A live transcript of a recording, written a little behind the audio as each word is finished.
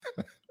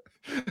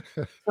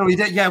So we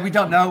did. Yeah, we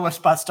don't know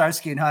about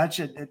Starsky and Hutch.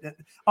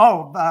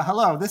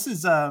 Hello. This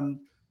is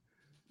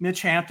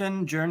Mitch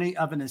Hampton, Journey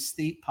of an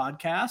Aesthete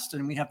podcast,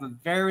 and we have a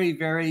very,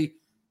 very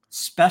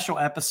special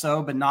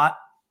episode, but not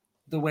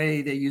the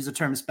way they use the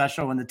term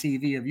special in the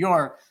TV of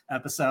your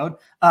episode,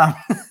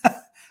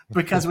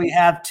 because we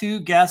have two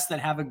guests that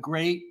have a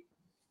great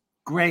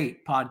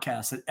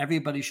podcast that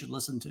everybody should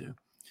listen to.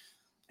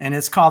 And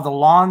it's called the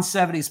Lawn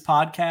 70s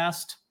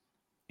Podcast.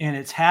 And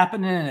it's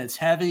happening and it's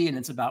heavy and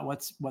it's about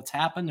what's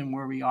happened and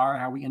where we are,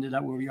 how we ended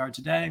up where we are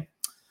today.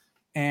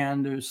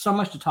 And there's so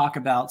much to talk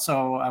about.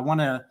 So I want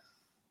to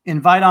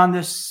invite on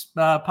this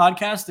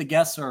podcast. The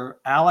guests are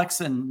Alex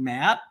and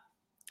Matt.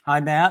 Hi,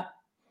 Matt.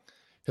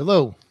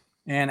 Hello.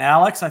 And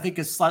Alex, I think,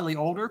 is slightly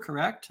older,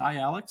 correct? Hi,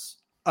 Alex.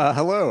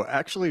 Hello.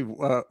 Actually,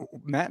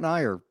 Matt and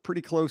I are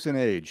pretty close in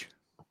age.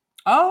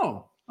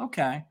 Oh,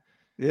 okay.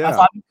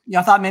 Yeah.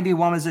 I thought maybe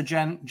one was a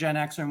Gen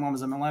Xer and one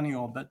was a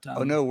millennial, but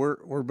oh no,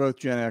 we're both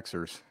Gen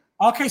Xers.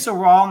 Okay, so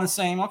we're all in the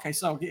same. Okay,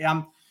 so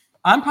yeah,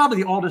 I'm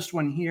probably the oldest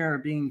one here,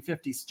 being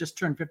 50, just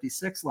turned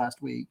 56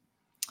 last week.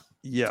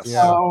 Yes.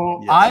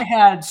 So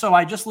yes.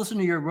 I just listened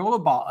to your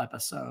rollerball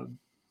episode.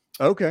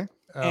 Okay.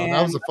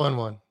 That was a fun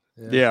one.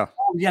 Yeah.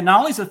 Yeah. Not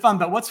only is it fun,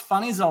 but what's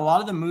funny is a lot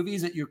of the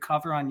movies that you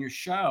cover on your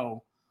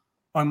show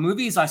are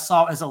movies I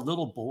saw as a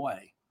little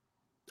boy.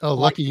 Oh,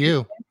 lucky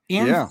you.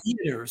 In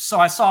theaters. So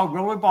I saw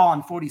Rollerball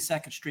on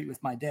 42nd Street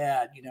with my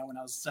dad, when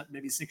I was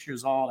maybe 6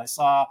 years old. I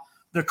saw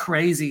The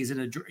Crazies in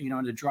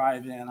a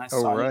drive-in. I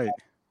saw right.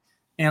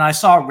 And I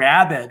saw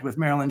Rabid with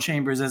Marilyn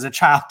Chambers as a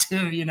child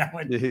too, Yes.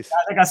 I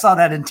think I saw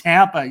that in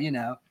Tampa,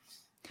 and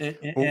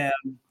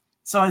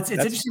so it's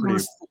interesting.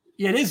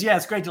 It is. Yeah,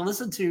 it's great to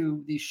listen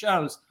to these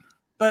shows.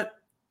 But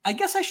I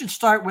guess I should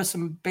start with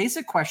some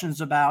basic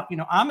questions about,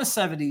 I'm a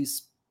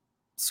 70s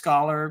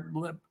scholar,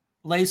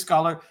 lay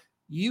scholar.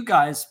 You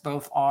guys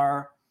both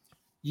are.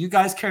 You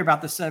guys care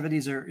about the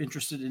 70s, or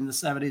interested in the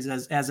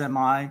 70s, as am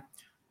I.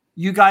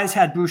 You guys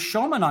had Bruce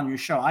Shulman on your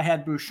show. I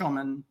had Bruce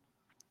Shulman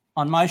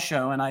on my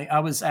show, and I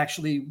was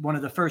actually one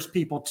of the first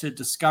people to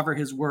discover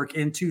his work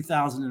in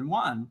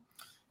 2001.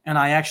 And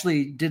I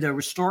actually did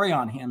a story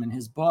on him in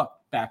his book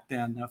back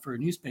then for a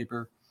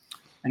newspaper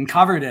and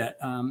covered it.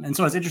 And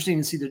so it's interesting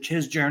to see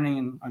his journey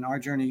and our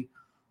journey.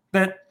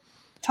 But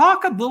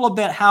talk a little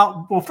bit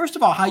first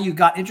of all, how you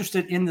got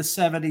interested in the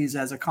 70s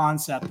as a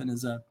concept and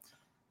as a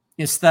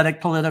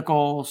aesthetic,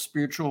 political,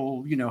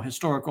 spiritual,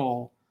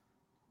 historical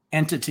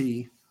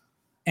entity.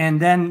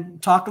 And then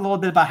talk a little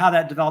bit about how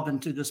that developed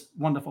into this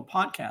wonderful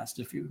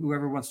podcast.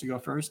 Whoever wants to go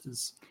first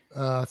is.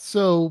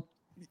 So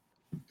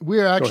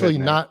we're actually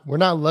we're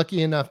not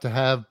lucky enough to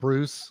have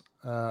Bruce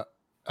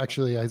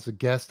actually as a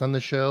guest on the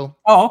show.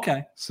 Oh,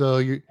 okay. So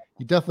you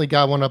definitely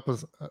got one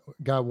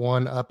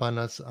up on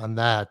us on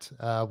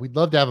that. We'd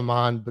love to have him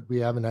on, but we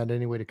haven't had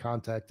any way to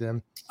contact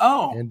him.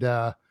 Oh, and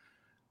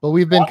but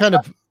we've been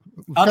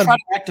I'll try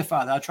to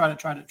rectify that. I'll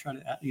try to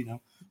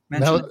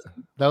mention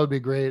that would be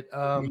great.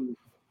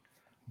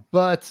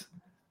 But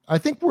I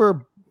think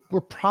we're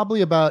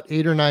probably about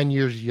 8 or 9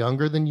 years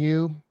younger than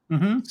you.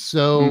 Mm-hmm.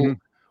 So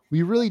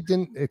we really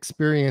didn't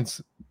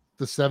experience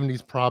the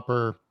 70s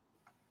proper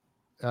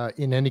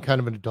in any kind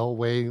of an adult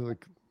way.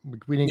 Like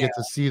we didn't get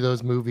to see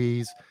those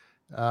movies.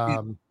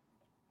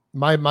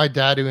 My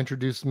dad, who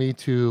introduced me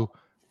to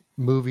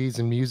movies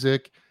and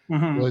music,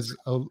 was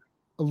a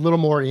little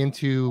more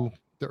into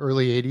the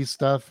early 80s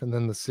stuff and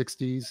then the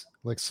 60s,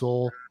 like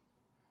soul.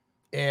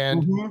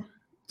 And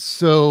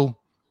so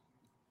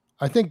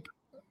I think,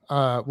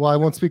 I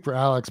won't speak for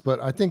Alex, but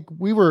I think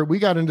we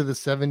got into the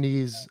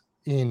 70s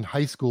in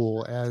high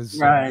school as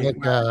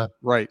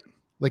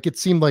like it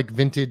seemed like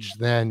vintage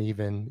then,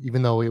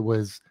 even though it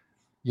was,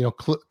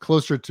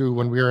 closer to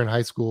when we were in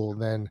high school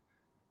than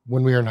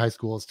when we were in high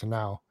school as to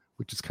now,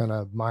 which is kind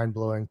of mind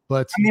blowing.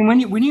 But I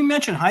mean, when you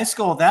mention high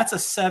school, that's a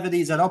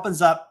 70s that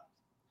opens up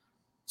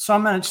so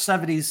much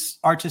 70s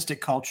artistic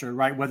culture,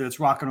 right? Whether it's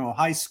Rock and Roll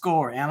High School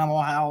or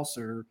Animal House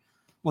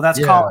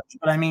that's college.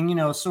 But I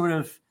mean, sort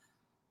of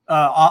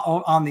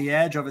on the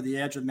edge, over the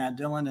edge with Matt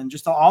Dillon, and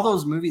just all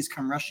those movies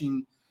come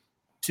rushing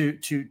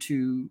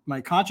to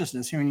my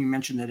consciousness hearing you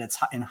mention that it's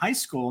in high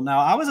school. Now,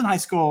 I was in high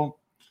school,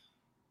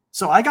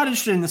 so I got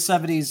interested in the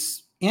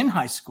 70s in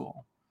high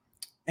school,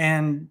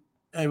 and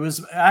it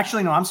was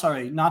actually no, I'm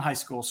sorry, not high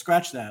school.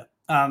 Scratch that.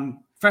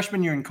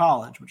 Freshman year in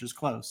college, which is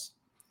close.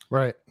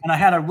 Right. And I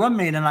had a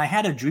roommate, and I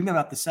had a dream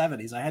about the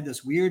 70s. I had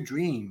this weird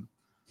dream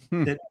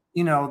that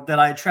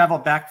I had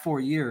traveled back 4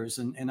 years,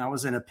 and I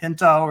was in a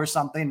Pinto or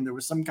something. And there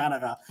was some kind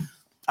of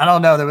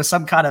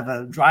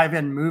a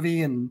drive-in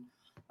movie, and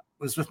it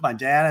was with my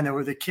dad. And there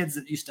were the kids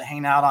that used to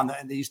hang out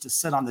and they used to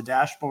sit on the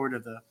dashboard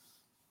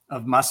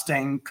of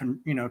Mustang,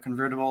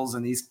 convertibles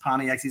and these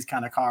Pontiacs, these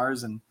kind of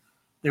cars, and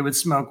they would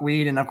smoke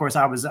weed. And of course,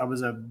 I was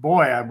a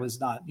boy. I was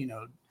not,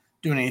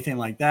 doing anything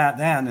like that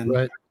then.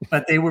 And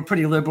but they were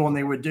pretty liberal, and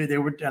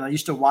and I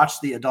used to watch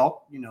the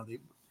adult,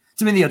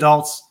 the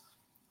adults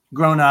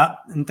grown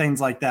up and things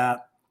like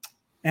that.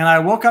 And I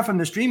woke up from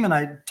this dream, and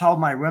I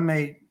told my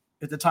roommate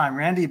at the time,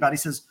 Randy, about it. He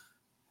says,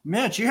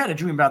 Mitch, you had a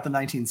dream about the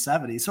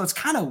 1970s. So it's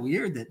kind of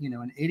weird that,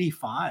 in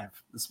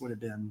 85, this would have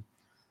been,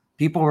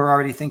 people were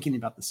already thinking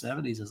about the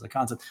 70s as a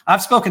concept.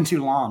 I've spoken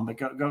too long, but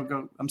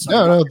go. I'm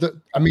sorry. No.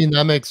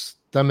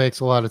 That makes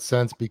a lot of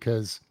sense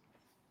because,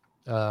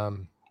 as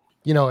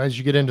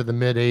you get into the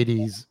mid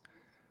 80s,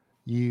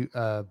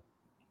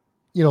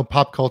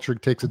 pop culture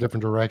takes a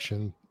different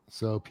direction.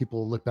 So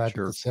people look back at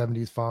the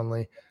 70s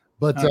fondly.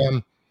 But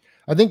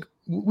I think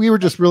we were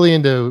just really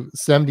into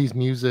 70s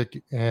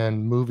music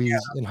and movies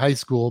in high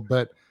school.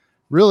 But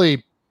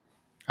really,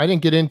 I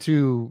didn't get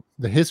into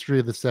the history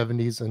of the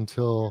 70s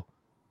until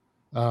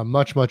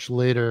much, much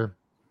later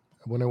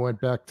when I went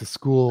back to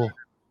school.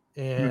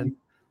 And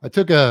I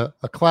took a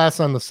class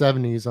on the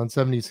 70s, on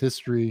 70s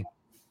history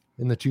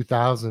in the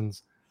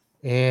 2000s.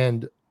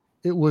 And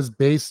it was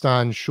based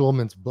on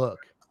Schulman's book.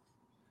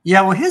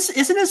 Yeah, well,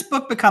 isn't his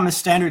book become a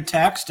standard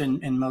text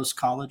in most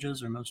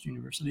colleges or most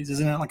universities?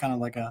 Isn't it kind of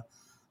like a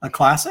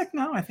classic?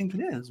 No, I think it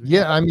is.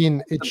 Yeah, I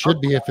mean, it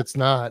should be if it's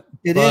not.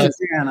 It is,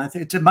 yeah, and I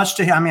think it's much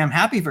to him. I mean, I'm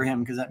happy for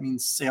him because that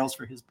means sales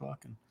for his book.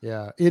 And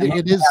yeah, it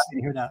is. Happy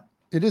to hear that.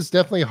 It is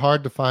definitely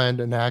hard to find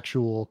an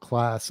actual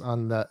class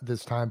on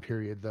this time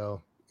period,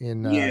 though.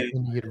 In the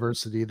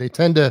university, they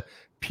tend to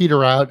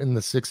peter out in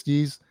the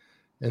 60s,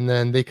 and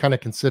then they kind of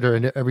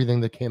consider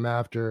everything that came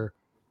after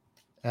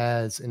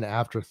as an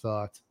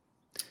afterthought.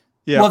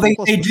 Yeah. Well, they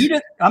do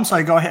it. I'm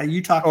sorry. Go ahead.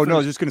 You talk. Oh, no, I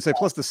was just going to say.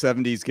 Plus, the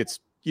 70s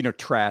gets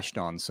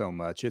trashed on so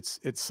much. It's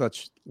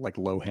such like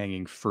low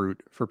hanging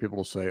fruit for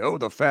people to say, oh,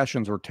 the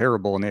fashions were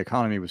terrible and the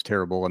economy was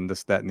terrible and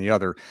this, that, and the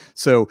other.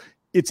 So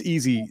it's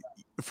easy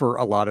for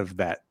a lot of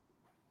that.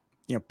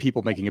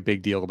 People making a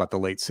big deal about the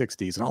late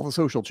 60s and all the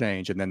social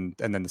change, and then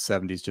the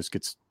 70s just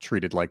gets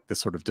treated like this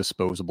sort of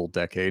disposable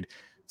decade.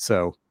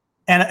 So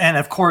and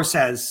of course,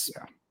 as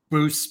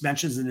Bruce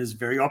mentions in his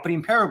very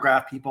opening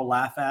paragraph, people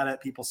laugh at it.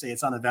 People say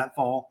it's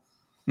uneventful.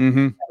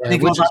 And he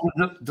goes on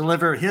to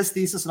deliver his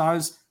thesis and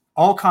ours.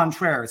 Au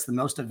contraire, it's the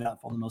most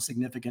eventful, the most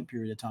significant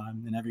period of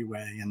time in every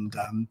way,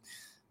 and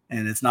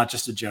it's not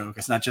just a joke.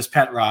 It's not just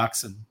pet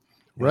rocks and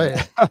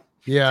right.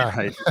 Yeah.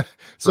 Right.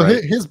 So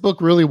his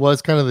book really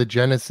was kind of the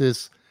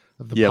genesis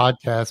of the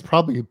podcast.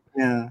 Probably,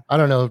 I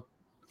don't know,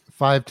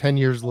 5-10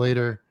 years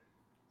later,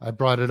 I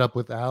brought it up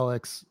with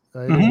Alex.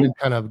 It had been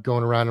kind of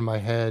going around in my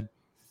head.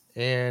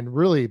 And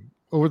really,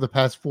 over the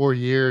past 4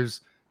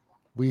 years,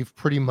 we've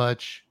pretty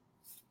much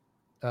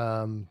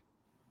done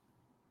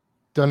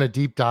a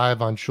deep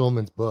dive on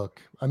Schulman's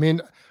book. I mean,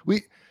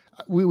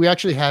 we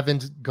actually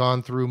haven't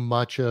gone through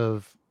much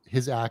of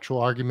his actual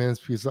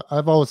arguments because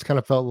I've always kind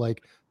of felt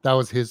like that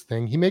was his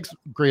thing. He makes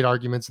great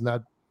arguments in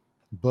that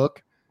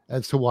book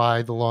as to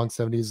why the long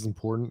 70s is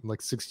important,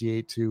 like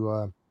 68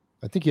 to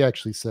I think he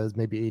actually says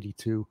maybe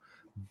 82.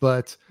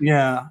 But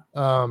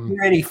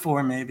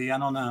 84 maybe, I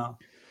don't know.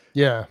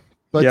 Yeah.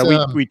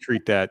 But we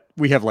treat that.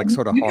 We have like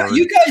sort of hard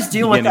you guys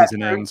deal with that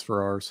and ends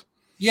for ours.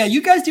 Yeah,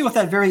 you guys deal with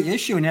that very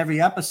issue in every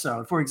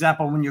episode. For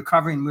example, when you're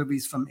covering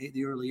movies from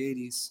the early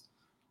 80s.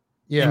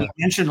 Yeah. And you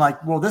mentioned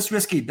like, well, this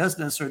risky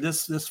business or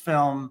this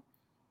film,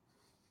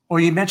 or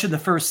you mentioned the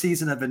first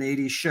season of an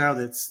 80s show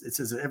it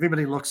says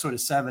everybody looks sort of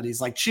 70s,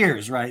 like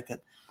Cheers, right?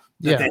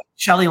 That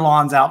Shelley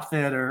Long's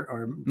outfit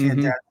or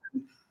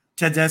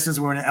Ted Denson's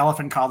wearing an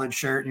elephant collared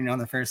shirt, in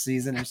the first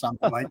season or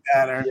something like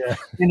that. Or and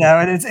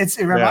it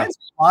reminds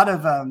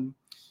me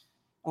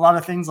a lot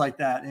of things like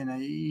that.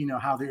 And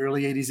how the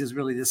early 80s is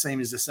really the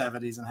same as the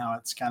 70s and how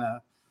it's kind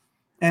of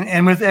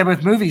and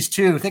with movies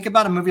too. Think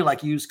about a movie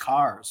like Used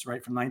Cars,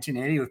 right, from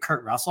 1980 with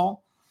Kurt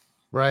Russell.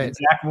 Right. And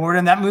Jack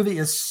Warden. That movie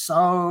is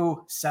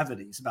so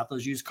 70s about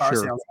those used car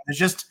sales. There's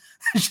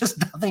just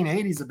nothing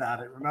 80s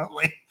about it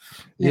remotely.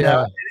 You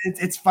know,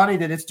 it's funny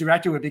that its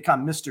director would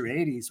become Mr.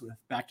 80s with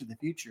Back to the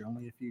Future,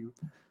 only a few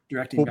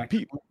directing back.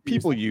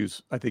 People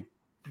use, I think,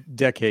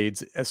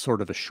 decades as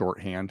sort of a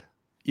shorthand.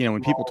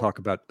 When people talk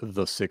about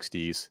the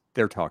 60s,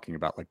 they're talking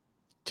about like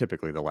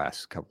typically the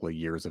last couple of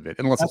years of it,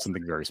 unless it's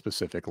something very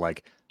specific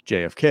like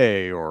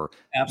JFK or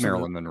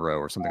Marilyn Monroe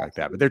or something like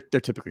that. But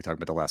they're typically talking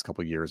about the last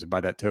couple of years. And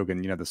by that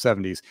token, the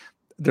 70s,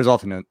 there's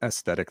often an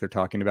aesthetic they're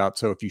talking about.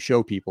 So if you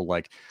show people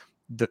like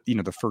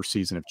the first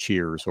season of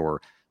Cheers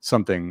or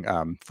something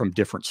from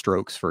Different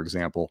Strokes, for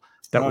example,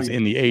 that was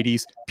in the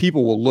 80s,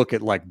 people will look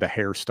at like the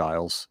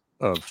hairstyles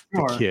of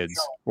the kids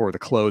or the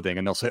clothing,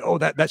 and they'll say, oh,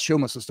 that show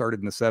must have started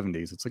in the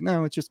 70s. It's like,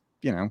 no, it's just,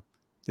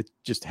 it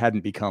just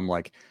hadn't become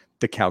like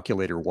the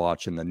calculator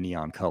watch and the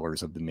neon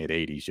colors of the mid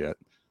 80s yet.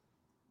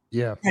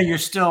 Yeah. You're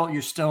still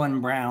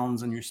in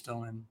browns and you're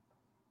still in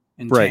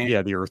right. tan.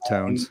 Yeah. The earth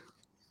tones.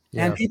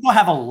 And people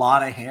have a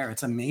lot of hair.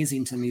 It's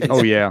amazing to me.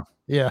 Oh yeah.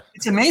 Yeah.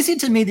 It's amazing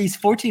to me, these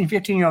 14,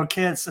 15-year-old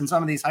kids in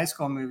some of these high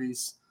school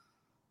movies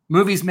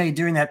made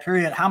during that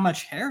period, how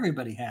much hair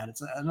everybody had.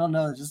 I don't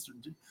know, just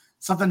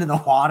something in the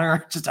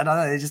water. Just, I don't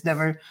know. They just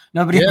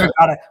nobody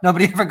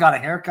ever got a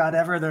haircut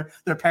ever.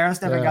 Their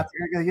parents never got the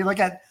haircut. You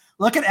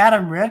look at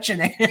Adam Rich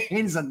and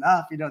Haynes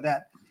enough,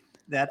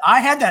 that I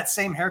had that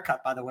same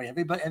haircut, by the way.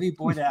 Every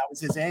boy that was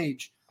his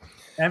age,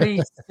 every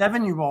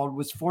 7-year-old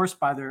was forced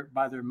by their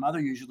mother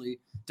usually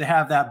to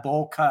have that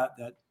bowl cut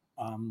that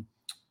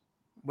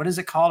what is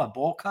it called? A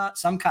bowl cut?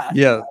 Some kind.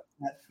 Yeah,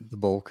 the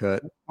bowl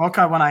cut. Bowl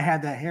cut when I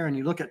had that hair, and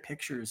you look at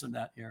pictures of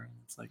that hair, and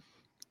it's like,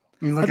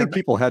 I think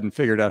people hadn't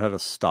figured out how to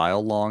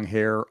style long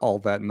hair all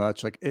that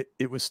much. Like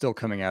it was still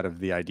coming out of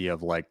the idea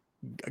of like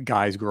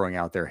guys growing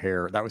out their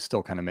hair. That was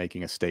still kind of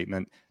making a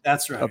statement.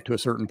 That's right. Up to a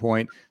certain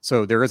point.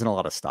 So there isn't a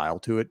lot of style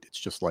to it. It's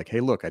just like, hey,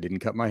 look, I didn't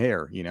cut my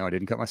hair. You know, I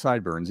didn't cut my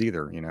sideburns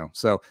either, you know.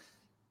 So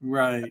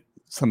right.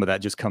 Some of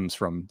that just comes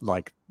from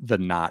like the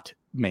not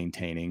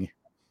maintaining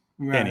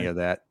any of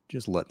that,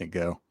 just letting it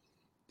go.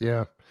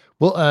 Yeah.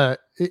 Well,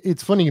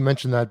 it's funny you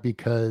mentioned that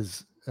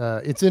because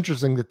it's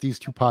interesting that these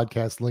two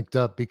podcasts linked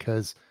up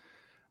because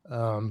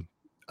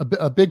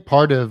a big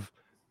part of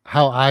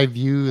how I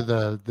view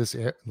this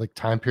like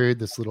time period,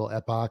 this little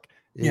epoch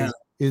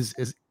is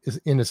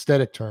in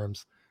aesthetic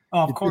terms. Oh,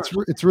 of course.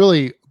 It's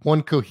really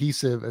one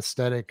cohesive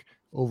aesthetic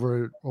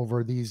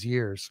over these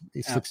years,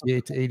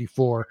 68 to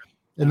 84.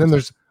 And then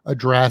there's a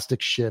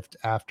drastic shift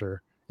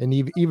after. And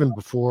even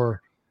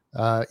before,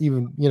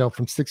 even, you know,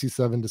 from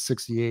 67 to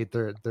 68,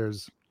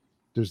 there's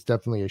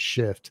definitely a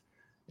shift.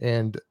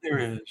 And there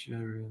is.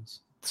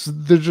 So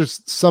there's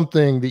just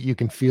something that you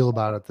can feel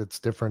about it that's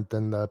different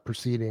than the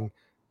preceding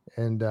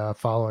and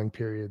following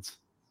periods.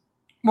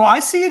 Well, I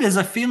see it as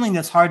a feeling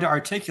that's hard to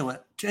articulate.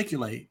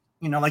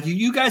 You know, like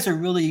you guys are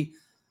really,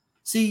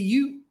 see,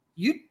 you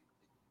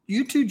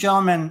two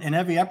gentlemen in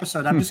every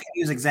episode, I'm just going to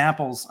use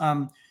examples.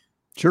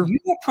 Sure.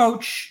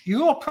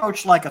 You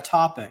approach like a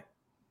topic.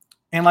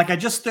 And like I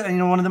just, you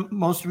know, one of the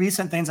most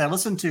recent things I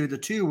listened to, the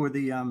two were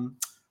the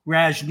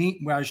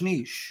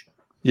Rajneesh.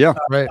 Yeah,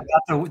 right.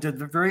 About the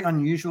very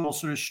unusual,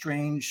 sort of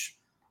strange,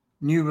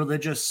 new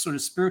religious sort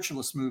of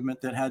spiritualist movement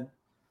that had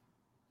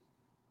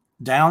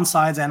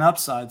downsides and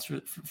upsides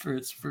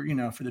for you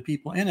know, for the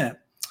people in it.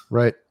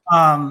 Right.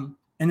 And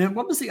then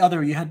what was the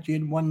other? You had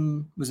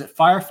one. Was it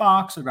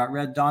Firefox or about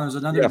Red Dawn? There was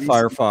another. Yeah,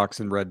 Firefox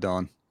and Red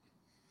Dawn.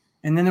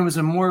 And then there was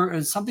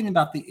something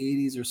about the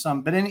 80s or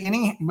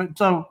something. But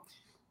so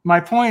my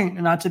point,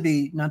 not to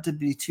be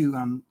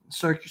too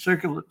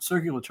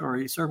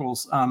circulatory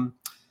circles,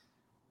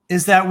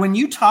 is that when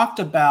you talked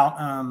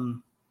about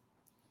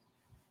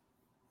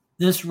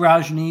this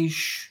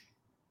Rajneesh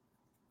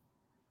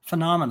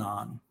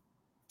phenomenon,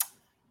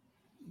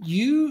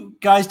 you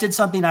guys did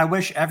something I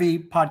wish every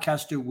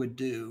podcaster would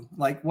do.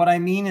 Like what I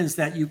mean is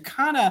that you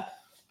kind of,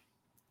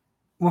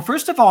 well,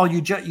 first of all,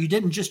 you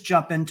didn't just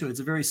jump into it. It's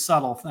a very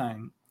subtle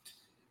thing.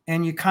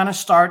 And you kind of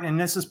start, and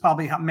this is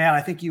probably how, Matt,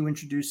 I think you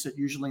introduce it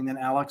usually, and then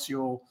Alex,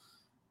 you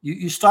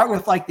start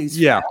with like these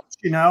facts,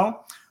 you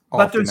know?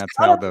 Often that's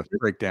how the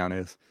breakdown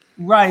is.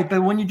 Right.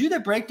 But when you do the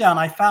breakdown,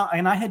 I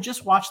had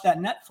just watched that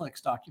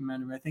Netflix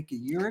documentary, I think a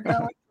year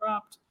ago it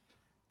dropped.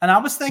 And I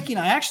was thinking,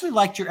 I actually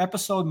liked your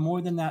episode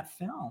more than that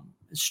film.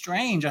 It's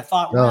strange. I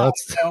thought, wow,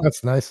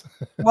 that's nice.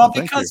 Well,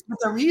 because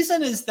the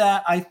reason is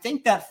that I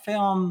think that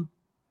film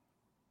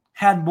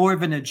had more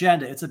of an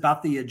agenda. It's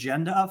about the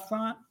agenda up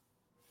front.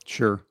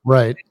 Sure.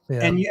 Right.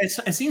 Yeah. And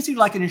it seems to be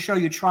like in a show,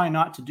 you try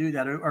not to do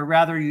that, or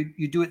rather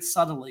you do it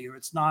subtly, or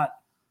it's not.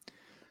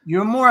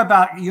 You're more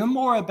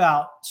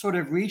about sort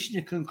of reaching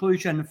a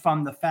conclusion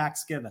from the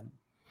facts given.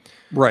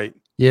 Right.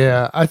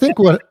 Yeah. I think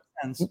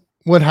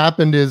what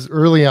happened is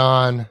early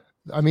on,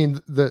 I mean,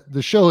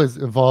 the show has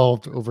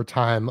evolved over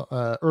time.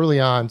 Early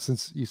on,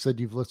 since you said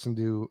you've listened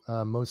to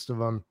most of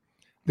them,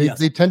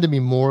 they tend to be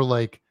more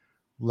like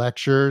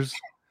lectures.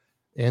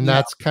 And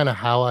that's kind of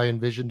how I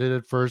envisioned it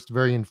at first,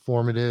 very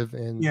informative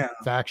and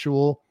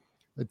factual.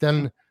 But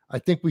then I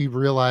think we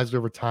realized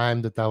over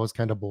time that was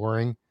kind of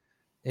boring.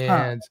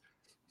 And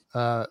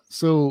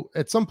so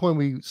at some point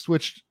we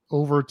switched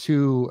over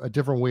to a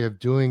different way of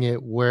doing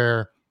it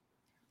where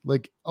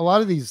like a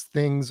lot of these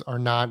things are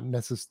not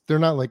necessarily, they're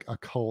not like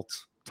occult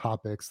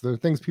topics. They're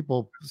things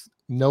people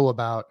know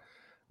about.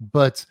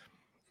 But,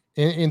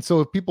 and so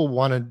if people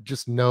want to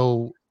just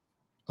know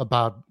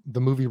about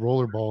the movie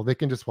Rollerball, they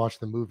can just watch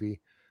the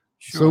movie.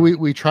 Sure. So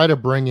we try to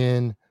bring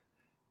in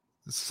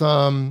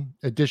some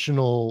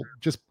additional,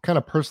 just kind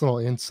of personal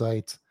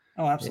insight.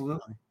 Oh,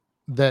 absolutely.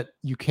 That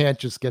you can't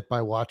just get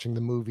by watching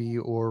the movie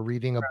or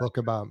reading a book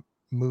about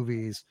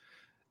movies.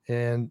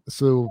 And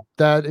so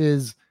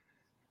that's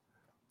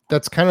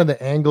kind of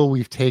the angle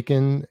we've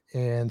taken.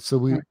 And so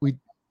we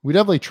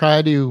definitely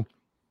try to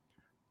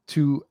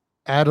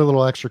add a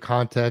little extra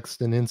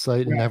context and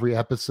insight in every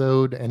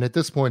episode. And at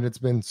this point, it's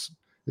been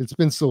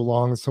so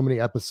long and so many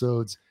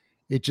episodes.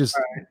 It just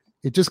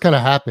kind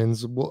of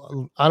happens.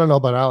 Well, I don't know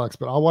about Alex,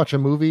 but I'll watch a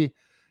movie.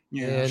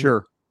 Yeah,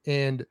 sure.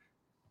 And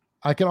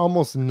I can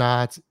almost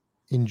not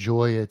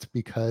enjoy it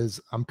because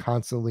I'm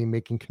constantly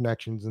making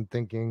connections and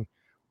thinking,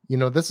 you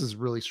know, this is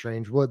really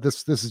strange. What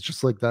this is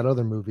just like that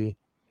other movie.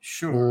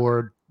 Sure.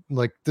 Or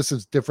like this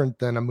is different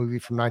than a movie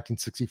from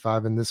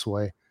 1965 in this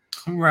way.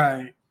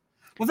 Right.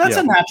 Well, that's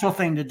a natural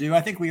thing to do. I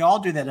think we all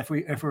do that if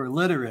we're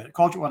literate,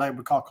 what I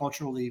would call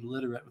culturally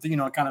literate, with, you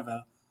know, kind of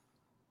a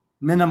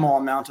minimal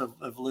amount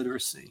of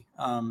literacy.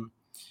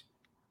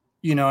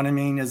 You know what I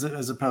mean?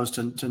 As opposed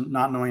to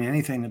not knowing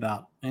anything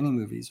about any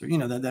movies or, you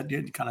know,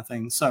 that kind of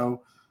thing.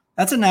 So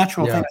That's a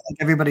natural thing. I think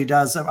everybody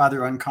does,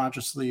 either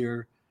unconsciously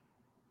or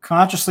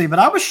consciously. But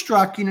I was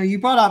struck, you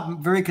brought up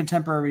very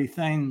contemporary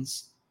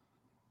things.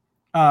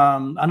 I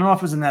don't know if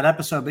it was in that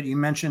episode, but you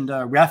mentioned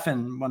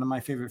Refn, one of my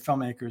favorite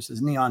filmmakers,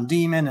 is Neon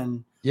Demon,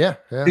 and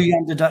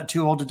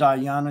Too Old to Die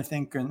Young, I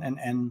think,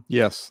 and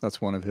yes, that's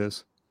one of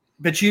his.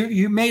 But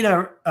you made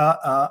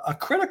a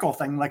critical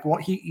thing, like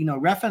what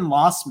Refn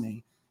lost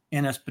me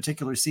in a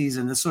particular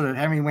season. This sort of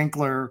Henry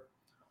Winkler,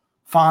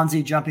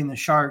 Fonzie jumping the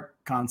shark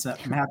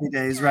concept from Happy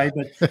Days, right?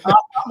 But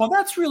well,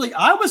 that's really,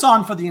 I was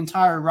on for the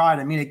entire ride.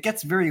 I mean, it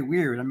gets very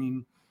weird. I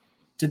mean,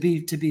 to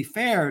be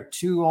fair,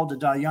 Too Old to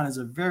Die Young is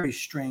a very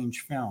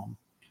strange film.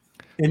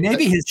 It may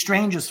be his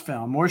strangest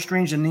film, more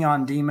strange than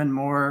Neon Demon,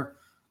 more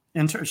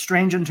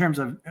strange in terms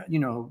of,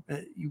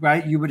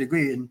 right? You would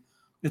agree. And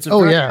it's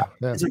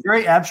it's a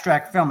very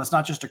abstract film. It's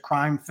not just a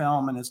crime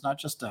film, and it's not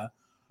just a,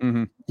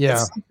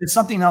 it's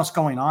something else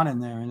going on in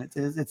there. And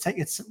it's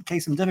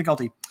takes some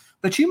difficulty,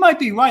 but you might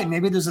be right.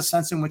 Maybe there's a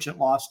sense in which it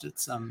lost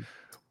its,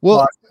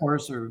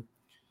 course, or,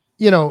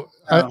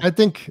 I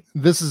think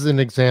this is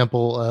an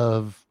example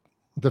of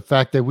the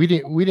fact that we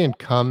didn't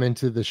come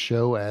into the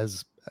show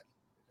as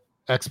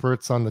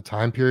experts on the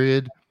time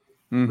period.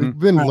 We've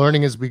been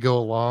learning as we go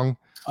along.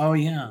 Oh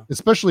yeah.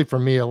 Especially for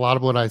me, a lot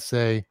of what I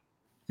say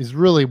is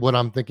really what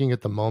I'm thinking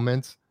at the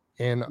moment.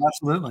 And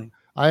absolutely.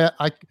 I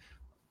a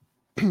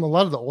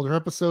lot of the older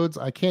episodes,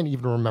 I can't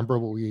even remember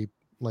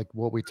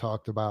what we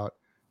talked about.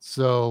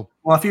 So,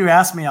 well, if you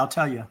ask me, I'll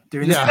tell you.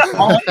 But you're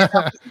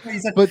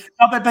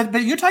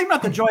talking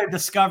about the joy of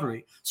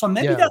discovery. So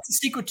maybe that's the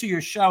secret to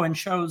your show and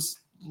shows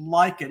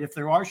like it, if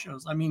there are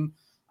shows. I mean,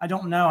 I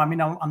don't know. I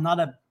mean, I'm not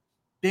a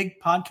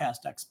big podcast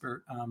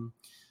expert,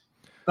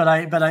 but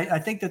I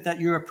think that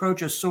your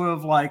approach is sort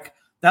of like,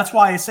 that's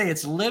why I say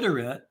it's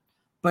literate,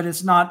 but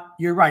it's not.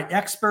 You're right,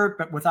 expert,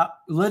 but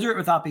literate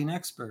without being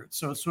expert.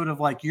 So it's sort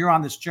of like you're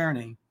on this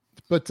journey.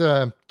 But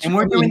and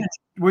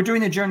we're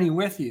doing the journey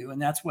with you,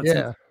 and that's what's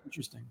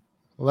interesting.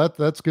 Well,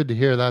 that's good to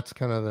hear. That's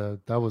kind of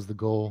that was the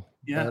goal.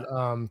 Yeah.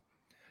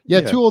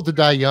 But, Too Old to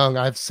Die Young,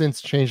 I've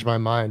since changed my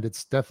mind.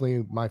 It's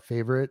definitely my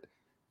favorite,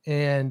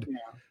 and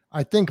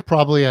I think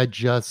probably I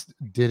just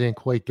didn't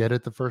quite get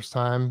it the first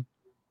time,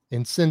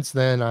 and since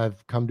then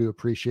I've come to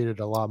appreciate it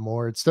a lot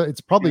more.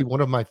 It's probably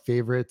one of my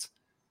favorite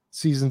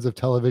seasons of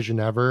television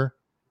ever,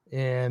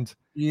 and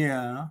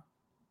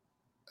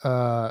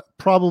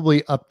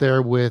probably up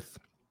there with,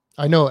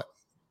 I know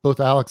both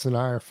Alex and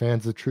I are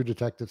fans of True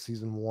Detective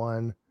season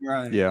 1.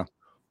 Right. Yeah.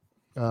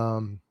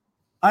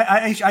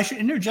 I should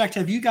interject.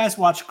 Have you guys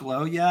watched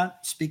Glow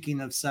yet?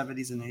 Speaking of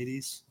 70s and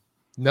 80s.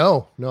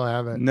 No, I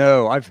haven't.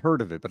 No, I've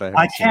heard of it, but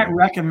I can't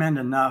recommend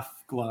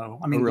enough Glow.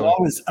 I mean,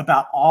 Glow is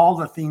about all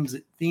the themes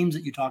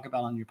that you talk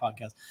about on your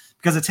podcast,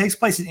 because it takes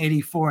place in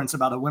 84 and it's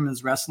about a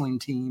women's wrestling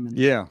team. And,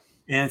 and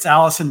it's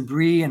Alison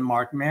Brie and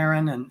Mark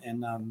Maron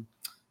and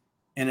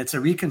it's a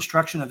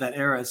reconstruction of that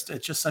era. It's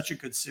just such a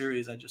good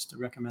series. I just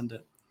recommend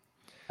it.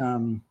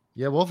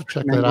 We'll have to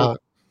check that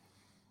out.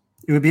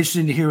 It would be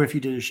interesting to hear if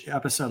you did an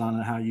episode on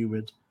it, how you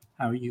would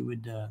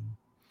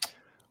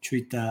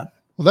treat that.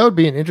 Well, that would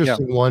be an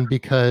interesting one,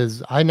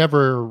 because I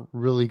never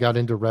really got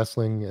into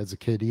wrestling as a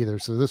kid either.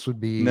 So this would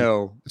be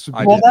that's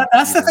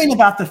the thing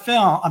about the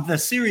film of the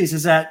series,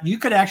 is that you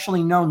could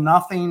actually know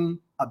nothing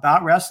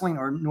about wrestling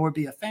nor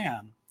be a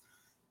fan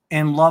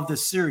and love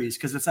this series,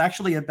 because it's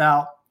actually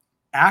about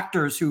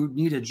actors who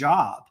need a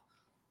job,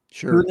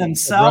 who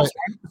themselves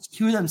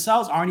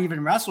aren't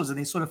even wrestlers, and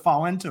they sort of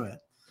fall into it.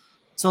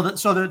 So the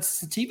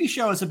TV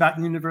show is about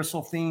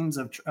universal themes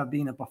of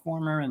being a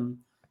performer and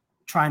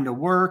trying to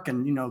work,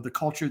 and the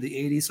culture of the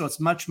 80s. So it's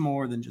much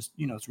more than just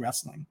it's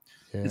wrestling.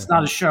 It's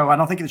not a show. I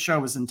don't think the show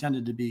was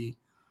intended to be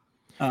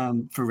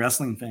for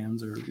wrestling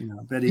fans or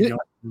Betty.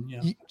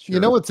 You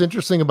know what's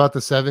interesting about the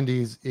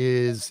 70s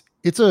is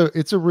it's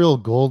a real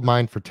gold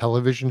mine for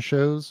television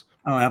shows.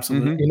 Oh,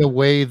 absolutely. In a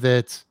way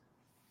that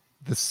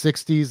the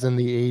 60s and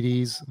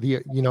the 80s,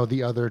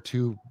 the other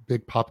two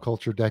big pop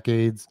culture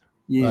decades,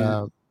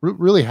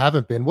 really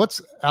haven't been.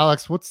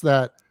 Alex? What's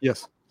that?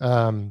 Yes.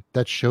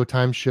 That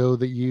Showtime show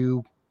that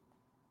you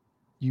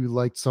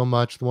liked so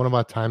much, the one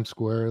about Times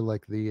Square,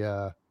 like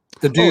the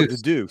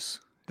Deuce.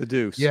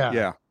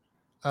 Yeah.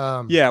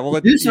 Well,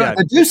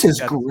 the Deuce is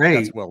great.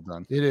 That's well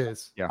done. It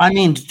is. Yeah. I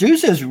mean,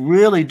 Deuce is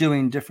really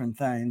doing different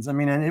things. I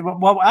mean,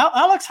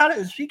 Alex,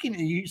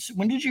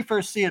 when did you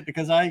first see it?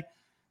 Because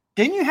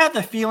didn't you have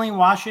the feeling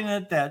watching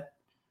it that,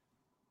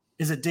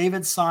 is it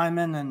David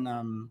Simon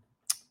and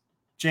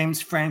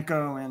James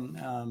Franco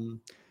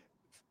and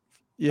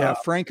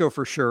Franco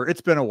for sure.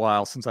 It's been a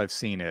while since I've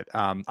seen it.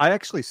 I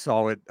actually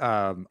saw it.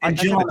 I kind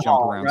of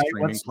jump around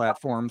streaming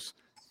platforms.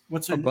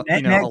 What's it?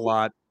 A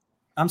lot.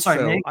 I'm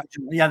sorry.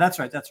 That's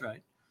right.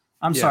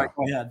 I'm sorry.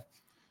 Go ahead.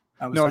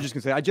 I was just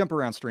gonna say I jump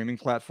around streaming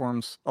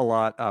platforms a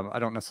lot. I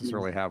don't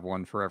necessarily have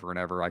one forever and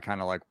ever. I kind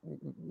of like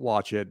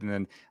watch it, and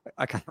then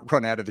I kind of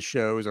run out of the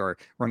shows or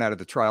run out of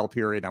the trial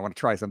period, and I want to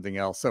try something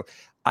else. So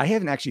I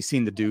haven't actually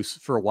seen The Deuce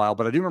for a while,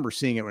 but I do remember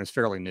seeing it when it's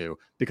fairly new,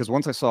 because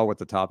once I saw what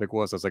the topic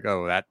was, I was like,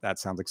 oh, that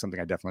sounds like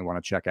something I definitely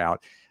want to check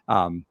out.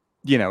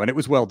 you know, and it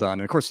was well done.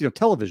 And of course, you know,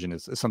 television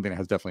is something that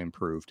has definitely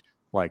improved.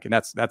 Like, and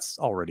that's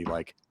already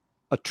like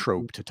a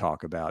trope to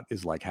talk about,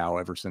 is like how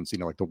ever since, you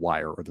know, like The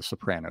Wire or The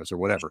Sopranos or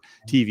whatever,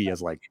 TV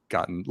has like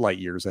gotten light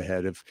years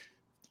ahead of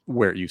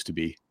where it used to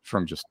be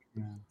from just,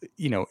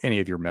 you know,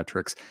 any of your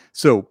metrics.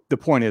 So the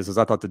point is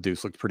I thought The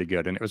Deuce looked pretty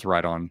good, and it was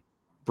right on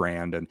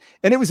brand. And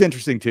it was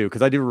interesting too,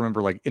 because I do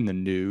remember like in the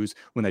news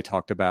when they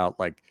talked about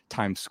like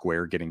Times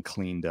Square getting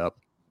cleaned up,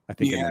 I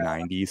think in the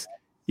 90s,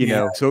 you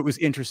know, so it was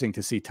interesting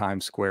to see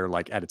Times Square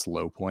like at its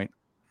low point.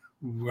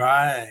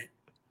 Right.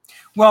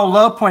 Well,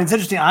 low point. It's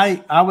interesting.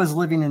 I was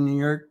living in New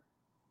York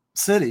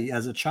City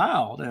as a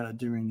child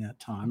during that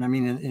time. I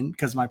mean,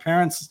 because my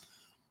parents,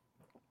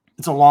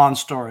 it's a long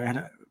story.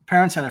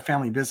 Parents had a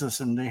family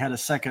business, and they had a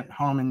second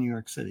home in New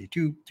York City,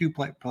 two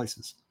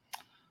places.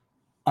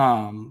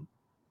 So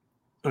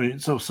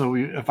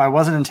if I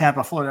wasn't in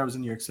Tampa, Florida, I was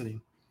in New York City.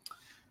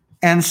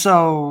 And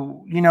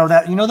so, you know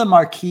the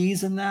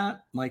marquees in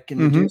that, like in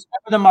the Deuce,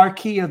 remember the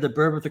marquee of the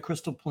bird with the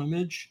crystal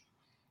plumage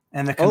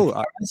and the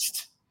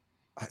contrast?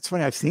 It's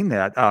funny. I've seen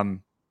that.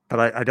 But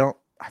I don't,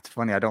 it's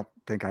funny. I don't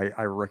think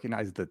I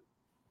recognize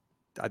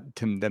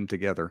them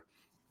together.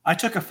 I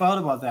took a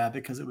photo of that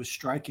because it was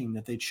striking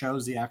that they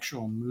chose the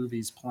actual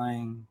movies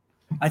playing.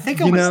 I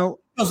think it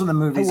was in the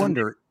movies. I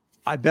wonder,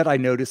 I bet I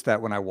noticed that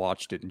when I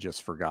watched it and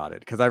just forgot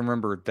it. Cause I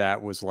remember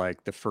that was like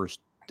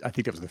I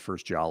think that was the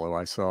first Giallo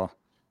I saw.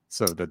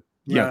 So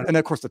yeah. And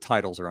of course the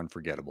titles are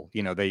unforgettable.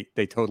 You know, they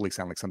totally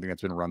sound like something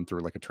that's been run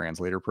through like a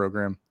translator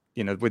program.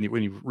 You know, when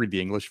you read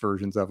the English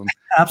versions of them,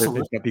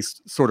 absolutely, they've got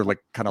these sort of like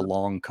kind of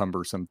long,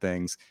 cumbersome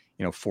things.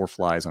 You know, 4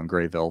 flies on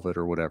gray velvet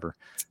or whatever.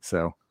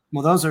 So,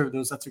 well, that's a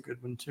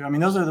good one too. I mean,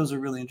 those are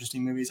really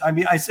interesting movies. I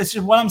mean, it's just,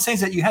 what I'm saying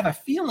is that you have a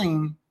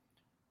feeling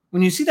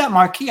when you see that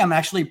marquee. I'm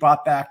actually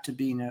brought back to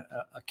being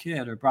a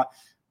kid,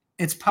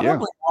 it's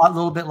probably a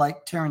little bit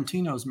like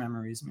Tarantino's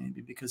memories,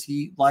 maybe, because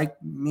he, like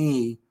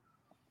me,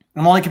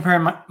 I'm only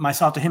comparing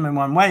myself to him in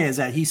one way, is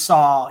that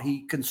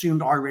he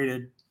consumed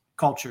R-rated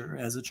culture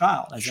as a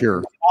child.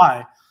 Sure.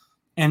 Why?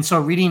 And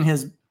so reading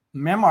his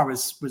memoir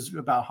was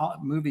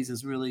about movies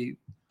is really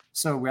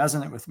so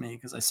resonant with me,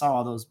 because I saw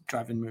all those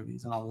drive-in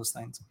movies and all those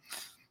things.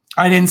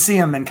 I didn't see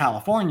them in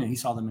California. He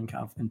saw them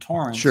in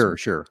Torrance.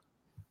 Sure.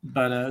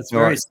 But it's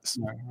very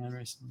similar.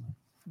 Very similar.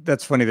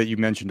 That's funny that you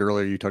mentioned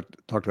earlier, you talked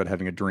about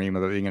having a dream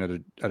about being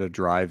at a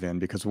drive-in,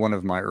 because one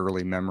of my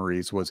early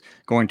memories was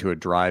going to a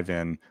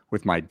drive-in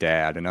with my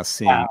dad and us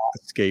seeing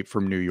Escape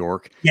from New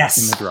York in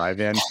the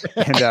drive-in.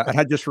 And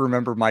I just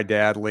remember my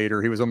dad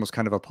later, he was almost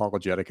kind of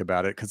apologetic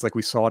about it, because like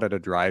we saw it at a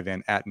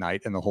drive-in at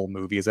night and the whole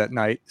movie is at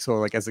night. So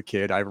like as a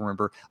kid, I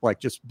remember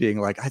like just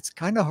being like, it's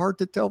kind of hard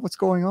to tell what's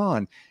going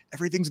on.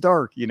 Everything's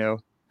dark, you know?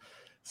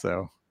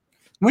 So...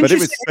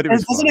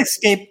 Wasn't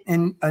Escape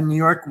in New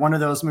York one of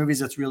those movies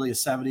that's really a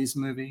 70s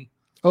movie?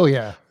 Oh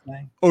yeah.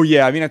 Oh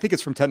yeah. I mean, I think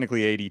it's from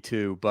technically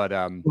 82, but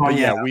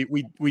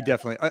we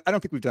definitely, I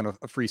don't think we've done a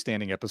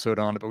freestanding episode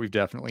on it, but we've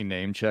definitely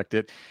name checked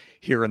it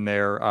here and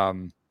there.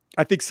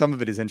 I think some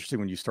of it is interesting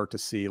when you start to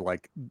see,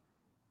 like,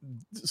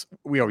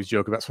 we always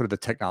joke about sort of the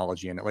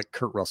technology in it. Like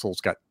Kurt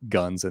Russell's got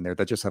guns in there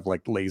that just have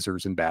like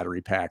lasers and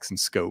battery packs and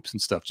scopes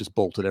and stuff just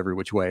bolted every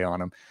which way on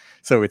them.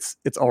 So it's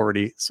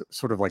already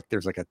sort of like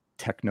there's like a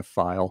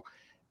technophile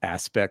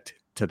aspect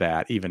to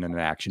that, even in an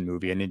action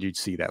movie. And then you'd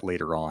see that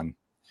later on.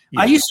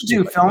 I used to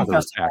do film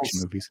festivals.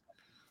 Action movies.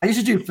 I used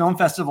to do film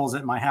festivals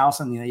at my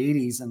house in the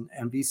 80s and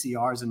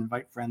VCRs and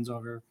invite friends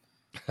over.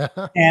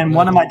 And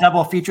one of my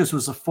double features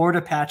was the Fort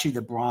Apache,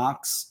 the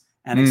Bronx,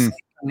 and Escape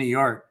from New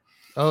York.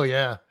 Oh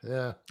yeah.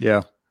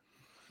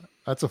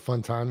 That's a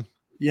fun time.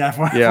 Yeah,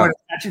 Fort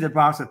Apache, the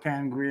Bronx with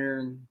Pam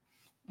Grier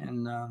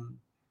and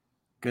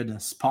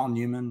goodness, Paul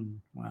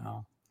Newman.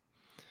 Wow.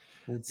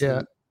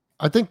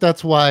 I think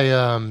that's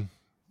why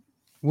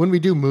when we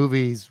do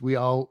movies,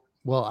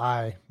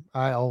 I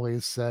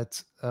always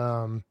set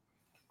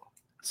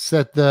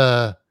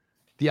the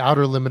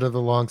outer limit of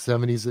the long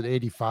 70s at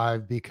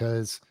 85,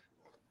 because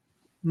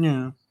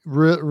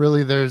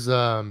really there's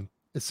I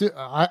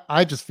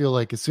just feel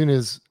like as soon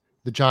as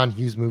the John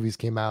Hughes movies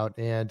came out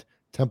and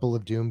Temple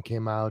of Doom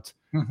came out,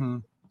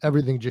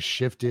 everything just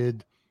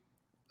shifted.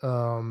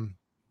 In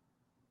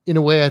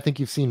a way, I think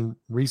you've seen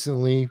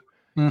recently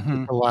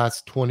the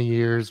last 20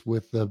 years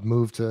with the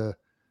move to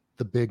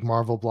the big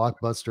Marvel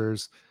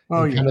blockbusters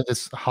and kind of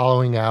this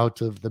hollowing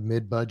out of the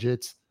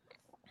mid-budget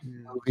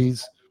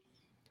movies.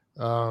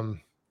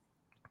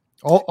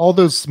 All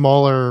those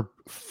smaller,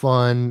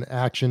 fun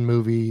action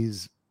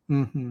movies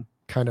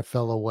kind of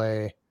fell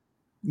away.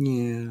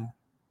 Yeah.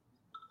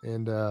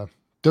 And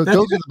those are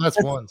the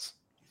best ones.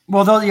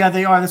 Well,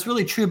 they are. That's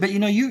really true. But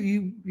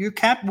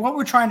what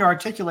we're trying to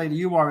articulate to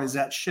you is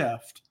that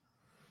shift.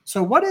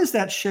 So what is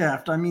that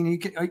shift? I mean,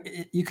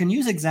 you can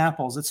use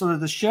examples. It's sort of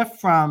the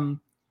shift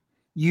from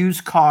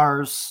used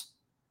cars,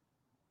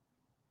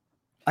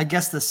 I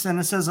guess the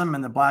cynicism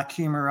and the black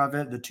humor of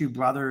it, the two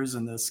brothers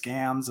and the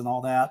scams and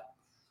all that,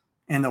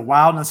 and the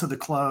wildness of the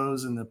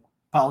clothes and the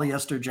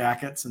polyester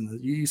jackets and the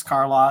used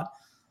car lot.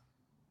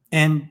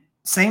 And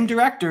same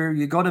director,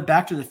 you go to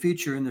Back to the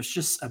Future, and there's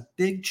just a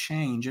big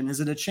change. And is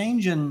it a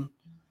change in?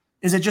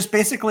 Is it just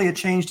basically a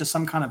change to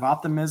some kind of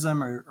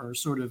optimism, or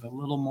sort of a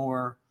little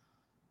more?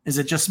 Is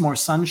it just more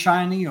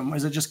sunshiny, or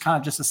is it just kind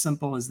of just as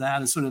simple as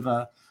that? Is sort of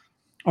a,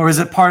 or is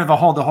it part of the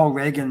whole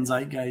Reagan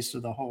zeitgeist,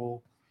 or the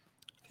whole?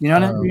 You know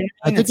what I mean?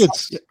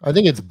 I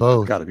think it's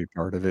both. Got to be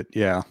part of it.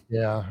 Yeah.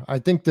 Yeah. I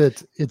think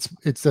that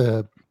it's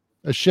a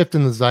shift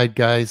in the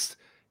zeitgeist.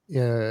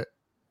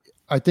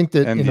 I think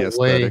that And in the a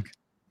aesthetic. way,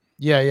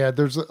 yeah,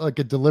 there's like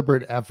a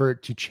deliberate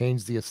effort to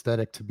change the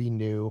aesthetic to be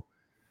new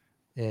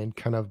and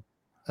kind of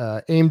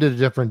aimed at a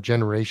different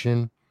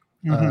generation.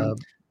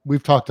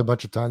 We've talked a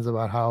bunch of times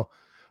about how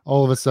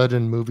all of a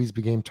sudden movies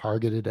became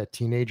targeted at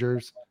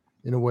teenagers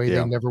in a way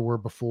they never were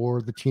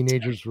before. The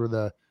teenagers were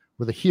the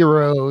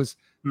heroes.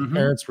 The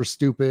parents were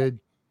stupid,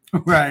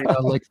 right?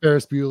 Like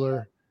Ferris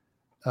Bueller,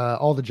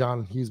 all the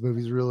John Hughes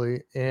movies,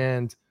 really,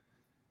 and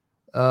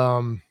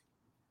but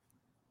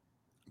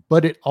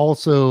it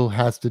also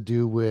has to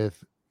do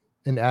with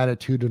an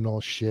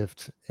attitudinal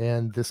shift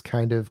and this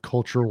kind of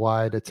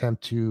culture-wide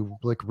attempt to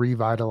like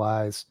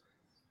revitalize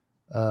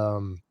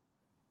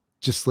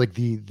just like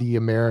the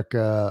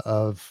America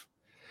of,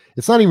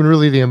 it's not even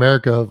really the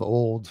America of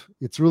old,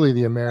 it's really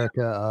the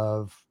America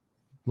of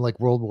like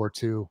World War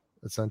II,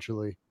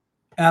 essentially.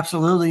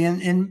 Absolutely.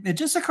 And it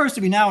just occurs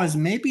to me now is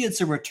maybe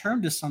it's a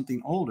return to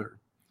something older.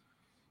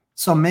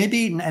 So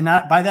maybe, and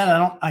by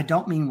that I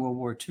don't mean World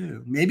War II.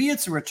 Maybe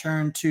it's a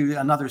return to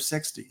another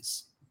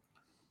 60s,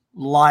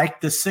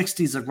 like the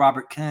 60s of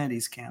Robert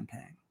Kennedy's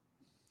campaign.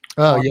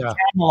 Oh yeah,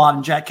 Camelot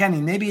and Jack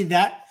Kennedy.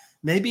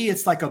 Maybe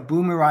it's like a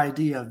boomer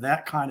idea of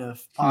that kind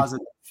of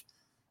positive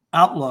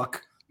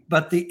outlook,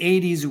 but the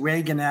 80s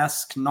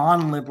Reagan-esque,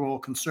 non-liberal,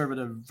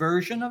 conservative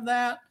version of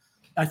that.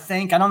 I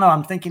don't know.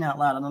 I'm thinking out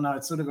loud. I don't know.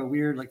 It's sort of a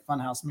weird, like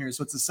funhouse mirror.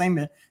 So it's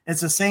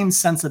the same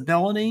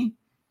sensibility.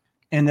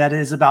 And that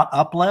is about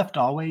uplift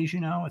always,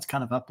 it's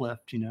kind of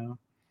uplift, Yeah,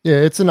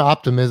 it's an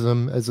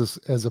optimism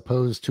as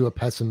opposed to a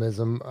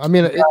pessimism. I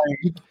mean,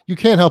 you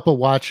can't help but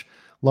watch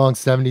long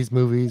 70s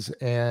movies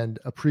and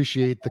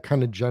appreciate the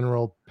kind of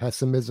general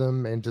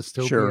pessimism and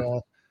dystopia.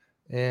 Sure.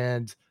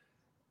 And,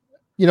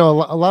 a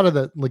lot of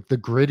the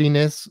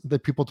grittiness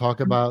that people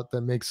talk about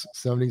that makes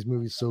 70s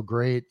movies so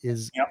great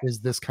is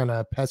this kind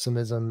of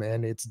pessimism,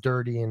 and it's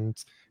dirty and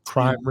it's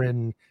crime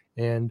ridden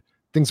and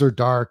things are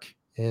dark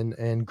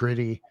and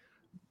gritty.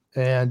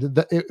 And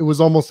it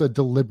was almost a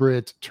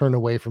deliberate turn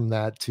away from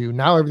that to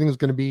now everything's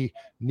going to be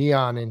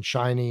neon and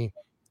shiny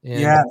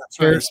and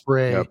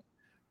hairspray. Yep.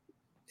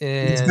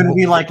 And it's going to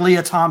be like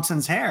Leah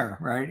Thompson's hair,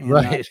 right?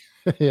 Right.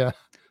 Yeah.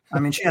 I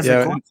mean, she has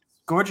a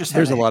gorgeous head.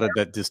 There's a lot of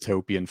that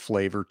dystopian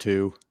flavor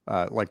too.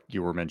 Like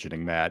you were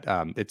mentioning that.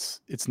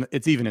 It's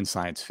even in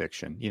science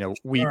fiction.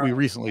 We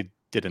recently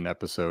did an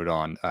episode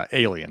on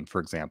Alien, for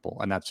example,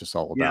 and that's just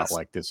all about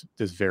like this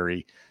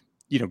very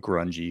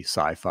grungy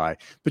sci-fi,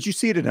 but you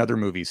see it in other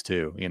movies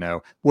too,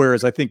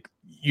 whereas I think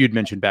you'd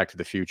mentioned Back to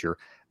the Future.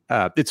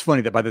 It's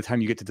funny that by the time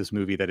you get to this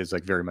movie that is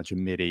like very much a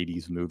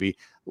mid-80s movie,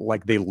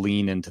 like they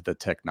lean into the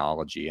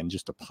technology in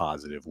just a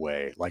positive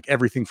way. Like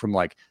everything from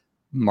like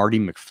Marty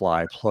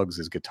McFly plugs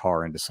his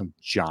guitar into some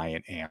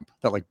giant amp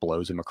that like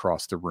blows him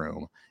across the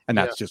room. And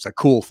that's just a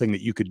cool thing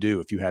that you could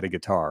do if you had a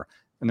guitar.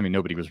 And I mean,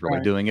 nobody was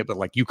really doing it, but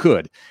like you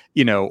could,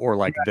 or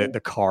like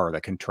the car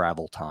that can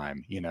travel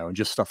time, and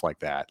just stuff like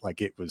that.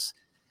 Like it was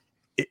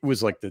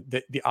like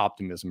the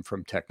optimism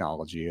from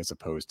technology as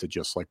opposed to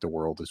just like the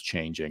world is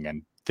changing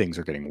and things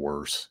are getting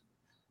worse.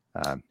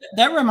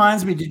 That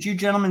reminds me, did you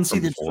gentlemen see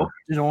the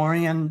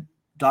DeLorean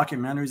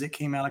documentaries that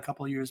came out a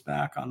couple of years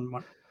back on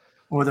what,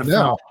 or the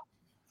film?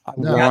 I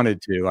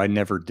wanted to, I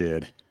never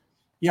did.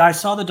 Yeah, I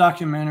saw the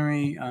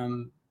documentary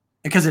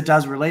because it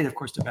does relate, of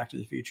course, to Back to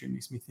the Future. It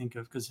makes me think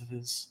of because of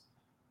his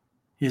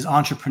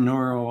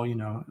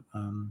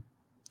entrepreneurial,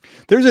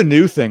 There's a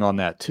new thing on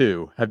that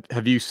too.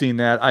 Have you seen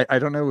that? I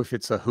don't know if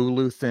it's a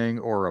Hulu thing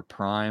or a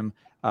Prime.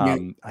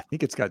 I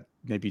think it's got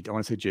maybe, I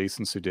want to say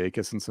Jason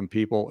Sudeikis and some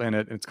people in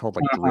it. It's called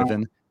like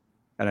Driven,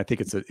 and I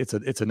think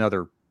it's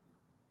another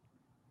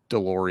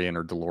DeLorean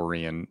or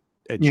DeLorean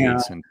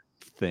adjacent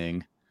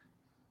thing.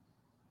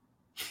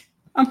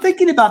 I'm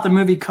thinking about the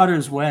movie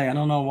Cutter's Way. I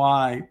don't know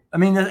why. I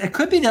mean, it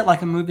could be that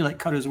like a movie like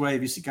Cutter's Way.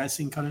 Have you guys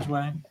seen Cutter's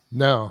Way?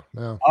 No.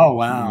 Oh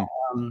wow.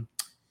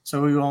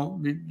 So we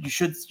won't. You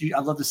should.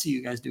 I'd love to see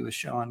you guys do a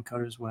show on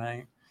Cutter's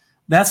Way.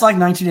 That's like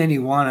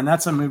 1981, and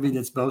that's a movie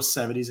that's both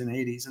 70s and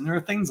 80s, and there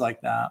are things like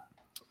that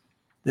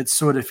that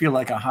sort of feel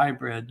like a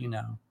hybrid,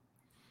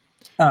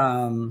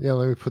 let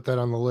me put that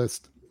on the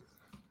list.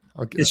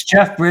 It's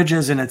Jeff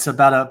Bridges, and it's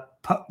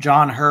about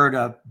John Hurd,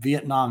 a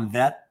Vietnam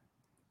vet,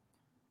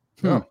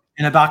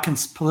 and about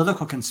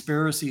political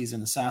conspiracies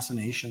and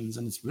assassinations,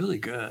 and it's really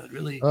good.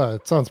 Really,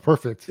 it sounds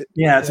perfect.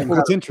 Yeah, it's well,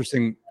 it's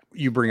interesting.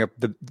 You bring up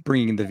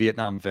bringing the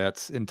Vietnam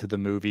vets into the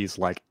movies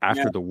like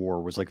after the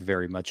war was like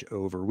very much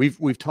over.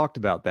 We've talked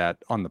about that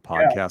on the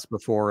podcast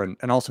before,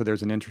 and also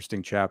there's an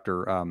interesting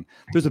chapter.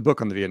 There's a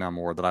book on the Vietnam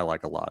War that I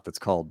like a lot. I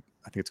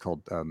think it's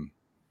called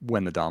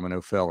When the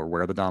Domino Fell or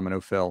Where the Domino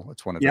Fell.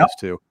 It's one of those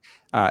two.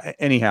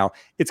 Anyhow,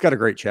 it's got a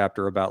great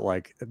chapter about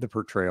like the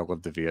portrayal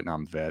of the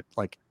Vietnam vet,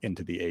 like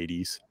into the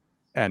 80s.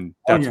 And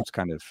that's what's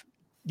kind of,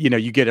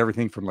 you get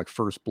everything from like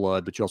First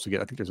Blood, but you also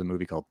get, I think there's a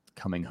movie called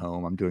Coming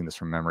Home. I'm doing this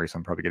from memory, so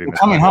I'm probably getting this.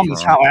 Coming Home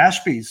is Hal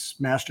Ashby's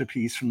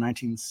masterpiece from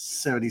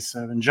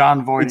 1977.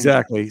 John Voight.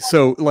 Exactly.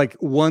 So like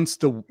once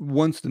the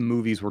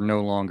movies were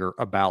no longer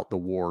about the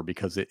war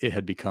because it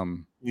had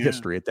become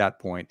history at that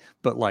point,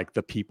 but like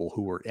the people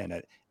who were in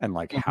it and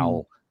like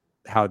how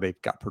they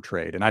got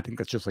portrayed. And I think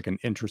that's just like an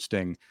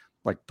interesting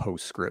like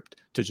postscript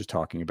to just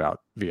talking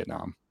about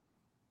Vietnam.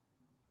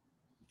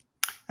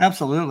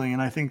 Absolutely.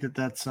 And I think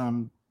that's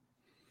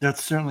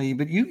certainly,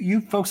 but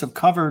you folks have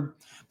covered,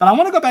 but I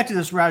want to go back to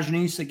this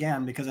Rajneesh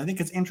again, because I think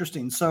it's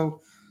interesting.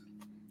 So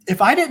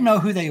if I didn't know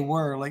who they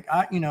were, like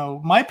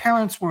my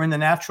parents were in the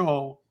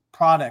natural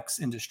products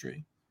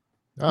industry.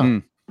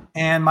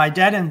 And my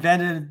dad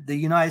invented the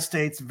United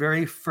States'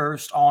 very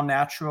first all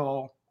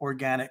natural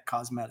organic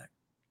cosmetic.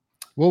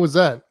 What was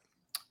that?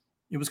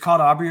 It was called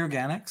Aubrey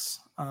Organics.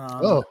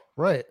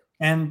 Right.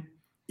 And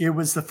it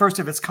was the first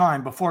of its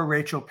kind, before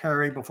Rachel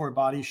Perry, before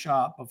Body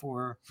Shop,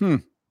 before,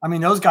 I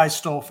mean, those guys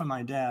stole from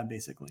my dad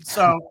basically.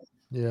 So,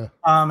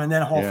 and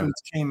then Whole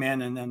Foods came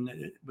in, and then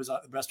it was, the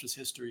rest was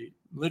history,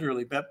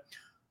 literally. But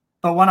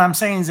what I'm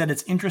saying is that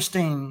it's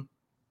interesting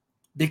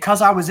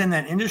because I was in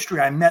that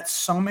industry. I met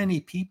so many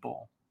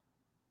people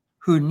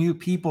who knew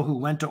people who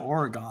went to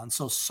Oregon.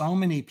 So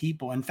many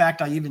people. In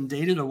fact, I even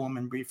dated a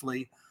woman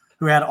briefly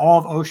who had all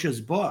of OSHA's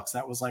books.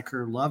 That was like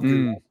her love,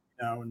 and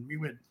we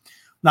would,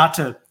 not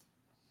to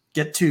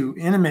get too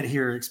intimate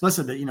here,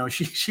 explicit, but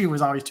she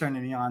was always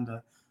turning me on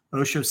to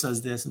OSHA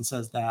says this and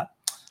says that.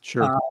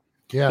 Sure.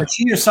 But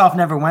she herself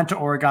never went to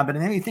Oregon, but it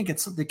made me think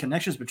it's the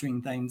connections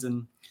between things.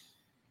 And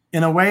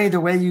in a way, the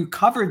way you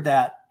covered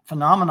that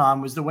phenomenon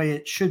was the way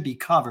it should be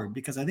covered,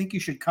 because I think you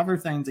should cover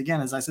things,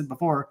 again, as I said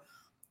before,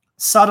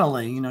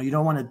 subtly. You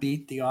don't want to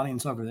beat the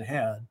audience over the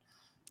head.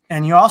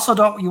 And you also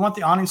you want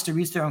the audience to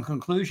reach their own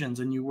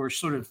conclusions. And you were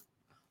sort of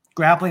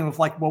grappling with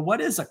like, well,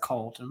 what is a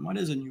cult and what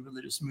is a new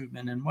religious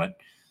movement and what,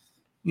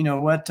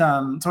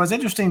 so it's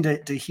interesting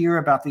to hear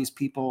about these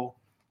people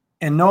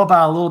and know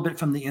about a little bit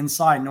from the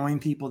inside, knowing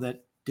people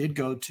that did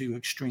go to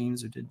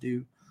extremes or did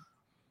do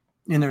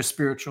in their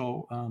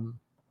spiritual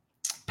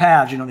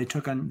paths,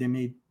 they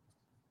made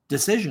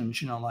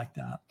decisions, like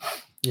that.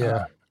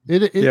 Yeah.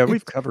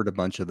 We've covered a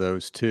bunch of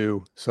those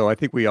too. So I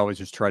think we always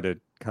just try to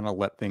kind of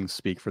let things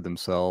speak for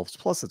themselves.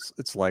 Plus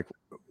it's like,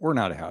 we're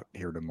not out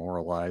here to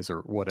moralize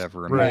or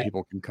whatever. I mean,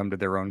 people can come to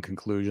their own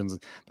conclusions.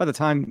 By the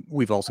time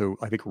we've also,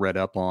 I think, read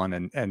up on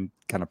and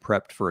kind of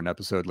prepped for an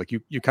episode, like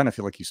you kind of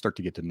feel like you start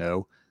to get to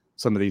know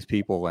some of these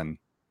people. And,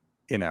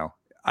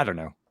 I don't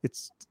know,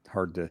 it's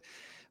hard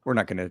we're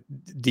not going to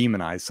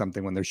demonize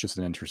something when there's just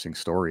an interesting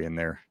story in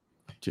there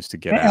just to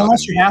get out.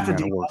 Unless you have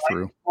to work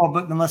through. Well,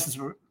 but unless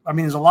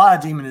there's a lot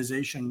of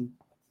demonization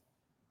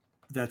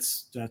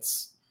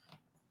that's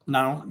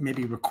not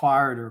maybe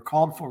required or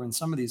called for in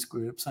some of these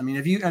groups. I mean,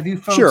 have you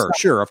folks?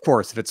 Sure, of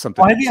course, if it's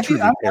something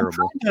truly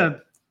terrible.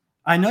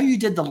 I know you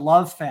did the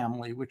Love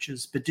Family,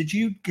 but have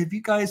you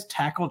guys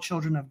tackled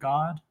Children of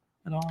God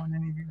at all in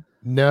any of you?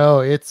 No,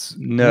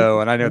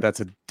 and I know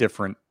that's a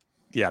different.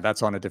 Yeah,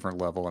 that's on a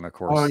different level, and of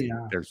course,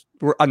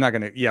 I'm not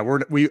gonna. Yeah,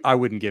 I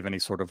wouldn't give any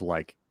sort of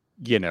like,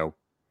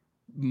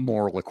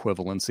 moral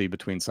equivalency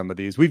between some of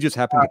these. We've just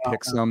happened to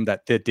pick some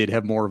that did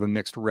have more of a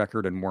mixed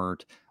record and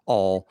weren't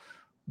all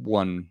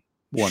one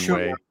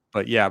way.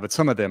 But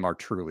some of them are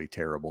truly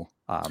terrible.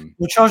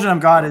 The Children of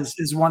God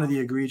is one of the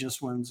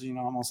egregious ones,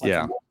 almost like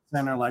a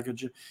center, like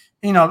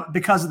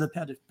because of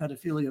the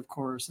pedophilia, of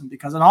course,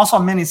 and also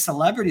many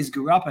celebrities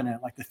grew up in it,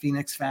 like the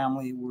Phoenix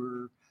family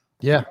were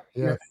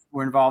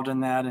involved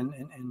in that, and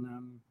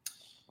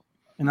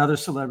other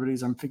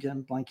celebrities. I'm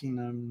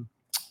blanking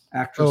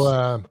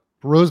actress.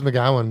 Rose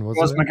McGowan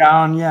was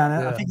McGowan,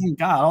 I think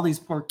God, all these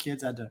poor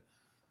kids had to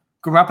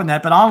grow up in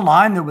that. But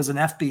online there was an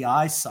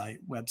FBI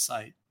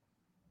website.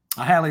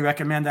 I highly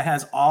recommend that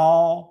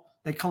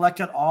they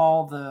collected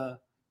all the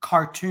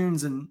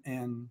cartoons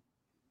and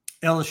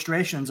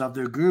illustrations of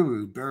their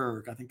guru,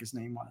 Berg, I think his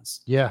name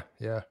was. Yeah.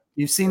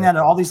 You've seen that,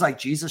 all these like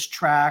Jesus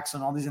tracks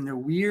and all these, and they're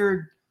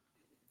weird,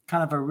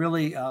 kind of a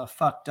really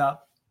fucked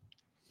up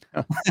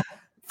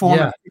form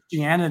of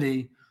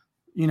Christianity,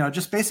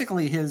 just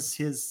basically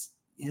his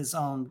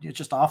own,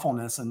 just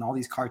awfulness and all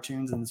these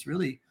cartoons. And it's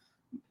really,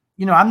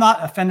 I'm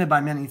not offended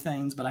by many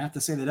things, but I have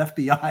to say that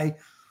FBI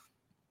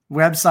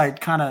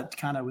website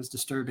kind of was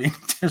disturbing.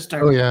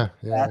 Oh yeah.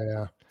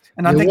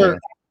 And I think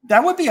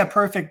that would be a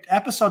perfect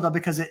episode though,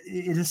 because it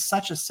is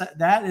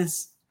that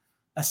is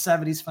a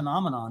 70s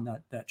phenomenon,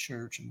 that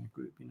church and that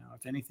group,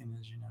 if anything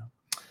is,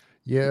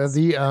 Yeah.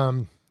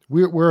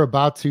 We're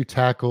about to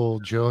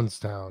tackle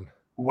Jonestown.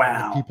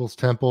 Wow. People's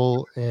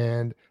Temple.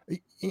 And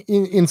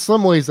in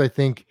some ways, I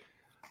think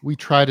we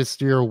try to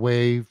steer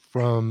away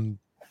from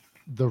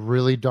the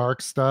really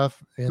dark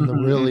stuff and the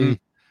really,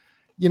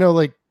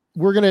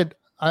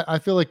 I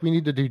feel like we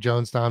need to do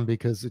Jonestown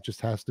because it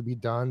just has to be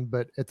done.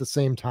 But at the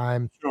same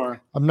time,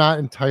 Sure. I'm not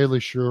entirely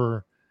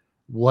sure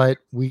what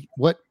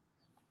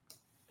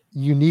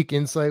unique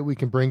insight we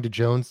can bring to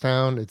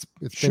Jonestown. It's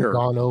been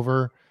gone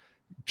over.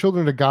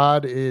 Children of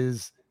God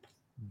is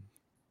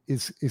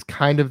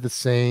kind of the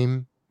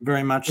same.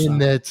 Very much in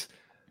so. that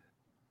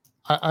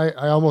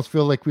I almost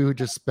feel like we would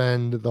just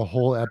spend the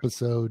whole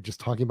episode just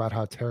talking about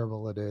how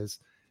terrible it is.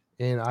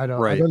 And I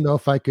don't know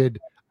if I could.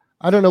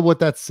 I don't know what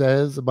that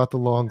says about the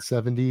long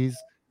 70s.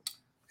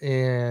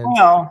 And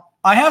well,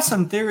 I have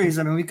some theories.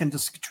 I mean, we can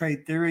just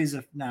trade theories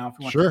if you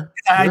want. Sure.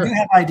 I do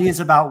have ideas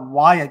about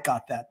why it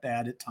got that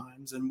bad at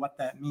times and what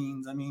that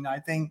means. I mean, I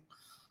think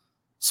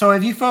so.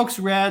 Have you folks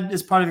read,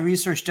 as part of the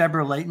research,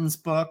 Deborah Layton's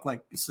book,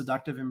 like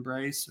Seductive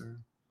Embrace? Or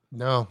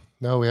no,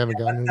 we haven't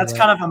gotten into that's that.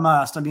 kind of a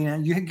must. I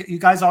mean, you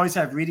guys always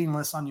have reading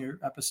lists on your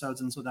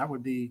episodes, and so that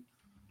would be.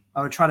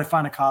 I would try to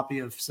find a copy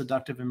of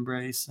Seductive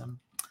Embrace,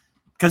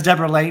 because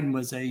Deborah Layton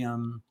was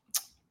one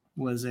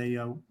of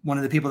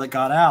the people that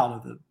got out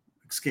of the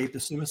escape to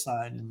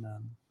suicide, and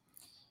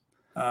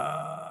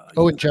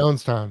in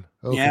Jonestown.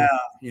 Okay.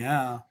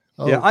 Yeah.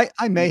 Oh. Yeah,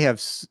 I may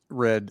have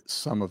read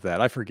some of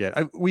that. I forget.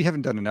 We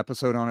haven't done an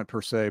episode on it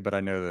per se, but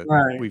I know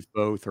that we've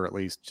both, or at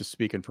least just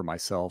speaking for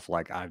myself,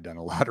 like I've done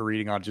a lot of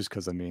reading on it just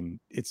because, I mean,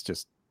 it's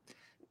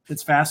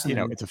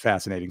fascinating. It's a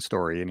fascinating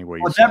story anyway.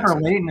 Well,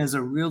 Deborah Layton is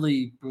a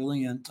really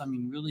brilliant,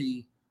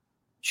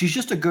 she's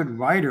just a good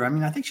writer. I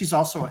mean, I think she's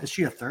also, is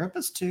she a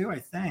therapist too? I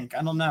think.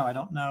 I don't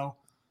know.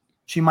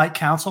 She might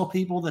counsel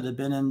people that have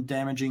been in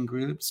damaging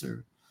groups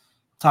or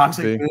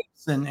toxic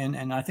groups.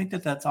 And I think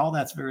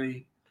that's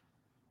very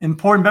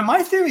important. But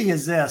my theory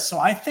is this. So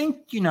I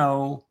think,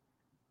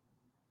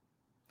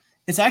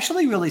 it's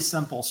actually really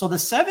simple. So the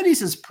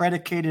 70s is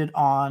predicated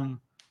on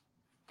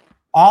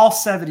all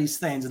 70s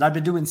things. And I've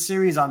been doing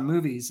series on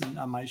movies and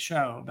on my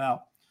show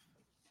about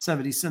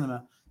 70s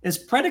cinema. It's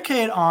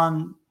predicated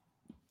on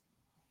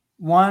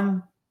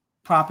one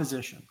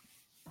proposition,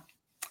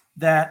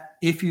 that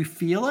if you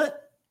feel it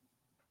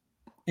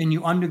and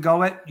you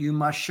undergo it, you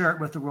must share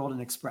it with the world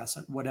and express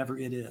it, whatever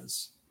it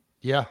is.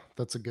 Yeah,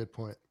 that's a good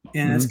point.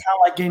 And it's kind of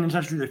like getting in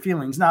touch with your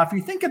feelings. Now, if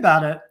you think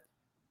about it,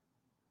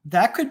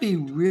 that could be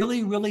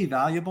really, really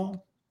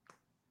valuable,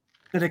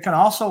 but it can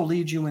also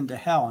lead you into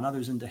hell and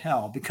others into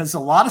hell, because a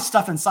lot of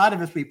stuff inside of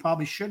us we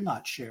probably should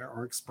not share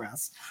or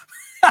express.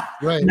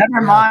 Right.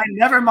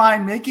 Never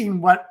mind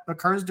making what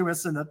occurs to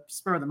us in the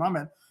spur of the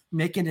moment,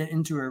 making it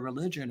into a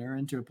religion or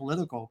into a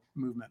political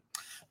movement.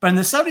 But in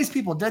the 70s,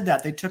 people did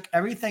that. They took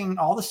everything,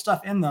 all the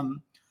stuff in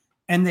them,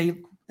 and they,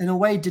 in a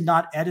way, did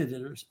not edit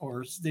it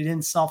or they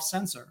didn't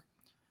self-censor,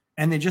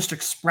 and they just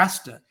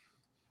expressed it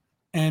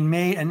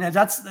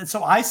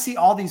so I see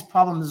all these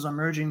problems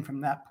emerging from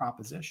that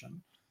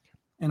proposition.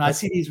 And I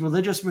see these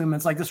religious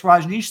movements like this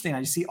Rajneesh thing.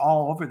 I see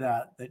all over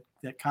that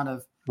kind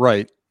of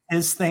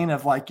his thing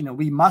of like,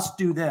 we must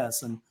do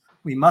this and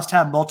we must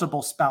have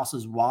multiple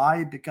spouses.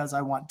 Why? Because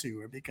I want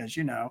to, or because,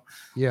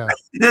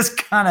 this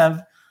kind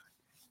of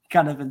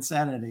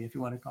insanity, if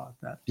you want to call it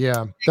that.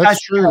 Yeah,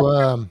 that's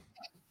true.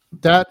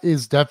 That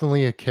is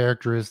definitely a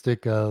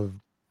characteristic of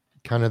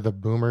kind of the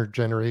boomer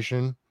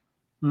generation.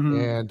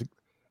 And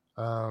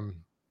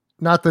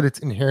not that it's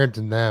inherent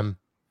in them,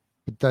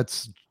 but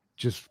that's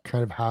just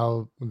kind of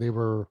how they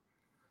were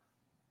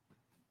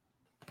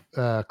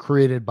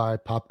created by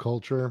pop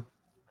culture.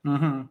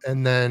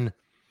 And then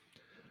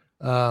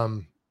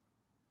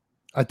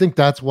I think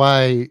that's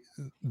why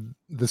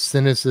the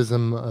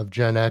cynicism of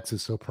Gen X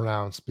is so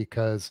pronounced,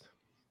 because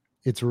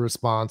it's a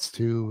response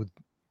to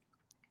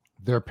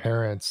their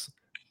parents.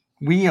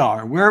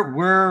 We're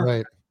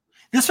right.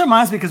 This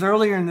reminds me, because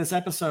earlier in this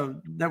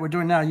episode that we're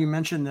doing now, you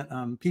mentioned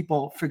that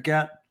people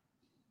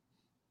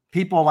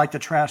like to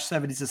trash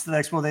 70s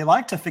aesthetics. Well, they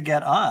like to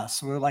forget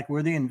us.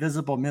 We're the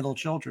invisible middle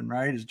children,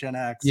 right? As Gen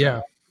X.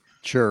 Yeah.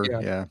 Sure.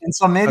 Yeah. And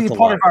so maybe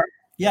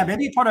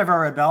maybe part of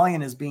our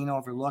rebellion is being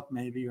overlooked,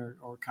 maybe,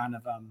 or kind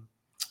of,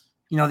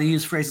 they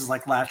use phrases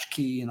like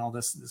latchkey and all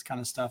this kind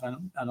of stuff.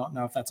 I don't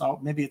know if that's all.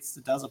 Maybe it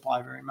does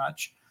apply very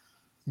much.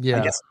 Yeah,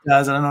 I guess it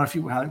does. I don't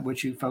know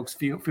what you folks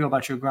feel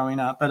about your growing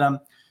up,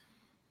 but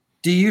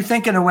do you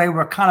think in a way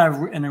we're kind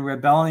of in a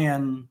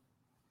rebellion?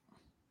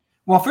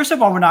 Well, first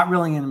of all, we're not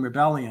really in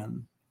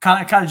rebellion.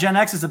 Kind of Gen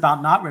X is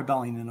about not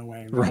rebelling in a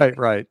way.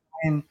 Right.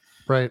 And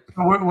right.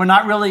 We're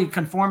not really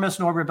conformist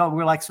nor rebel.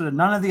 We're like sort of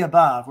none of the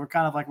above. We're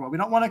kind of like, well, we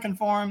don't want to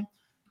conform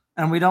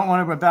and we don't want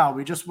to rebel.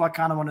 We just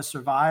kind of want to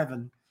survive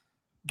and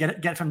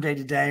get from day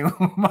to day.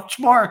 Much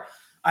more,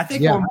 I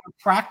think we're more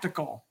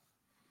practical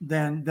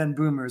than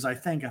boomers, I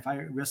think, if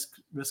I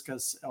risk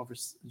us over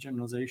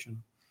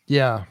generalization.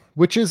 Yeah,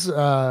 which is,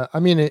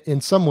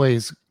 in some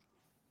ways,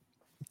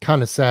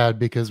 kind of sad,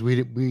 because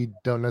we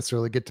don't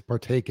necessarily get to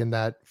partake in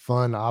that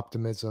fun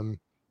optimism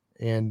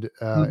and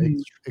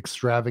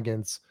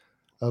extravagance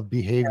of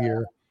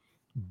behavior,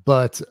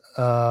 but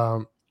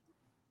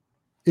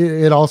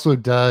it also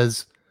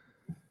does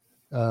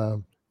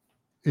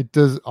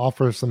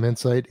offer some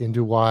insight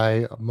into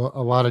why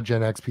a lot of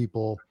Gen X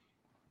people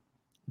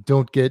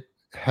don't get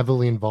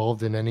heavily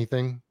involved in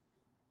anything.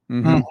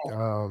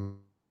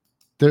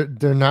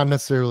 They're not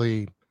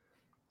necessarily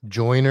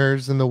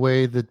joiners in the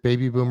way that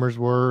baby boomers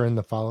were, and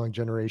the following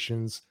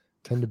generations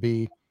tend to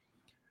be,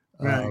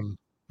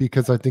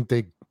 because I think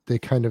they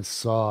kind of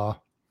saw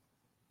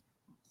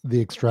the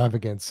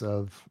extravagance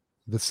of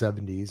the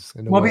 70s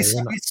in a way.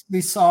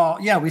 We saw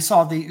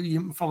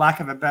the, for lack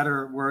of a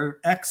better word,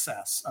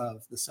 excess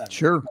of the 70s.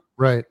 Sure.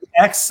 Right.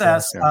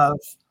 Excess of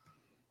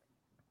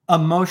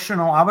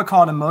emotional, I would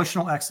call it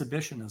emotional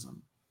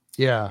exhibitionism.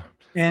 Yeah.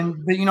 But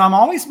I'm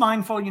always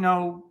mindful,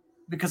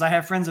 because I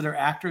have friends that are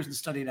actors and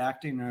studied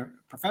acting, or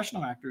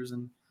professional actors.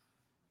 And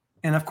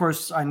of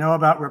course I know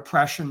about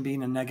repression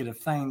being a negative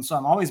thing. So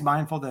I'm always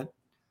mindful that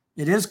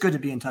it is good to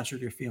be in touch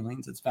with your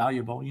feelings. It's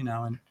valuable,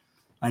 and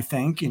I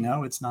think,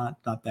 it's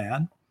not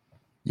bad.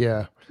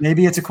 Yeah.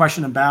 Maybe it's a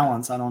question of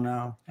balance. I don't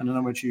know. I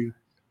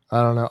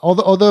don't know.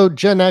 Although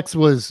Gen X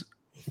was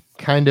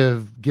kind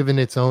of given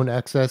its own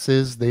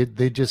excesses,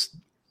 they just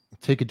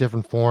take a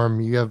different form.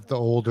 You have the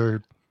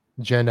older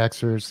Gen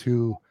Xers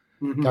who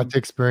got to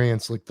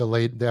experience like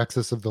the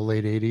excess of the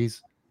late 80s.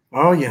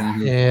 Oh yeah.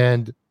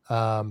 And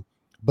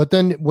but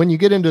then when you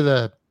get into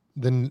the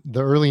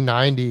early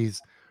 90s,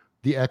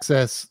 the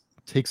excess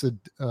takes a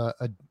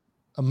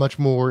much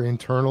more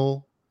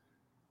internal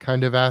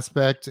kind of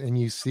aspect, and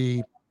you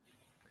see,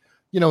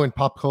 in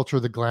pop culture,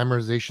 the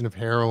glamorization of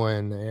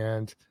heroin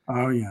and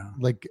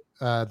like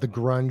the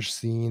grunge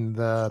scene,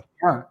 the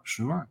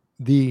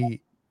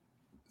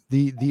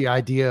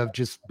idea of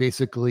just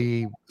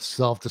basically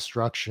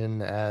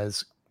self-destruction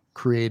as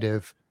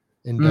creative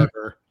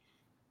endeavor.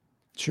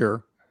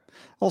 Sure.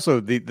 Also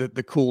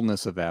the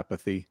coolness of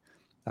apathy.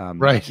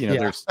 Right.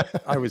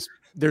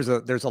 There's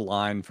a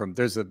line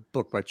there's a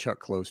book by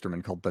Chuck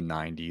Klosterman called The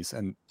 90s,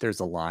 and there's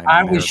a line.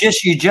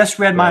 You just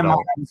read my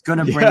mind. I was going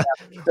to bring up.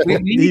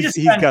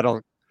 He's got all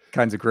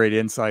kinds of great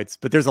insights,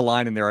 but there's a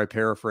line in there I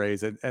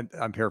paraphrase, and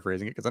I'm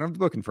paraphrasing it because I don't have the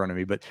book in front of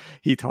me, but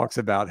he talks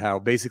about how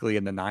basically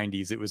in the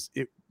 90s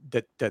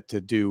that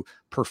to do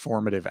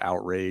performative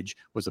outrage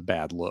was a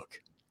bad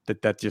look.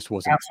 That just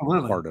wasn't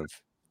part of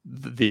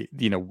the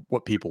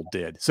what people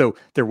did. So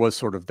there was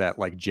sort of that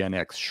like Gen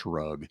X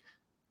shrug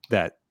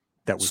that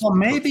was so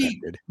maybe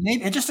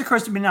it just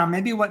occurs to me now,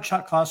 maybe what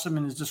Chuck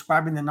Klosterman is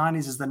describing the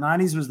 90s is the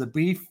 90s was the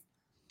brief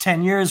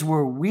 10 years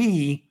where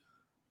we,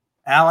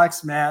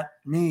 Alex, Matt,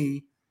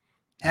 me,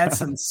 had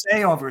some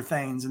say over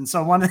things. And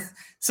so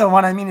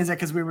what I mean is that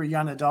because we were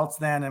young adults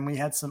then and we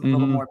had some little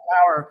more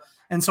power.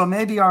 And so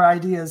maybe our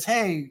idea is,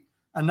 hey,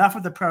 enough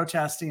with the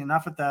protesting,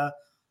 enough with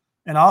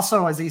and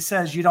also, as he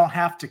says, you don't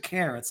have to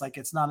care. It's like,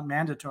 it's not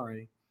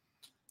mandatory.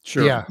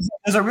 Sure. Yeah.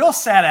 There's a real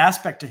sad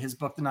aspect to his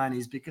book, The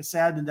 90s, because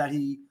sad that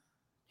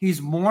he's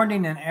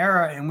mourning an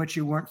era in which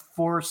you weren't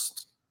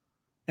forced,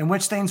 in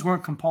which things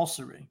weren't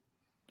compulsory.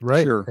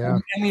 Right. Sure. Yeah.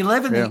 And we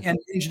live in the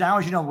age now,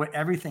 as where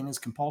everything is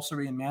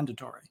compulsory and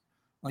mandatory.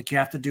 Like you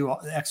have to do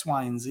X,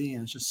 Y, and Z,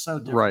 and it's just so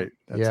different. Right.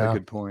 That's a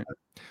good point.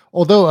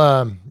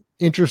 Although,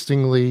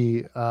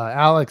 interestingly,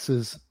 Alex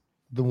is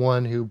the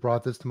one who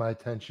brought this to my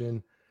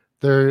attention.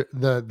 The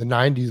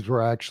 90s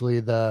were actually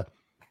the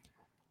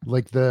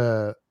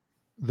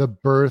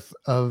birth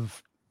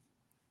of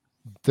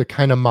the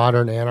kind of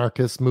modern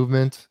anarchist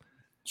movement.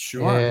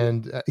 Sure.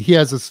 And he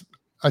has this,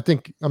 I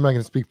think, I'm not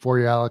going to speak for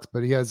you, Alex,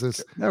 but he has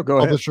this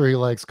publisher he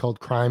likes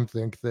called Crime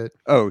Think that.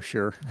 Oh,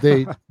 sure.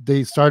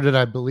 they started,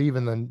 I believe,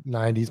 in the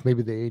 90s,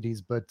 maybe the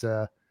 80s, but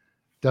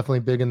definitely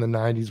big in the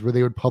 90s, where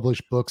they would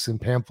publish books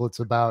and pamphlets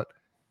about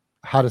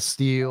how to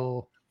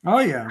steal. Oh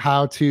yeah.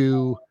 How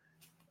to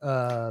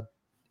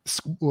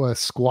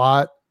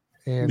squat.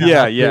 And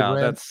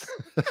that's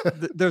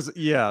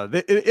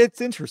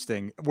it's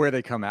interesting where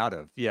they come out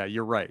of. Yeah,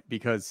 you're right,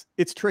 because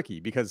it's tricky,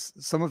 because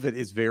some of it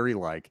is very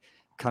like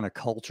kind of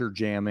culture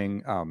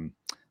jamming,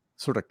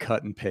 sort of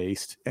cut and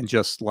paste, and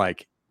just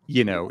like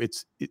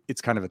it's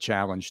kind of a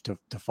challenge to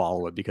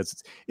follow it,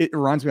 because it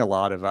reminds me a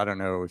lot of, I don't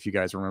know if you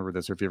guys remember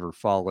this or if you ever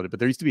followed it, but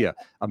there used to be a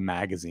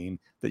magazine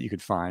that you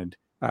could find,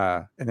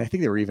 and I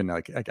think they were even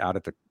like out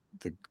at the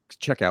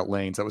checkout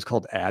lanes, that was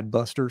called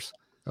Adbusters.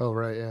 Oh,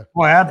 right. Yeah.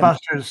 Well,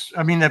 Adbusters,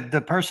 I mean,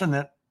 the person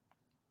that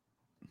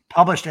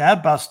published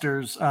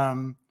Adbusters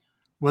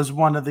was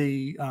one of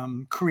the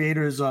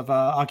creators of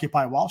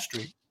Occupy Wall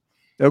Street.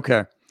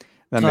 Okay.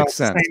 That makes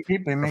sense. Same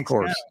people, of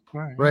course.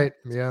 Right.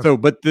 Yeah. So,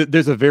 but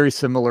there's a very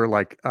similar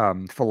like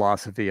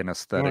philosophy and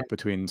aesthetic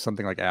between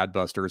something like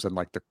Adbusters and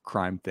like the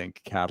Crime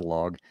Think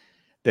catalog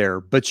there.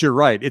 But you're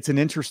right. It's an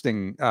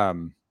interesting,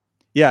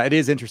 it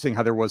is interesting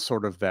how there was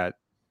sort of that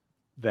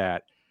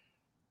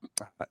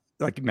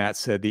like Matt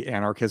said, the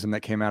anarchism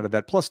that came out of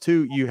that. Plus,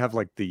 too, you have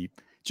like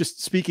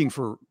just speaking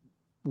for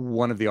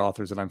one of the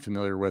authors that I'm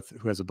familiar with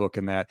who has a book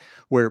in that,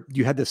 where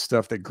you had this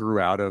stuff that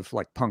grew out of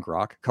like punk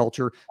rock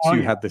culture. So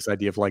you had this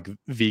idea of like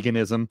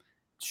veganism,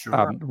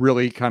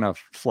 really kind of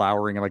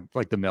flowering,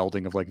 like the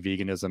melding of like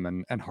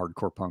veganism and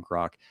hardcore punk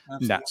rock,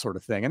 and that sort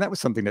of thing. And that was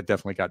something that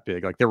definitely got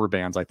big. Like there were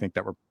bands, I think,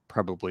 that were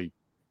probably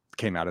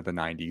came out of the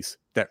 90s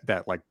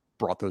that like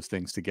brought those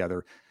things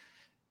together.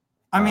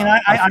 I mean,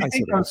 I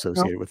think sort of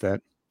associated with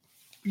that.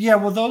 Yeah,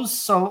 well, those.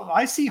 So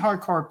I see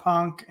hardcore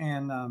punk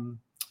and.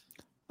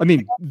 I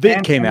mean, they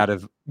came out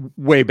of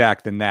way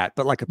back than that,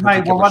 but like a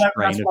particular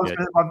strain of it.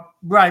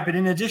 Right, but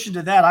in addition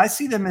to that, I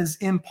see them as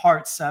in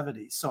part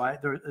 70s. So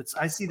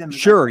I see them.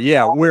 Sure,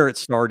 yeah, where it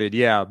started,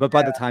 yeah. But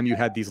by the time you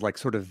had these like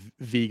sort of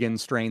vegan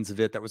strains of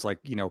it, that was like,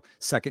 you know,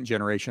 second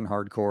generation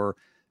hardcore.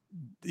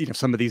 You know,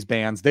 some of these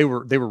bands, they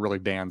were really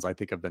bands, I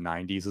think, of the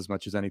 90s as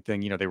much as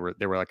anything. You know, they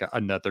were like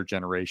another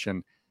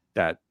generation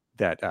that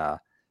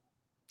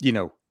you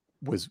know,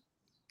 was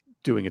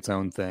doing its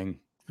own thing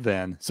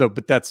then. So,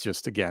 but that's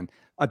just, again,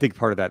 I think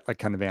part of that like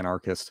kind of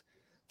anarchist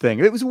thing.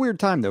 It was a weird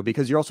time though,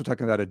 because you're also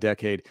talking about a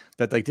decade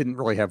that like didn't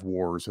really have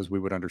wars as we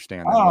would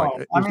understand them.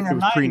 Like it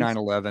was pre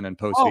 9/11 and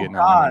post Vietnam.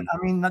 Oh God, I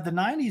mean the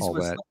 90s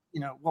was that. You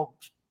know, well,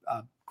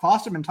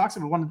 Klosterman talks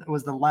about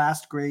was the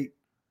last great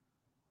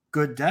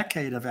good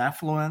decade of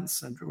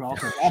affluence and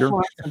relative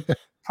affluence and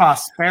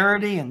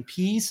prosperity and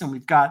peace. And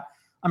we've got,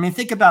 I mean,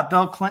 think about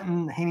Bill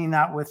Clinton hanging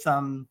out with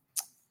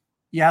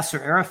Yasser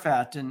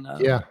Arafat and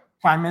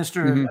Prime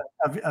Minister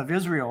of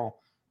Israel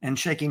and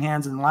shaking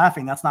hands and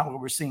laughing. That's not what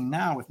we're seeing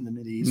now within the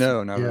Middle East.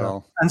 No, not at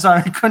all. And so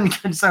I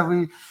couldn't. So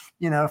we,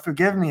 you know,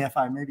 forgive me if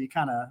I maybe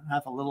kind of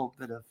have a little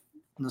bit of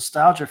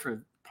nostalgia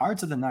for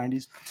parts of the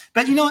 90s.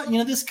 But you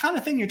know, this kind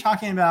of thing you're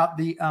talking about,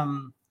 the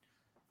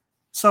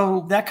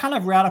so that kind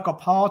of radical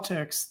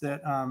politics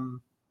that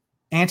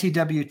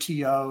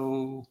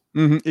anti-WTO.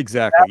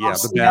 Exactly. Yeah,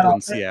 the battle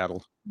in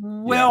Seattle.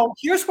 Well,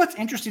 here's what's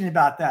interesting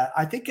about that.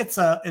 I think it's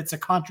a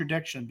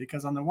contradiction,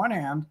 because on the one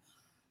hand,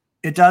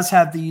 it does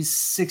have these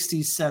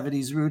 60s,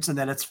 70s roots, and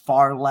that it's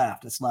far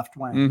left, it's left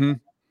wing.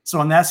 So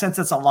in that sense,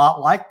 it's a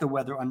lot like the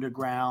Weather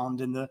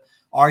Underground and the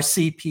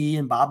RCP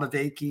and Bob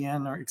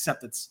Avakian, or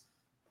except it's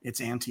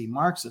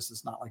anti-Marxist.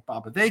 It's not like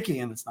Bob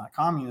Avakian. It's not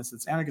communist.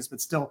 It's anarchist,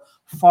 but still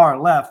far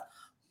left.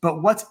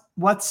 But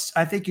what's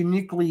I think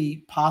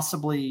uniquely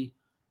possibly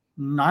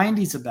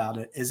 90s about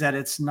it is that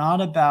it's not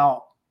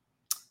about.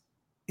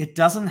 It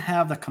doesn't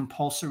have the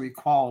compulsory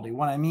quality.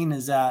 What I mean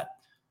is that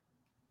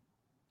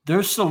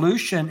their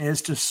solution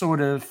is to sort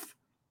of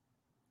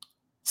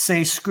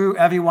say, screw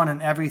everyone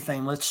and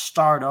everything, let's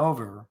start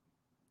over.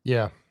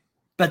 Yeah.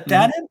 But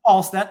that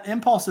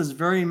impulse is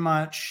very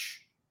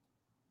much,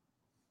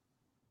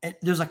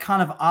 there's a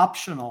kind of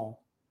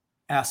optional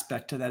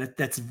aspect to that.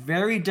 That's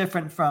very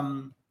different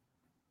from,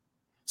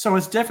 so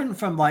it's different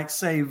from, like,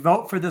 say,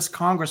 vote for this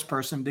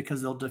congressperson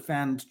because they'll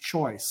defend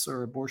choice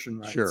or abortion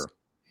rights. Sure.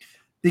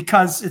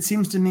 Because it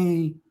seems to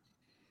me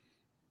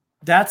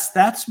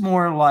that's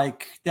more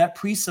like, that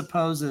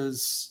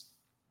presupposes.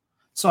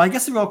 So I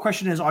guess the real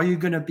question is, are you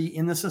going to be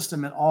in the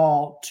system at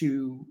all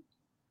to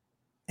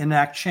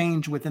enact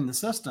change within the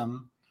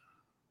system?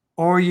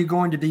 Or are you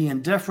going to be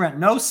indifferent?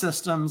 No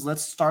systems,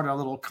 let's start a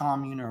little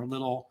commune or a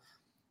little,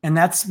 and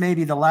that's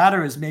maybe the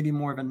latter is maybe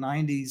more of a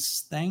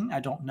 90s thing.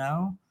 I don't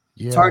know.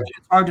 Yeah. It's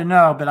hard to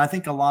know, but I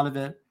think a lot of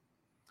it,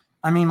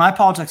 I mean, my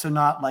politics are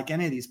not like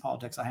any of these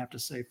politics. I have to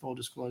say, full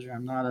disclosure,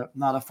 I'm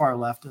not a far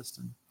leftist,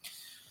 and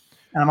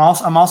I'm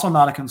also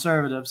not a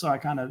conservative. So I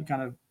kind of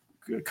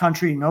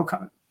country,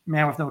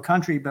 man with no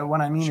country. But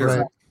what I mean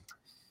is,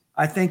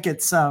 I think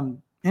it's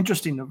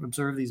interesting to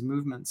observe these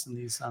movements and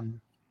these.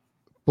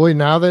 Boy,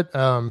 now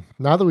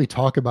that we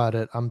talk about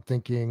it, I'm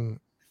thinking,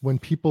 when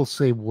people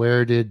say,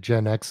 "Where did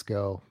Gen X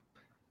go?"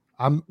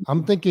 I'm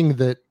thinking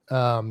that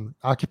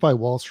Occupy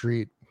Wall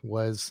Street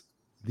was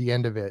the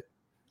end of it.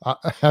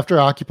 After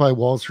Occupy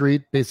Wall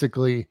Street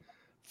basically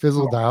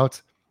fizzled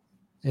out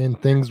and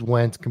things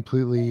went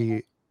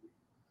completely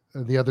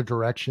the other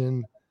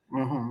direction,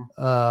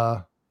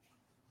 I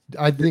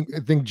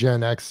think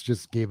Gen X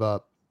just gave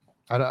up.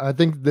 I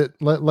think that,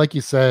 like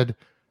you said,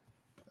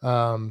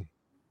 the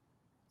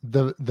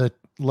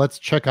let's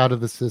check out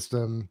of the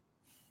system,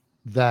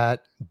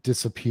 that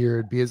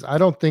disappeared, because I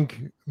don't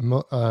think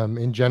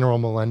in general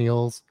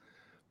millennials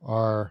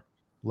are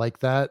like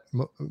that.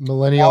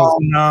 Millennials,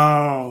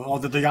 no,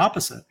 they're the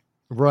opposite,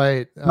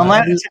 right?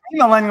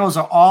 Millennials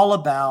are all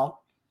about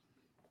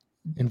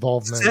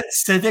involvement,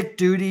 civic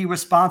duty,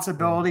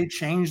 responsibility,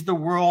 change the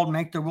world,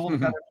 make the world a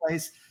better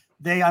place.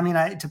 They, I mean,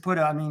 I hate to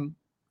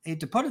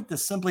put it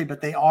this simply, but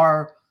they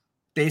are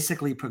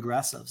basically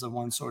progressives of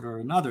one sort or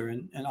another,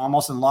 and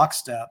almost in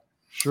lockstep.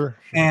 Sure.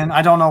 And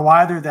I don't know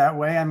why they're that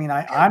way. I mean,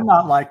 I'm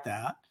not like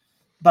that,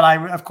 but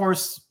of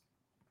course,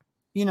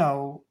 you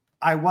know,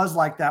 I was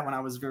like that when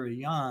I was very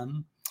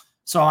young.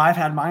 So I've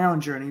had my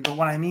own journey. But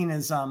what I mean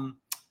is,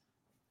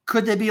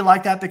 could they be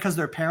like that because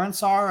their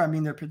parents are? I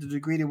mean, they're to the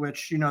degree to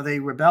which, you know, they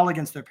rebel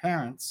against their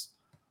parents.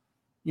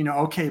 You know,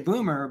 okay,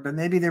 boomer, but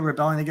maybe they're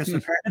rebelling against their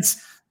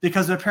parents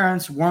because their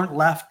parents weren't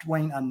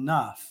left-wing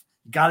enough.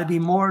 Got to be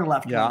more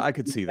left-wing. Yeah, I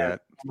could see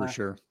that for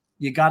sure.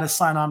 You got to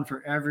sign on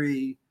for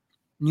every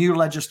new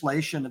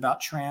legislation about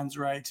trans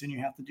rights, and you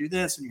have to do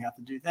this, and you have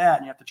to do that,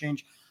 and you have to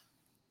change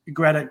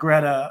Greta.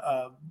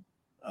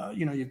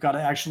 You know, you've got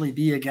to actually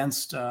be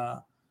against.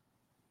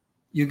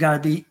 You got to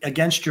be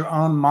against your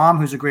own mom,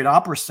 who's a great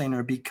opera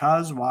singer.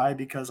 Because why?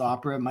 Because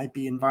opera might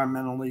be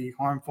environmentally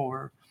harmful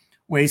or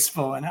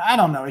wasteful, and I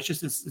don't know. It's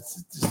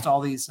just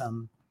all these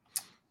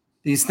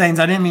these things.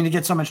 I didn't mean to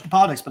get so much into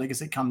politics, but I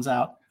guess it comes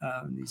out.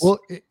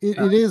 It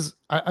is.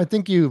 I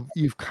think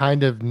you've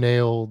kind of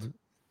nailed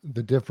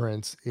the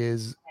difference.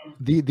 Is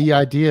the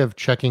idea of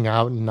checking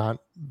out and not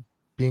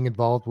being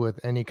involved with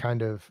any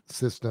kind of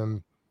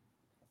system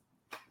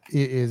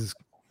is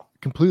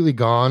completely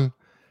gone.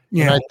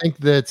 Yeah. And I think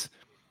that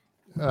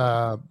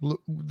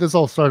this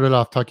all started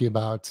off talking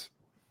about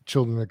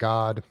children of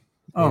God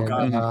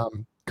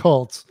and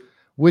cults,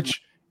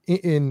 which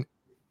in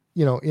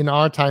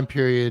our time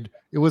period,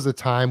 it was a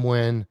time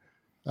when,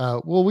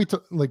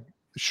 like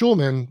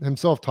Schulman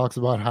himself talks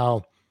about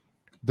how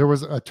there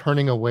was a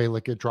turning away,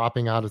 like a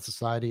dropping out of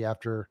society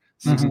after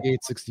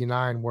 68,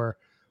 69, where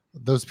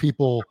those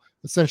people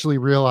essentially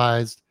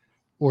realized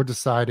or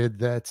decided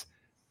that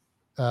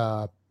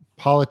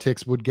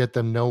politics would get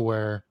them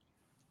nowhere.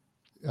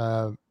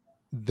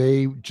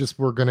 They just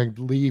were going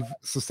to leave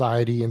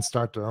society and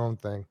start their own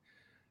thing.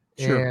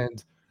 Sure.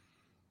 And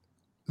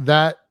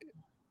that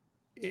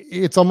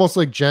it's almost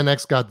like Gen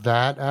X got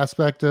that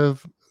aspect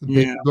of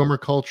baby boomer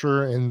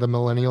culture, and the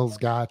millennials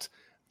got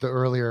the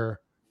earlier,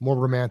 more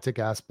romantic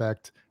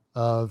aspect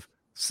of,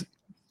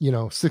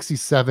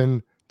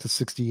 67 to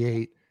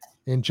 68,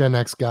 and Gen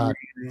X got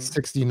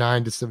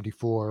 69 to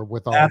 74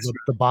 with all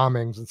the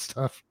bombings and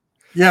stuff.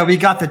 Yeah, we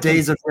got the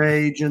Days of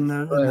Rage and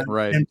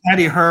and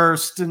Patty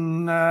Hearst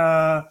and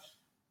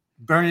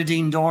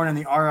Bernadine Dorn and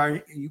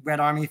the Red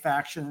Army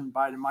faction and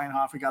Biden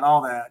Meinhof. We got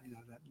all that,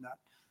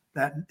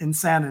 that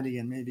insanity,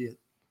 and maybe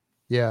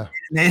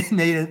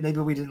maybe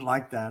we didn't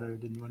like that or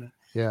didn't want to.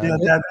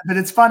 But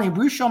it's funny.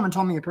 Bruce Schulman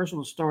told me a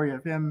personal story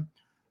of him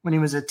when he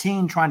was a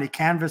teen trying to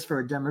canvass for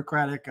a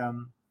Democratic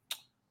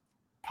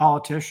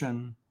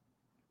politician,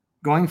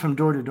 going from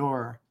door to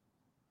door.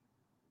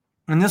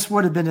 And this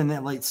would have been in the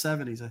late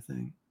 70s, I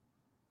think.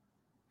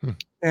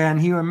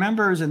 And he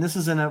remembers, and this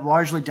is in a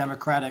largely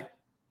Democratic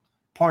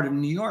part of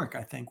New York,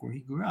 I think, where he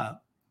grew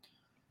up.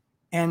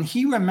 And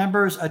he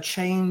remembers a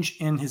change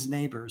in his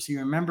neighbors. He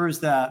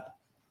remembers that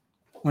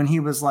when he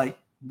was like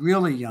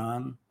really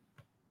young,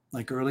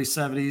 like early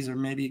 70s or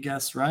maybe, I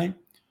guess, right?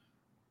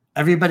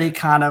 Everybody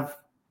kind of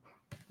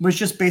was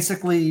just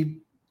basically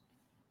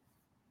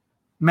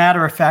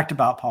matter of fact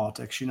about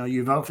politics.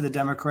 You vote for the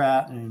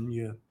Democrat and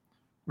you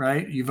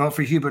vote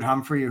for Hubert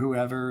Humphrey or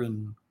whoever,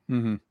 and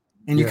you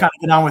kind of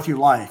get on with your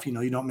life.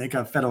 You don't make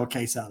a federal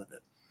case out of it.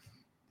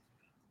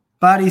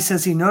 But he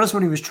says he noticed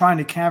when he was trying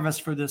to canvass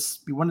for this,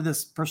 he wanted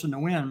this person to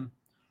win,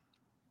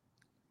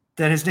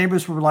 that his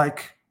neighbors were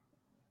like,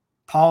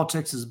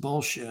 politics is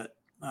bullshit.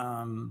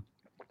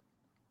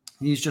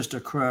 He's just a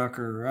crook,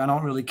 or I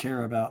don't really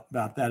care about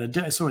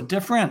that. So a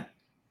different,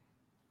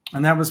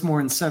 and that was more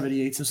in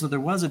 78. So there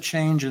was a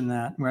change in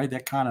that, right?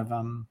 That kind of,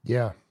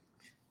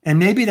 and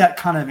maybe that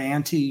kind of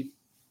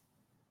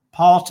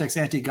anti-politics,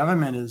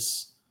 anti-government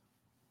is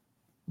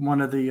one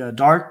of the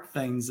dark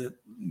things that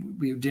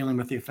we're dealing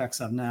with the effects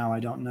of now. I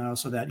don't know.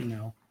 So that,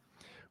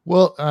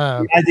 well,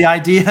 the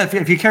idea,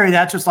 if you carry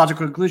that to its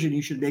logical conclusion,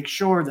 you should make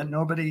sure that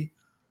nobody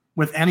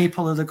with any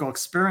political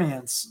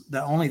experience,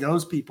 that only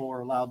those people are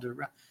allowed to,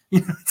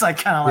 it's like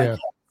kind of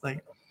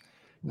like,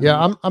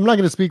 I'm not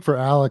going to speak for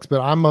Alex, but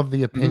I'm of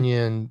the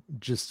opinion,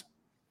 just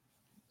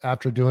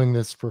after doing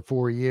this for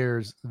 4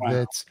 years,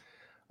 that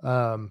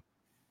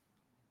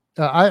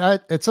I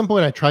at some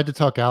point I tried to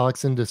talk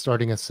Alex into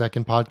starting a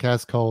second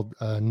podcast called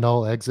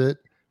Null Exit,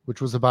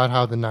 which was about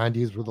how the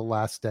 90s were the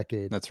last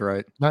decade. That's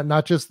right.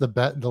 Not just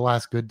the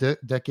last good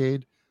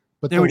decade,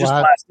 but they were just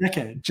the last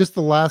decade. Just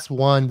the last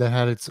one that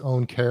had its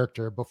own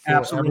character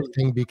before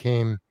everything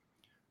became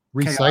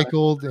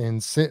recycled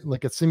and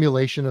like a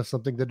simulation of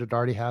something that had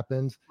already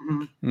happened.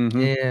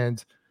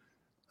 And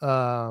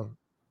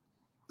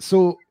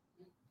so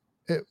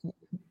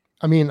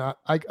I mean,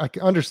 I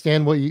can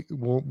understand what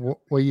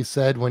you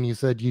said when you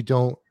said you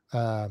don't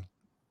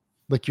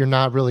like you're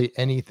not really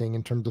anything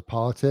in terms of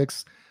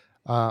politics.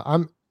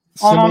 I'm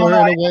similar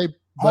in a way,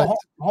 but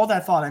hold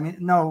that thought. I mean,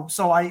 no.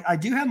 So I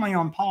do have my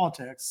own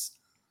politics,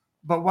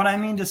 but what I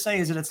mean to say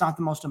is that it's not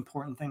the most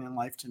important thing in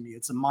life to me.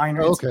 It's a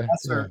minor. Okay.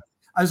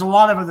 There's a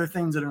lot of other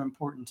things that are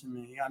important to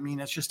me. I mean,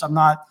 it's just I'm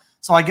not.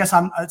 So I guess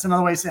it's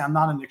another way to say I'm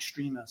not an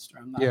extremist. Or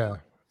I'm not. Yeah.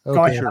 Okay.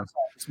 Go ahead. Sure.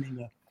 I just mean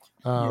to,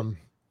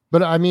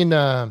 but I mean,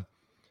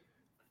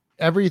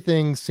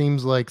 everything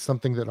seems like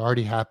something that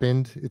already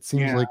happened. It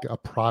seems like a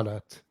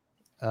product.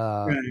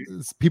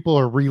 People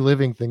are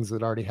reliving things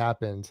that already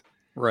happened.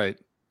 Right.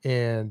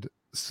 And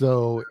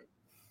so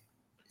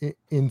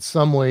in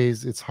some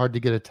ways it's hard to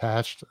get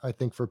attached, I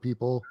think, for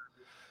people.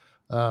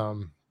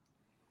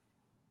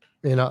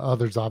 In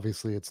others,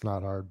 obviously it's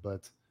not hard,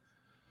 but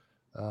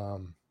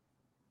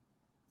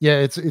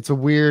it's a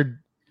weird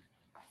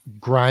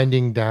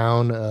grinding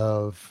down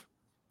of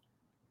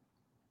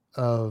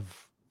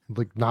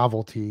like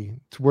novelty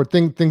to where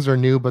things are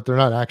new, but they're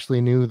not actually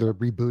new. They're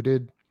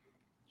rebooted.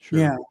 Sure.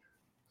 Yeah.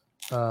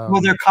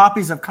 Well, they're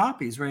copies of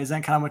copies, right? Is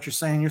that kind of what you're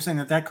saying? You're saying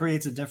that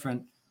creates a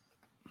different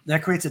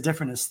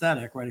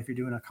aesthetic, right? If you're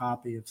doing a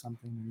copy of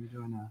something, and you're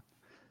doing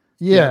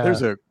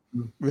there's a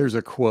There's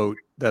a quote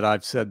that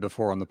I've said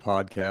before on the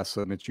podcast,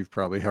 so Mitch, you've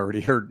probably already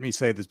heard me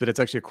say this, but it's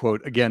actually a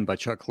quote again by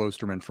Chuck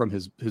Klosterman from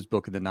his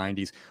book in the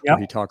 90s, where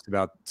he talks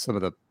about some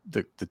of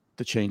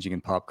the changing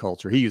in pop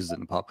culture. He uses it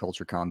in pop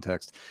culture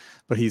context,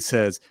 but he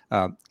says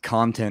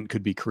content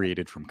could be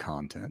created from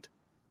content.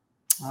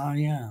 Oh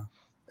yeah.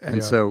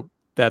 And so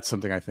that's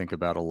something I think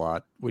about a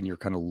lot when you're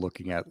kind of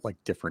looking at like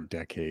different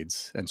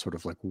decades and sort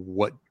of like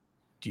what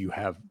do you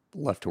have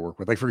left to work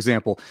with? Like, for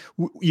example,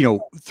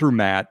 through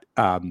Matt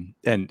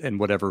and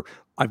whatever,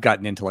 I've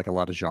gotten into like a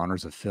lot of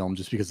genres of film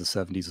just because the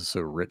 70s is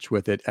so rich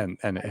with it and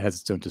it has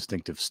its own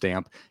distinctive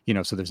stamp,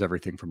 so there's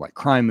everything from like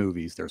crime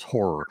movies, there's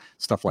horror,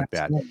 stuff like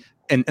that.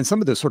 And some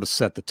of those sort of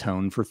set the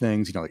tone for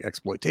things, like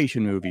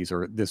exploitation movies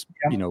or this,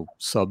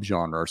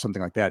 subgenre or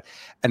something like that.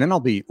 And then I'll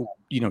be,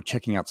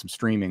 checking out some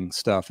streaming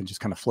stuff and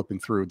just kind of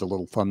flipping through the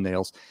little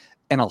thumbnails.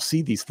 And I'll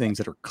see these things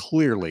that are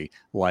clearly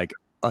like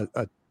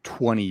a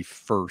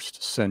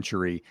 21st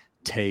century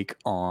take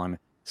on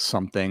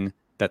something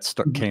that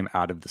came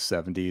out of the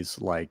 70s,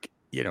 like,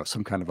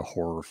 some kind of a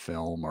horror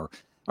film or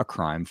a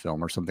crime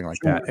film or something like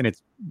that. And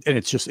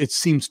it's just, it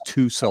seems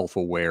too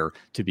self-aware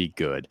to be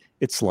good.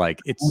 It's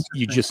like,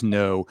 you just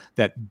know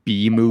that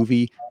B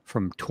movie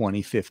from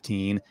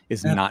 2015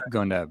 is not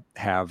going to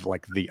have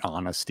like the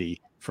honesty,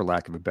 for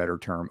lack of a better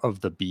term,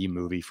 of the B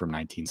movie from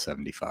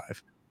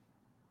 1975.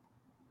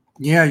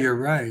 Yeah, you're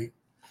right.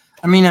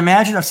 I mean,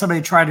 imagine if somebody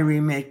tried to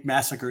remake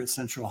Massacre at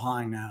Central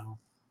High now,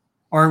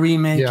 or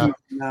remake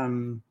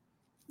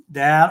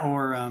that,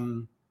 or I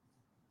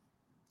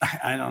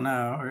don't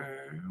know.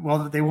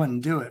 Well, they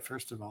wouldn't do it.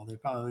 First of all, they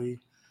probably.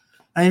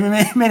 I mean,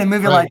 made a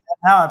movie like that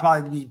now, it'd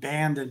probably be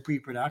banned in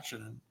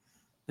pre-production, and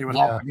they would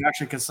halt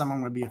production because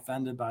someone would be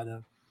offended by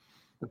the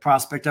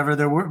prospect of it.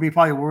 They would be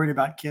probably worried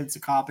about kids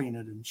copying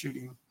it and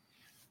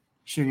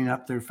shooting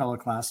up their fellow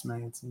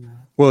classmates.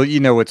 Well,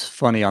 it's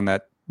funny on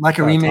that, like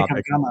a remake of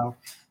Gummo.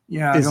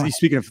 Yeah.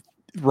 Speaking of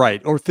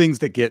or things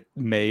that get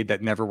made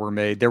that never were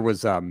made. There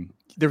was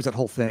that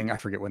whole thing. I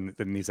forget when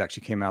these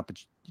actually came out,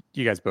 but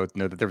you guys both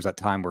know that there was that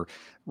time where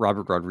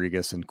Robert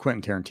Rodriguez and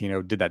Quentin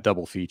Tarantino did that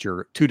double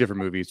feature, 2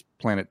 different movies,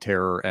 Planet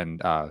Terror and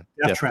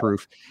Death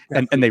Proof.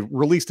 And they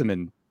released them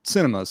in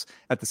cinemas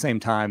at the same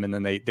time, and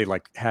then they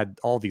like had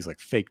all these like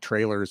fake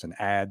trailers and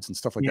ads and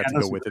stuff like that to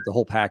go with it. The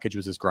whole package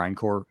was this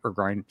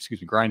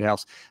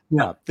grindhouse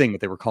thing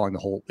that they were calling the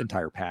whole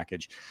entire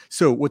package.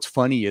 So what's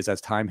funny is, as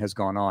time has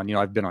gone on,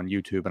 I've been on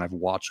YouTube and I've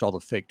watched all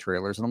the fake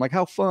trailers and I'm like,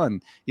 how fun,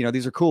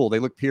 these are cool, they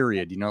look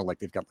period, like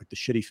they've got like the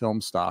shitty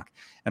film stock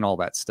and all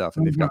that stuff,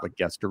 and they've got like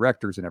guest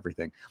directors and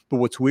everything. But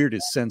what's weird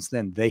is since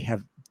then they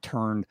have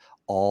turned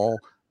all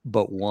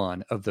but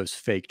one of those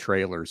fake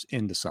trailers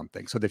into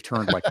something. So they've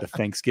turned like the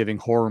Thanksgiving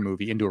horror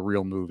movie into a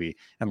real movie,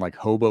 and like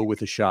Hobo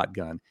with a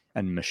Shotgun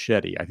and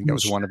Machete, I think that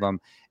was one of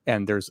them.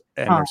 And there's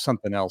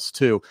something else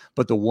too.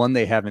 But the one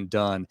they haven't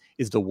done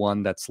is the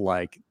one that's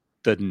like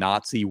the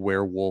Nazi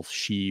werewolf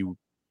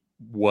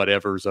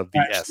whatevers of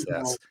the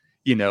SS.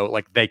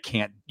 Like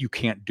you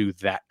can't do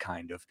that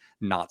kind of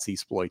Nazi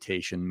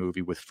exploitation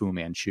movie with Fu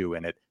Manchu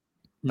in it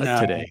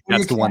today.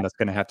 That's the one that's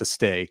going to have to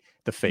stay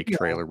the fake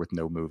trailer with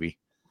no movie.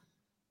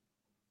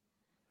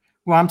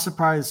 Well, I'm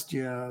surprised.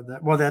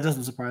 That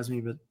doesn't surprise me,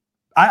 but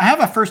I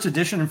have a first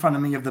edition in front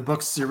of me of the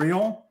book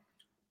Serial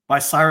by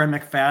Cyril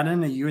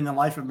McFadden, A Year in the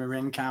Life of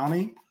Marin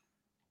County,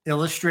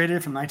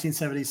 illustrated from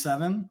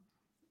 1977.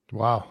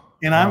 Wow.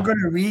 And I'm going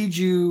to read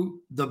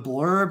you the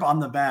blurb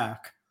on the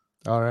back.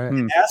 All right.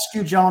 And ask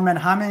you, gentlemen,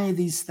 how many of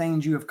these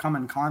things you have come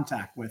in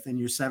contact with in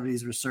your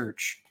 70s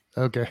research.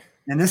 Okay.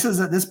 And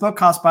this book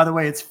costs, by the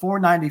way, it's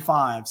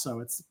 $4.95,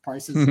 so it's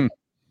prices.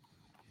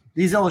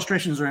 These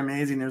illustrations are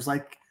amazing.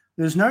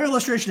 There's no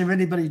illustration of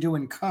anybody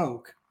doing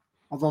coke,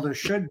 although there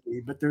should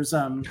be. But there's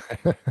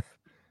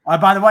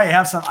by the way,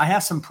 I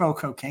have some pro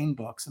cocaine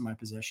books in my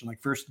possession,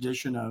 like first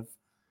edition of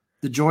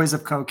The Joys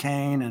of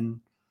Cocaine, and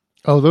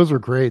those are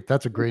great.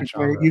 That's a great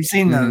genre. You've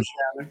seen those,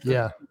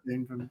 yeah.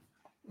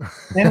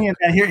 Any of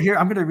that here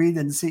I'm going to read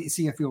and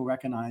see if you'll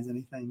recognize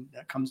anything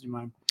that comes to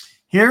mind.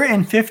 Here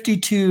in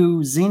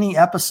 52 zany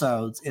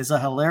episodes is a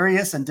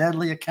hilarious and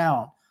deadly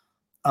account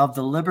of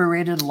the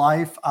liberated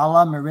life a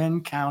la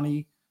Marin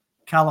County,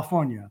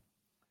 California,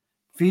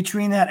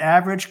 featuring that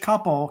average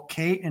couple,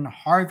 Kate and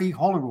Harvey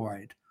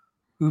Holroyd,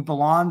 who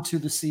belong to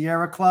the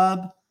Sierra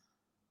Club,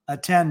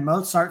 attend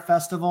Mozart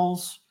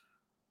festivals,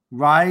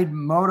 ride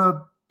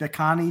Moto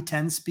Bacani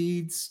 10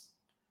 speeds,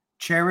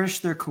 cherish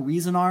their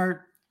Cuisinart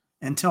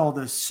until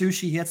the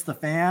sushi hits the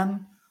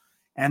fan,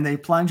 and they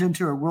plunge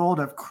into a world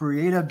of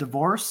creative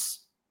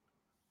divorce,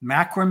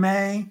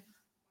 macrame,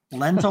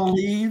 lentil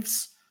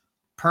leaves,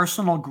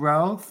 personal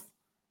growth,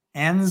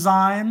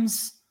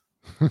 enzymes,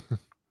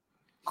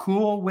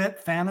 cool whip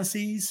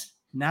fantasies,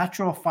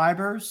 natural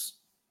fibers,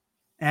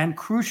 and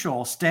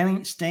crucial,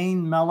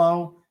 staying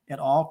mellow at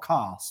all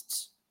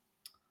costs.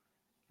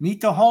 Meet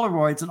the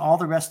Holroyds and all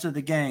the rest of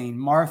the gang.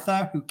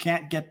 Martha, who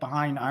can't get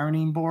behind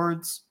ironing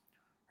boards.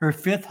 Her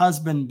 5th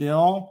husband,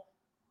 Bill.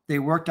 They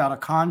worked out a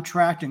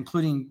contract,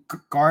 including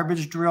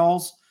garbage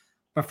drills,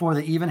 before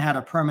they even had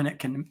a permanent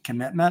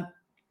commitment.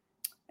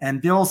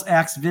 and Bill's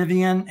ex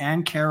Vivian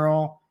and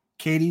Carol,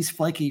 Katie's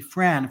flaky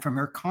friend from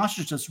her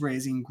consciousness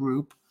raising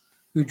group,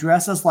 who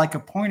dresses like a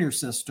Pointer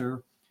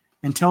Sister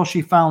until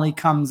she finally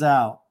comes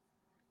out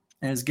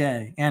as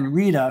gay, and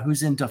Rita,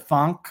 who's into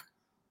funk.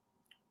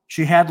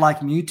 She had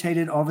like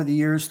mutated over the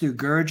years through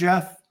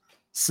Gurdjieff,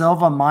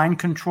 Silva mind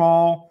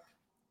control,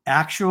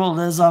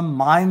 actualism,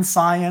 mind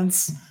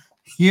science,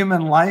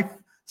 human life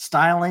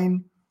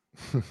styling,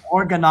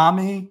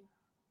 origami,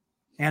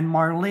 and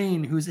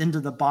Marlene, who's into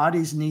the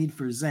body's need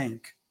for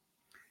zinc,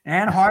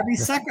 and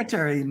Harvey's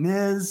secretary,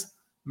 Ms.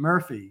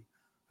 Murphy,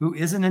 who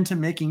isn't into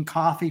making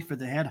coffee for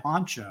the head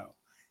honcho,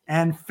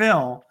 and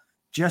Phil,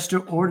 just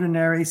an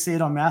ordinary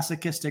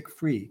sadomasochistic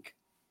freak,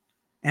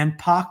 and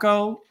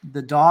Paco,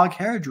 the dog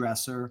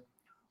hairdresser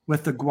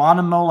with the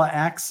Guatemala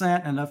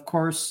accent, and of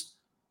course,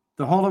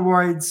 the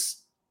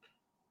Polaroid's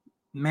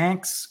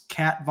Manx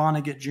Cat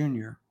Vonnegut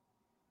Jr.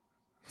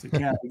 It's a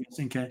cat, I guess,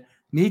 okay.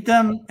 Meet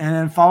them and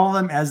then follow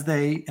them as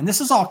they, and this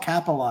is all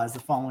capitalized,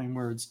 the following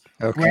words.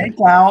 Okay. Break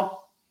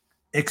out,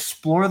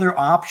 explore their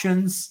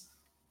options,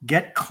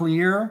 get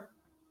clear,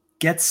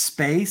 get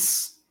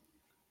space.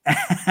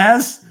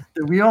 As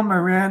the real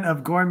Marin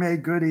of gourmet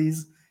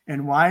goodies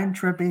and wine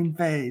tripping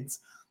fades,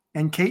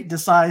 and Kate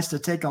decides to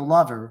take a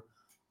lover,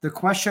 the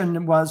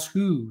question was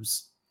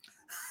whose?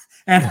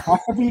 And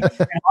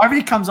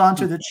Harvey comes on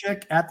to the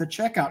chick at the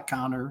checkout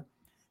counter,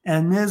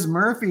 and Ms.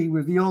 Murphy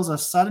reveals a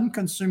sudden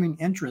consuming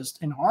interest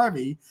in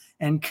Harvey,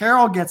 and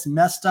Carol gets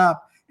messed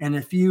up in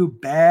a few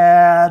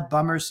bad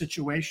bummer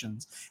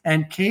situations.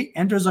 And Kate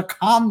enters a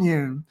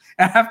commune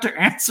after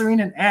answering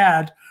an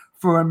ad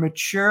for a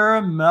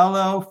mature,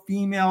 mellow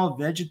female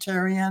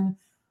vegetarian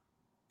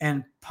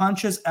and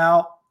punches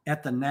out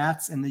at the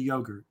gnats in the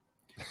yogurt.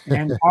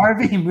 And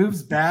Harvey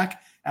moves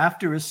back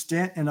after a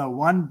stint in a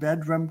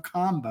one-bedroom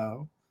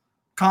condo,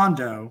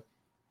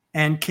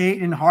 and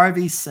Kate and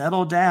Harvey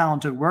settle down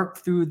to work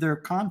through their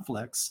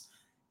conflicts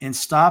and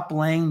stop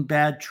laying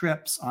bad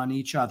trips on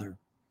each other.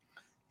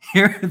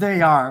 Here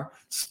they are,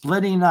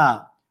 splitting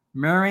up,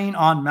 marrying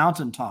on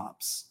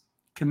mountaintops,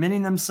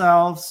 committing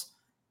themselves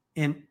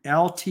in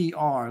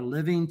LTR,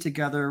 living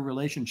together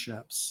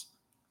relationships,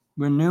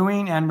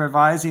 renewing and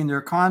revising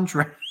their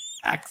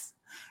contracts,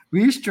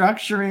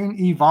 restructuring,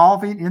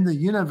 evolving in the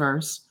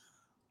universe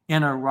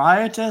in a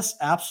riotous,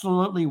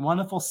 absolutely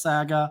wonderful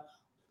saga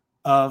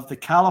of the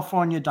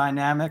California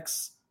dynamic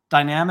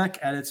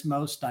at its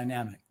most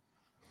dynamic.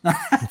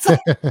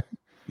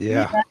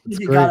 Yeah.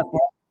 You got it.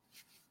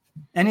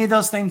 Any of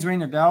those things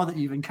ring a bell that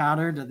you've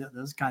encountered?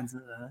 Those kinds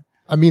of.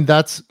 I mean,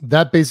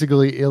 that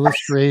basically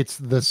illustrates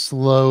the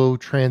slow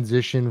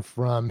transition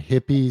from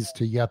hippies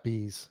to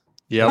yuppies.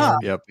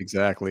 Yep,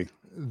 exactly.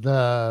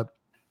 The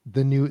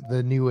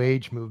new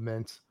age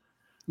movement.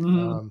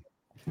 Mm-hmm.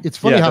 It's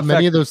funny how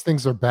many of those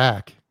things are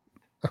back.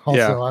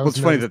 Also, well, it's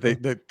funny that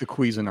the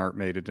Cuisinart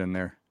made it in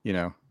there,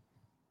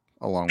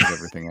 along with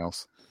everything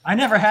else. I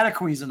never had a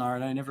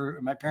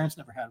Cuisinart. My parents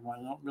never had one.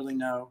 I don't really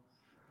know.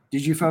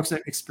 Did you folks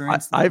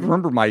experience that? I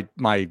remember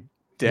my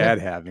dad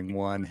having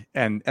one,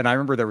 and I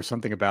remember there was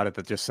something about it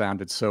that just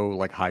sounded so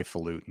like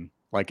highfalutin.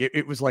 Like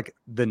it was like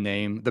the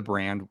name, the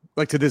brand,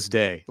 like to this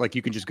day, like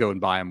you can just go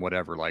and buy them,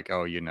 whatever. Like,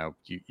 oh, you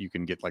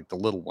can get like the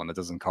little one that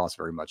doesn't cost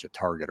very much at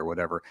Target or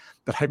whatever.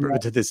 But I remember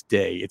to this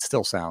day, it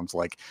still sounds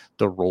like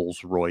the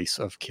Rolls Royce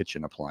of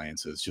kitchen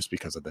appliances just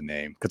because of the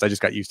name. Because I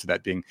just got used to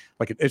that being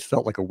like, it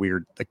felt like a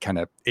weird, like kind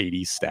of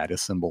 80s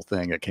status symbol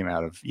thing that came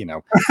out of, it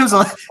was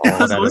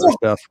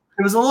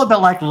a little bit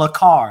like Le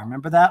Car.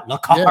 Remember that? Le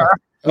Car. Yeah.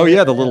 Oh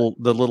yeah, the little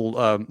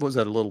what was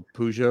that, a little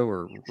Peugeot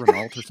or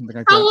Renault or something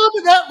like that? How long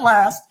did that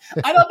last?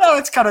 I don't know.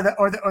 It's kind of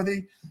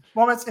the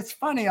well, it's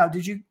funny.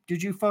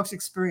 Did you folks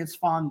experience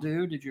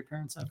fondue? Did your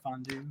parents have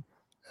fondue?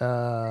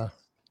 Not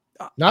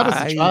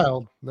as a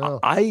child. No.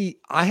 I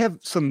have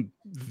some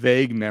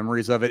vague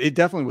memories of it. It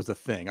definitely was a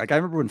thing. Like I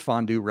remember when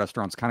fondue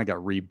restaurants kind of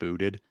got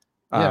rebooted,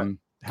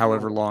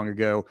 however long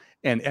ago,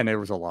 and there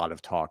was a lot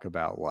of talk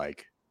about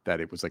like that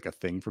it was like a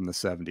thing from the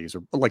 70s,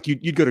 or like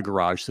you'd go to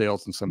garage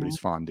sales and somebody's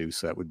fondue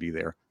set would be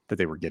there that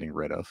they were getting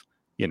rid of,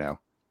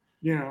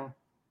 Yeah.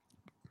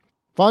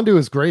 Fondue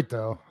is great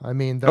though. I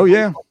mean,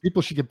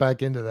 people should get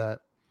back into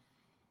that.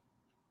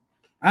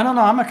 I don't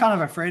know. I'm kind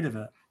of afraid of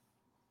it.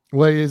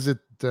 What is it?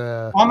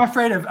 I'm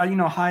afraid of,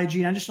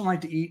 hygiene. I just don't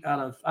like to eat out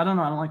of, I don't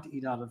know. I don't like to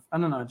eat out of, I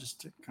don't know.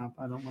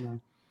 I don't want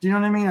to, do you know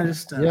what I mean? I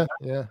just, yeah.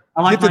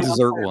 I like the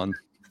dessert one.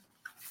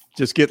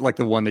 Just get like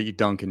the one that you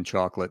dunk in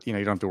chocolate. You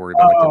don't have to worry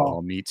about like the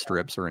all meat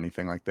strips or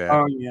anything like that.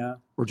 Oh yeah.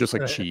 Or just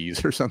like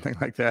cheese or something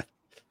like that.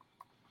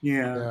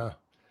 Yeah. Yeah.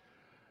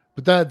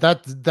 But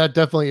that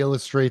definitely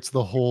illustrates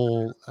the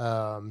whole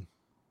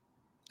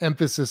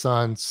emphasis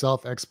on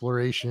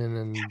self-exploration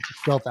and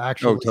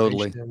self-actualization. Oh,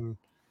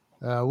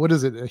 totally. What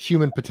is it? A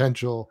human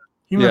potential.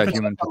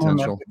 Human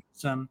potential.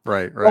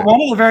 Right. Well,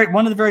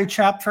 one of the very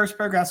first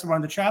paragraphs of one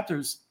of the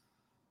chapters,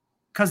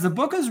 because the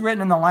book is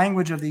written in the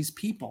language of these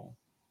people.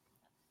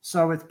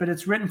 So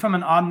it's written from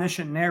an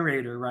omniscient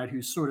narrator, right?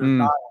 Who's sort of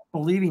not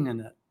believing in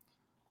it.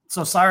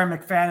 So Sarah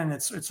McFadden,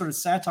 it's sort of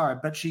satire,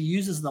 but she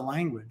uses the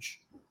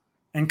language.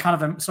 and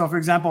kind of so for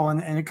example,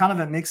 and it kind of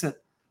it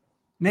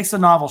makes the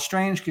novel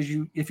strange because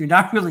if you're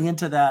not really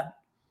into that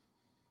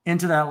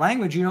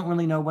language, you don't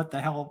really know what the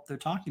hell they're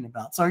talking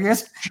about. So I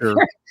guess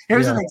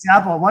here's an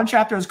example. One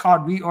chapter is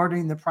called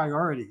Reordering the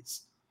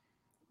Priorities.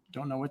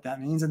 Don't know what that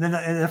means. And then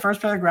the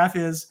first paragraph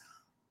is,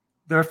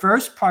 their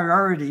first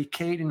priority,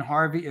 Kate and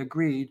Harvey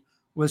agreed,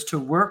 was to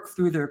work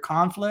through their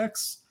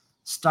conflicts,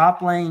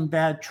 stop laying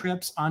bad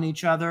trips on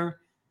each other,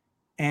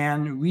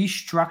 and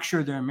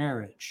restructure their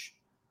marriage.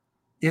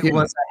 It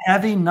was a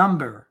heavy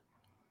number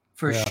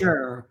for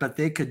sure, but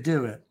they could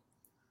do it.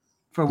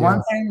 For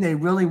one thing, they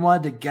really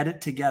wanted to get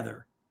it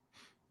together.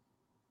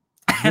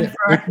 And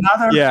for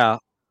another,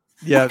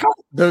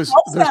 those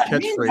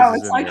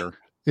catchphrases in there.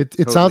 It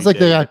totally sounds like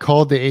they got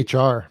called to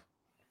HR.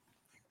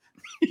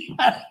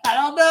 I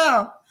don't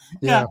know.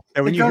 Yeah.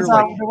 And when you hear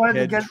like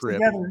head trip,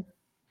 together,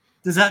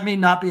 does that mean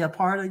not be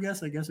apart? I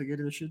guess I get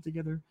the shit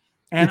together.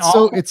 And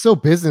it's so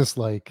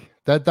businesslike.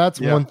 That's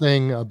one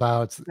thing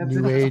about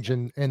New Age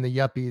and the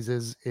yuppies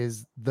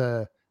is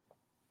the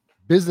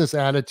business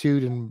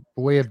attitude and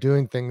way of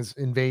doing things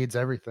invades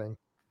everything.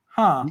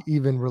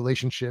 Even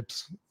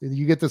relationships.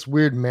 You get this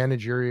weird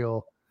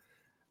managerial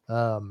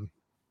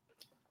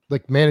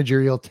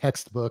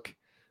textbook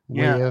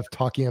way of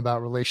talking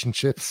about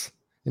relationships,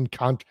 and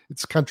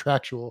it's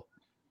contractual.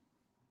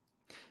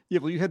 Yeah,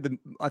 well, you had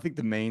I think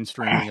the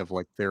mainstreaming of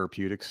like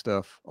therapeutic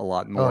stuff a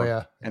lot more. Oh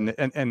yeah, and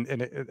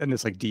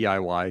it's like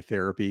DIY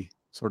therapy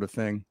sort of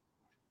thing.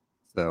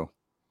 So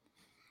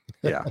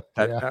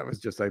that was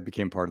just, I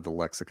became part of the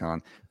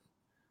lexicon.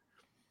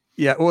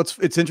 Yeah, well,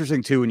 it's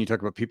interesting too when you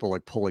talk about people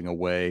like pulling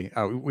away.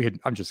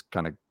 I'm just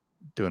kind of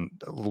doing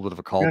a little bit of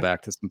a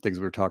callback to some things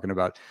we were talking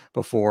about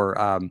before.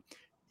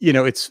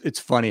 It's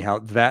funny how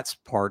that's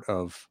part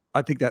of,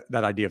 I think that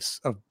idea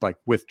of like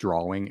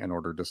withdrawing in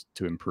order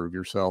to improve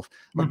yourself,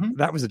 like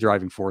that was the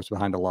driving force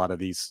behind a lot of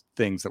these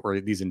things that were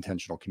these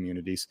intentional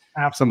communities.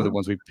 Absolutely. Some of the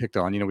ones we picked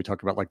on, we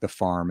talked about like the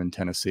farm in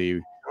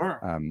Tennessee,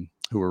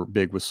 who were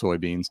big with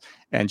soybeans,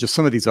 and just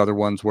some of these other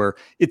ones where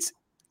it's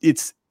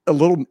a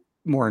little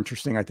more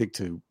interesting, I think,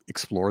 to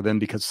explore them,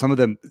 because some of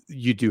them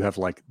you do have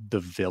like the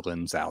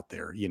villains out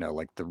there,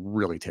 like the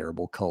really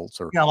terrible cults,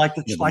 or like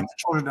the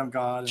children of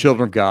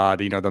God,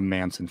 the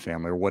Manson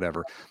family or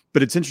whatever.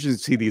 But it's interesting to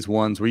see these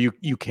ones where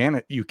you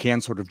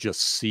can sort of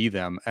just see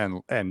them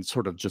and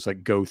sort of just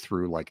like go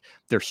through like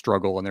their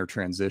struggle and their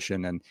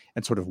transition and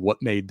sort of what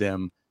made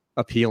them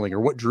appealing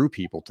or what drew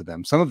people to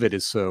them. Some of it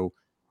is so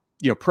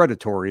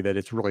predatory that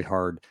it's really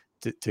hard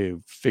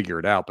to figure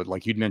it out. But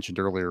like you'd mentioned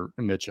earlier,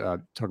 Mitch,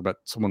 talk about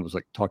someone was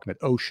like talking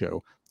about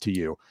Osho to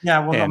you. Yeah,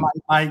 well,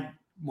 my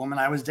woman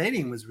I was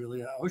dating was really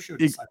an Osho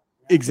disciple.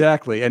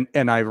 Exactly.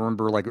 And I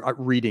remember like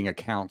reading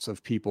accounts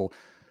of people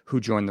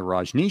who joined the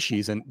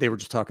Rajneeshis, and they were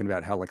just talking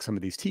about how like some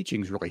of these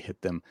teachings really hit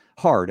them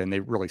hard and they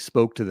really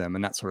spoke to them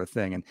and that sort of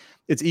thing. And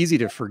it's easy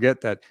to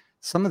forget that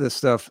some of this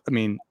stuff, I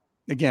mean,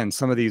 again,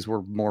 some of these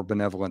were more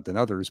benevolent than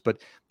others,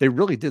 but they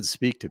really did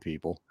speak to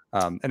people.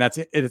 And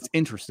it's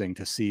interesting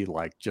to see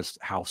like just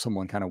how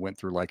someone kind of went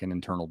through like an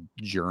internal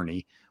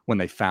journey when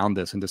they found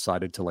this and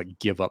decided to like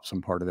give up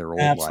some part of their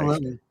old life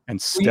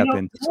and step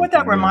into what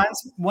that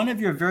reminds me. One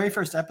of your very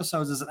first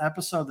episodes is an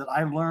episode that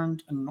I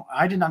learned, and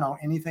I did not know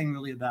anything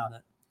really about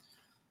it.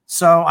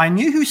 So I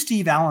knew who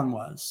Steve Allen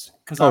was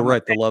because the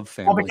Love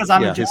family. Well, because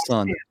I'm a his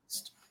son.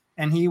 Pianist,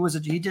 and he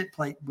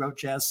wrote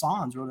jazz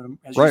songs, wrote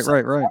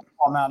right.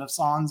 amount of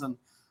songs, and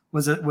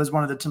was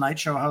one of the Tonight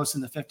Show hosts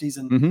in the 50s.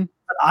 And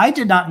but I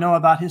did not know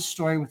about his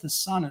story with his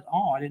son at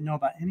all. I didn't know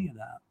about any of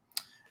that.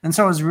 And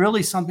so it was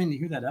really something to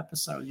hear that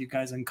episode. You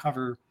guys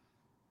uncover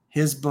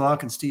his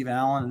book and Steve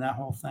Allen and that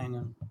whole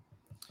thing.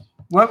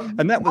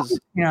 And that was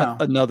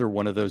another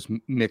one of those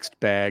mixed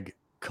bag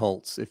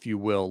cults, if you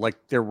will. Like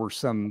there were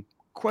some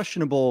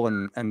questionable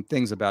and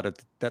things about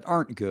it that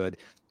aren't good,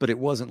 but it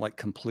wasn't like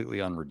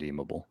completely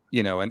unredeemable,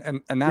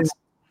 and that's,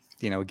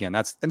 again,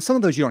 that's, and some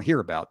of those you don't hear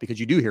about because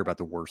you do hear about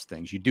the worst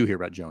things. You do hear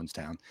about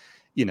Jonestown,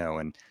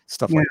 and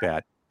stuff like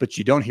that, but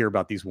you don't hear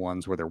about these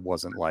ones where there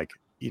wasn't like,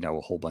 a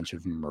whole bunch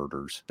of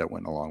murders that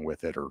went along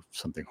with it or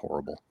something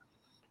horrible.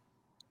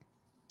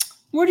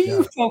 What do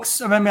you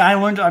folks, I mean,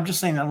 I'm just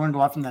saying I learned a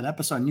lot from that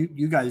episode, and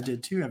you guys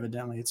did too,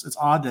 evidently. It's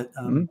odd that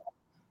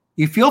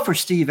you feel for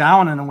Steve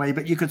Allen in a way,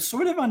 but you could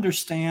sort of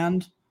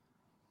understand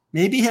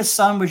maybe his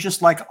son was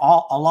just like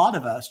a lot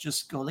of us,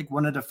 just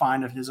wanted to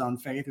find his own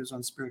faith, his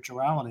own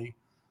spirituality.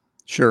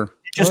 Sure.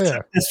 It just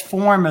took this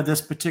form of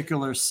this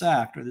particular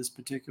sect or this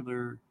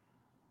particular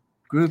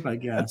group, I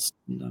guess.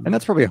 And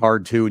that's probably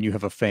hard too when you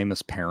have a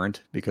famous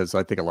parent, because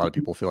I think a lot of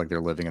people feel like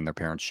they're living in their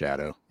parents'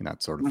 shadow and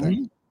that sort of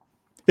thing.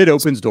 It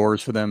opens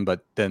doors for them,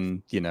 but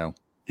then, you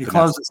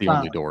close the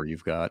only door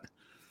you've got.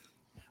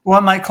 Well,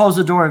 it might close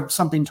the door of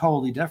something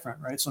totally different,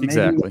 right? So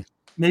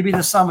maybe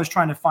the son was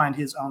trying to find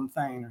his own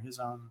thing or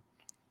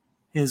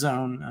his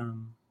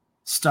own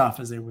stuff,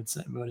 as they would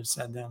have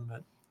said then.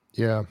 But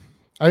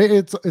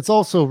it's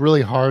also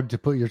really hard to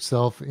put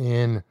yourself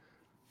in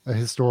a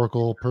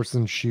historical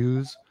person's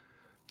shoes.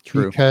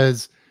 True.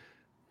 Because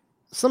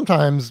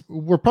sometimes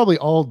we're probably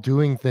all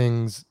doing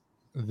things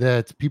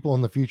that people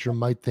in the future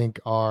might think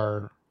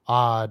are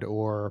odd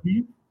or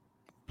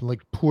like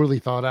poorly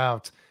thought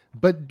out,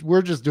 but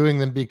we're just doing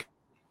them because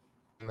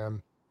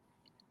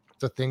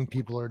it's a thing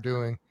people are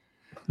doing.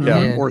 Yeah,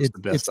 and or it's the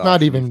best it's not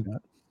option even.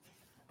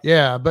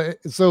 Yeah, but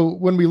so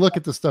when we look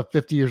at the stuff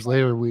 50 years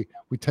later, we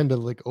tend to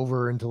like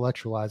over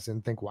intellectualize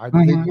and think, why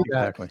did they do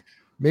that? Exactly.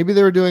 Maybe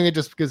they were doing it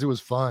just because it was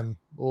fun,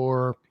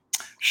 or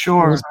it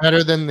was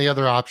better than the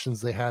other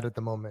options they had at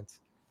the moment.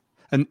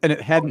 And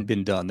it hadn't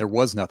been done. There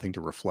was nothing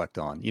to reflect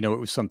on. It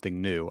was something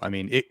new. I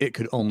mean, it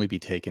could only be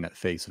taken at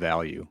face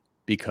value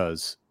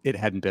because it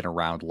hadn't been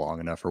around long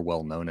enough or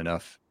well known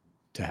enough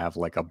to have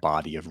like a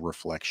body of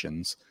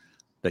reflections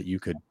that you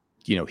could,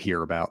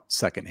 hear about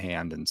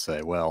secondhand and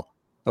say, well,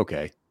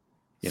 okay,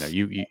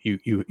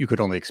 you could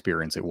only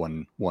experience it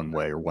one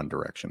way or one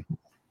direction.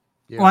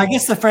 Yeah. Well, I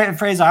guess the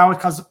phrase I always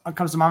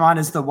comes to my mind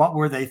is the "what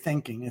were they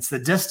thinking?" It's the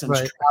distance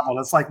traveled.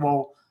 It's like,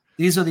 well,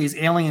 these are these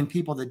alien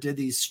people that did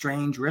these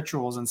strange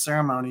rituals and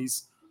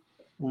ceremonies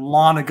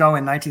long ago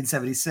in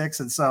 1976,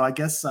 and so I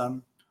guess a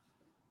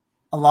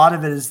lot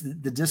of it is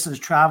the distance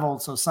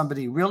traveled. So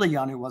somebody really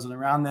young who wasn't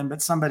around then,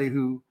 but somebody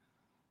who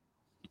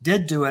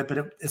did do it,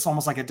 but it's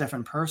almost like a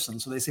different person.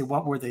 So they say,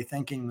 what were they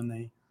thinking when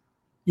they,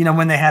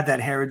 when they had that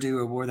hairdo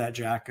or wore that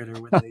jacket,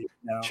 or when they,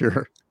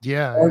 sure,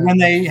 yeah, or when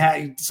they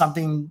had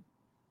something,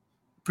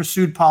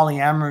 pursued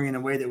polyamory in a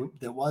way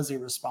that was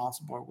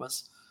irresponsible, or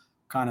was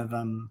kind of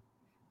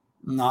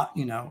not,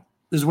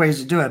 there's ways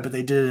to do it, but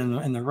they did it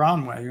in the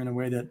wrong way, or in a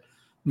way that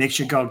makes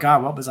you go,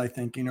 God, what was I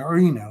thinking? Or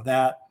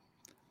that.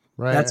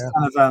 Right. That's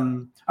kind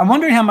of I'm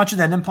wondering how much of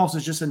that impulse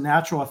is just a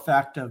natural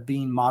effect of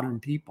being modern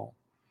people.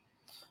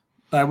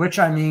 By which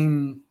I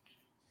mean,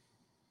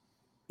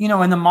 in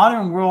the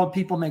modern world,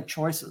 people make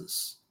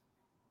choices.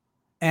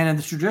 And in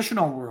the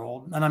traditional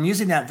world, and I'm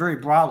using that very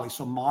broadly,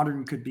 so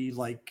modern could be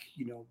like,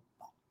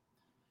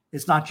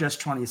 it's not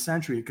just 20th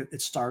century.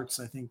 It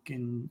starts, I think,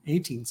 in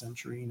 18th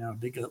century, a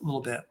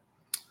little bit.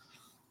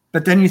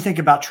 But then you think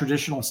about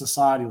traditional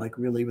society, like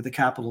really with a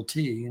capital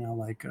T,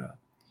 like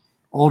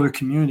older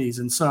communities.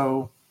 And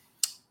so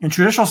in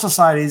traditional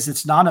societies,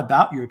 it's not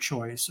about your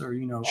choice or,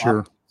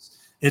 sure.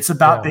 It's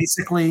about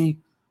basically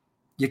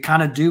you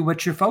kind of do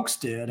what your folks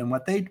did and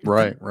what they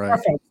right.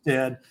 folks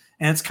did.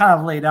 And it's kind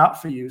of laid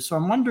out for you. So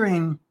I'm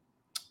wondering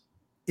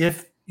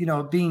if,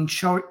 being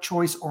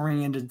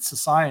choice-oriented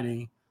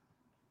society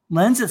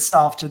lends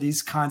itself to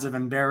these kinds of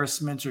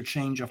embarrassments or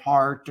change of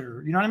heart,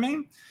 or, you know what I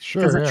mean?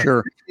 Sure.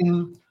 Sure.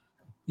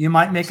 You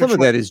might make some of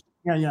that is,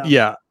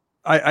 yeah.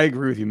 I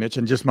agree with you, Mitch.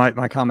 And just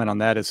my comment on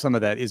that is some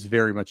of that is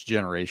very much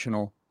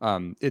generational.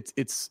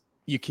 It's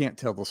you can't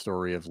tell the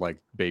story of like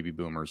baby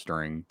boomers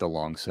during the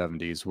long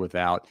 70s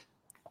without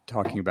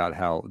talking about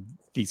how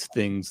these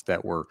things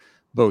that were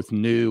both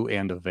new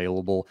and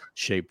available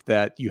shaped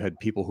that. You had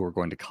people who were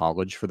going to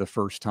college for the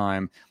first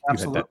time.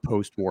 Absolutely. You had that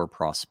post-war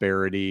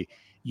prosperity.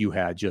 You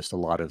had just a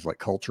lot of like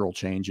cultural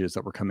changes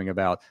that were coming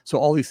about. So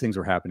all these things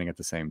were happening at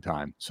the same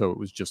time. So it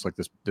was just like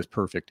this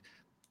perfect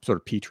sort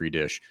of petri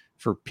dish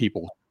for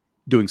people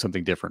doing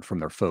something different from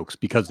their folks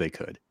because they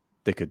could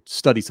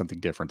study something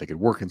different. They could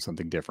work in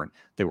something different.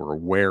 They were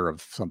aware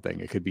of something.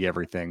 It could be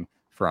everything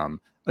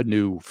from a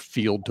new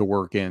field to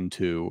work in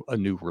to a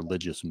new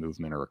religious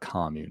movement or a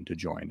commune to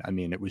join. I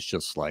mean, it was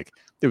just like,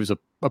 there was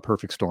a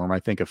perfect storm, I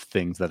think, of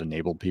things that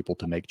enabled people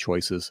to make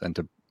choices and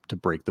to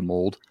break the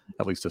mold,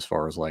 at least as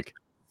far as like,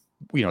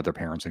 their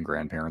parents and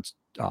grandparents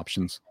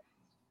options.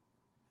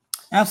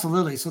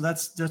 Absolutely. So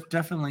that's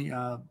definitely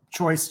a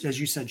choice, as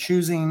you said,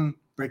 choosing,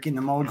 breaking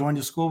the mold, going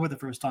to school for the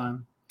first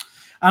time.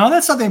 I know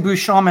that's something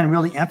Bruce Shulman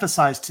really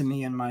emphasized to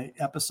me in my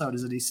episode,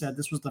 is that he said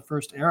this was the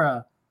first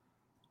era.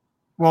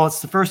 Well,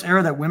 it's the first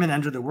era that women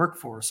entered the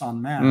workforce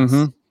en masse.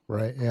 Mm-hmm.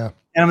 Right. Yeah.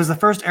 And it was the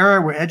first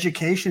era where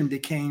education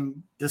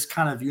became this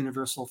kind of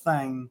universal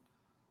thing,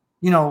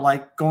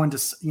 like going to,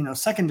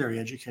 secondary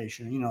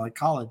education, like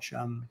college.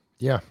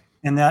 Yeah.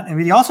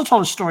 And he also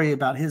told a story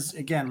about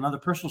another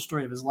personal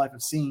story of his life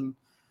of seeing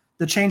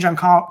the change on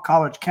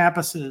college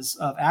campuses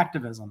of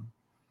activism.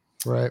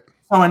 Right.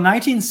 So in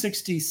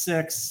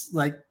 1966,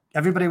 like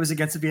everybody was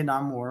against the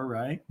Vietnam War,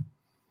 right?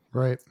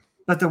 Right.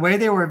 But the way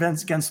they were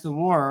against the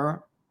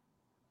war,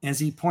 as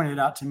he pointed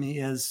out to me,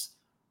 is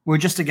we're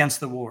just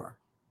against the war.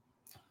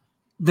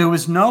 There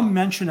was no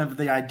mention of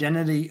the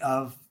identity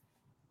of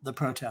the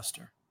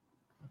protester.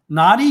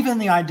 Not even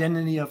the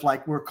identity of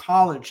like, we're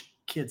college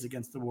kids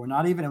against the war.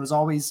 Not even. It was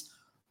always,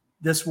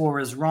 this war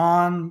is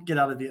wrong. Get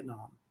out of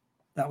Vietnam.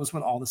 That was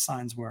what all the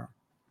signs were.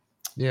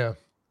 Yeah.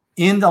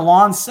 In the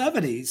long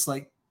 70s,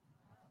 like,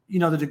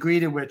 the degree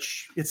to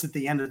which it's at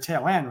the end of the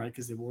tail end, right?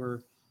 Because they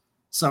were.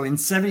 So in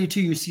 72,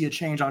 you see a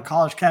change on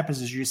college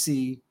campuses. You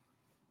see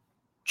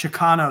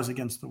Chicanos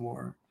against the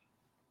war,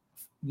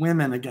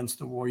 women against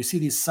the war. You see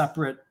these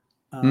separate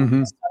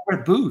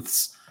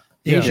booths.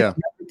 Asian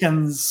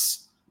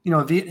Americans,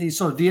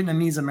 so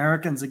Vietnamese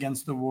Americans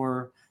against the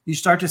war. You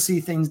start to see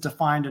things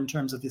defined in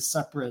terms of the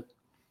separate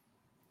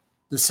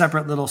little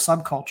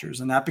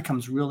subcultures, and that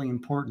becomes really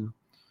important.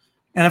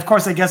 And of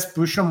course, I guess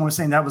Bouchon was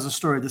saying that was a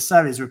story of the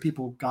 70s where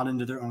people got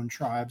into their own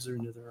tribes or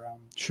into their own.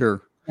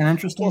 Sure. And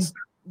interesting. Well,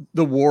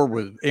 the war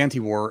was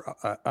anti-war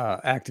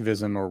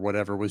activism or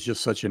whatever was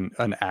just such an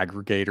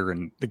aggregator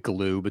and the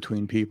glue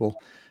between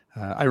people.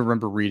 I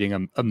remember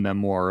reading a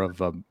memoir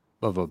of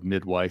a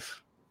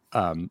midwife,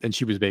 and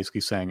she was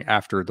basically saying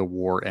after the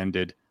war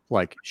ended,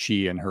 like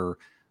she and her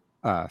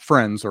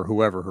friends or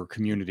whoever, her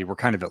community, were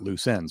kind of at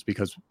loose ends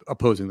because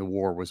opposing the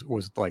war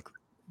was like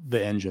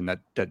the engine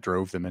that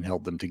drove them and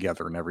held them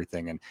together and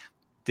everything. And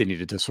they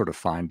needed to sort of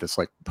find this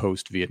like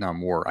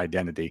post-Vietnam War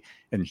identity.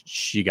 And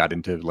she got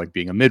into like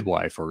being a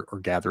midwife or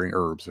gathering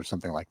herbs or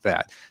something like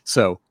that.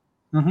 So,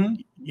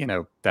 you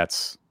know, I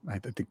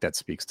think that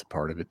speaks to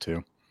part of it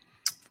too.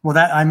 Well,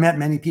 that I met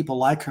many people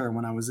like her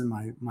when I was in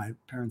my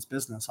parents'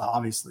 business,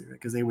 obviously,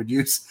 because they would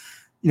use,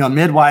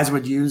 midwives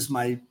would use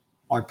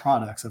our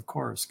products, of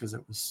course, because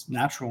it was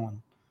natural.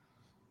 And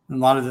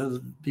a lot of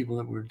the people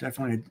that were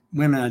definitely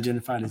women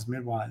identified as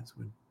midwives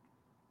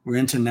were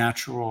into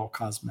natural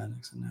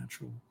cosmetics and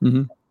natural,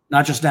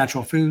 not just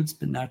natural foods,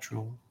 but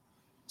natural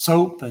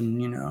soap and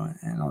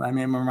and all that. I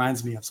mean, it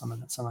reminds me of some of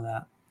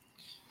that.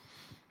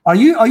 Are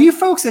you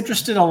folks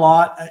interested a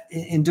lot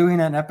in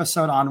doing an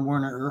episode on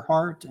Werner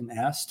Erhard and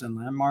Est and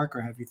Landmark,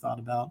 or have you thought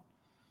about?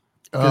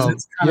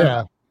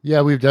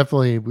 Yeah, we've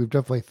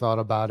definitely thought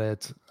about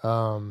it.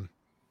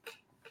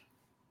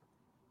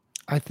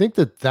 I think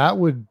that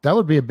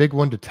would be a big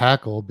one to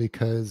tackle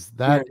because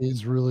that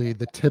is really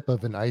the tip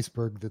of an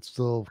iceberg that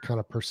still kind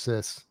of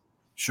persists.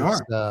 Sure.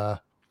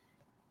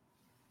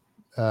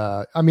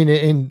 I mean,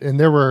 and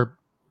there were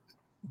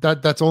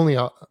that's only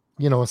a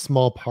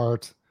small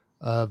part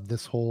of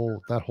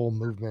that whole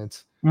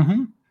movement.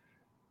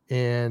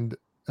 And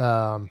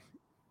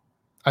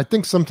I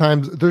think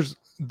sometimes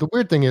the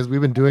weird thing is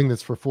we've been doing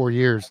this for 4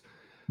 years.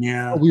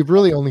 Yeah. We've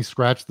really only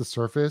scratched the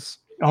surface.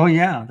 Oh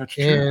yeah, that's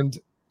true. And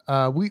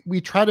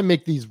we try to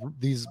make these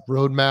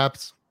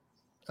roadmaps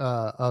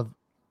of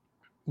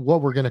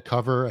what we're going to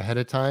cover ahead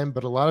of time,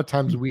 but a lot of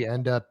times we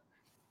end up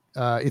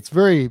it's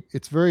very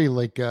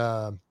like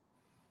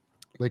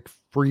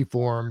free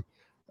form.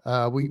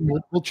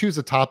 We'll choose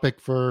a topic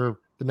for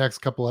the next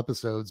couple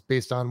episodes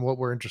based on what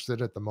we're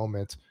interested at the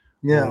moment.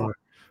 Yeah.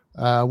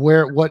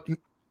 Or, what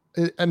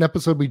an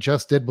episode we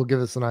just did will give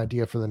us an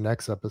idea for the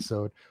next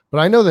episode. But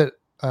I know that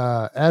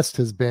Est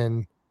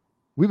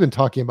we've been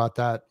talking about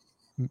that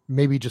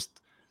maybe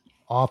just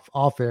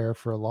off air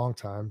for a long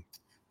time.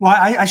 Well,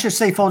 I should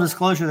say full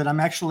disclosure that I'm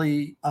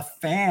actually a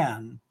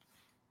fan.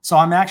 So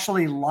I'm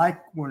actually like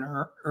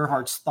Werner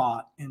Erhard's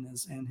thought in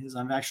his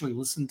I've actually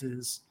listened to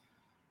his.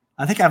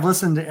 I think I've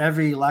listened to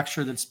every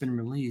lecture that's been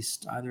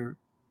released, either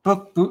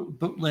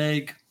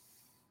bootleg.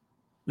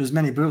 There's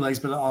many bootlegs,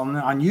 but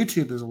on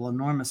YouTube there's an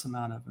enormous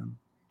amount of them.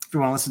 If you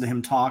want to listen to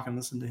him talk and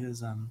listen to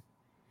his things,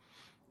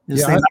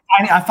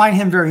 I find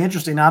him very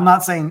interesting. Now, I'm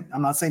not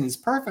saying he's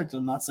perfect.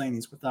 I'm not saying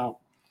he's without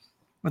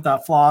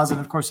flaws, and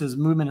of course his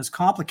movement is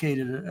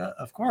complicated,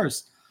 of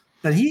course.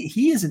 But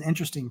he is an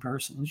interesting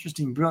person,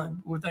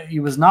 brilliant. He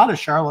was not a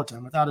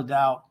charlatan, without a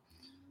doubt.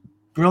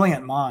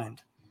 Brilliant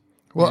mind.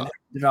 Well,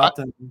 I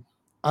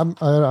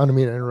don't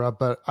mean to interrupt,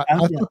 but I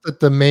thought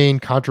that the main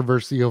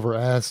controversy over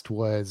Est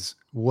was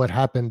what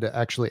happened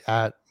actually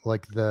at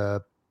like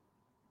the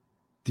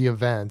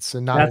events,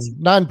 and not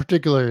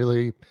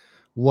particularly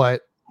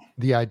what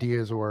the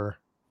ideas were.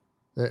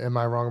 Am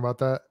I wrong about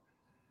that?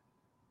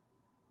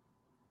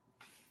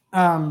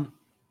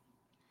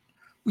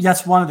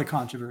 That's one of the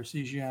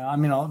controversies. Yeah, I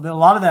mean a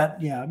lot of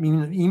that. Yeah, I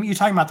mean you're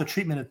talking about the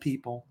treatment of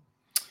people.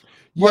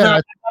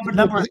 Yeah, a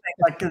number of things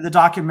like the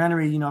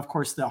documentary. Of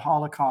course, the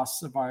Holocaust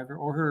survivor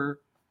or her.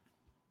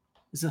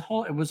 Was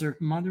her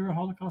mother a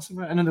Holocaust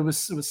survivor? I know there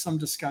was some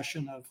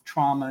discussion of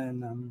trauma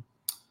and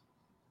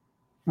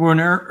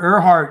Werner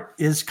Erhard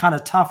is kind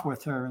of tough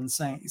with her and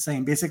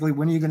saying basically,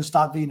 when are you going to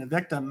stop being a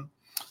victim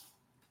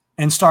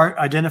and start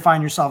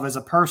identifying yourself as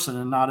a person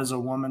and not as a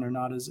woman or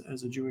not as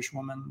a Jewish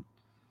woman,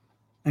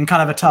 in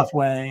kind of a tough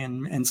way.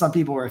 And some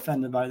people were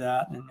offended by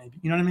that. And maybe,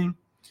 you know what I mean?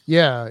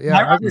 Yeah.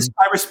 I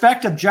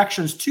respect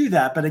objections to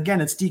that, but again,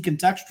 it's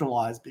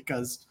decontextualized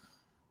because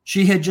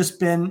she had just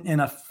been in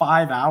a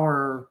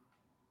 5-hour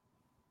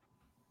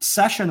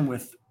session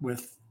with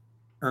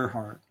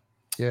Erhard.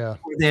 Yeah,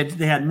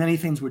 they had many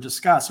things were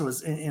discussed. So it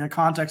was in a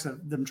context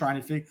of them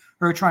trying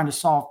to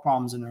solve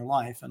problems in their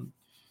life, and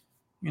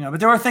but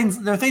there are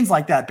things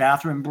like that,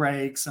 bathroom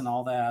breaks and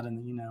all that,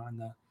 and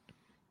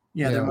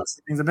there must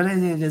be things, but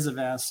it is a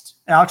vast.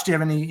 Alex, do you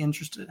have any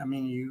interest? I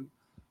mean, you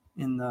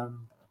in the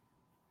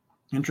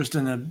interest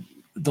in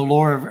the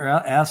lore of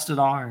Est at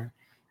all, or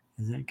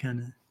is that kind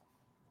of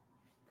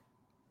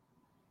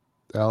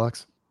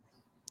Alex?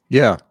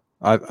 Yeah.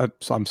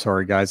 I'm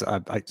sorry, guys.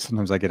 I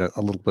sometimes I get a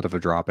little bit of a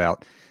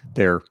dropout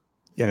there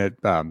in it,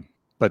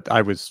 but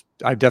I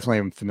definitely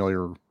am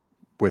familiar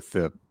with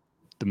the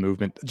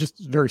movement, just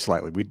very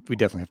slightly. We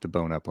definitely have to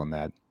bone up on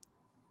that.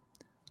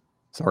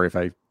 Sorry if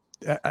I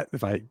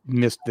if I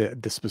missed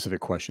the specific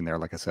question there,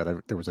 like I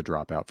said, there was a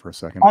dropout for a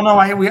second. Oh no,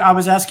 I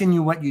was asking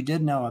you what you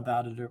did know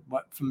about it, or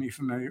what from your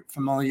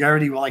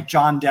familiarity with like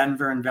John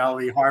Denver and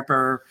Valerie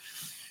Harper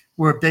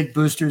were big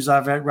boosters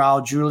of it.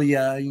 Raul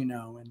Julia,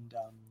 and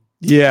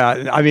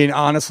yeah, I mean,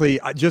 honestly,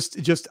 it's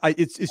just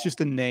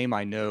a name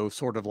I know,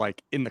 sort of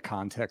like in the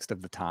context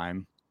of the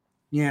time.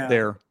 Yeah,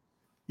 there,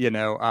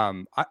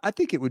 I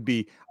think it would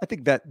be. I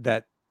think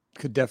that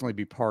could definitely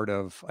be part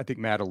of. I think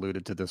Matt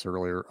alluded to this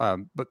earlier,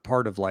 but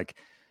part of like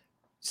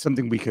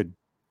something we could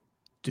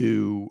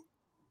do,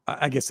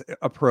 I guess,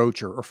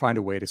 approach or find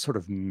a way to sort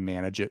of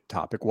manage it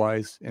topic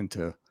wise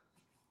into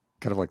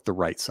kind of like the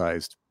right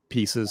sized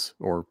pieces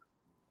or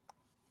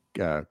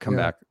come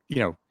back.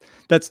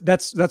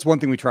 That's one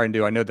thing we try and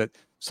do. I know that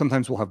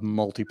sometimes we'll have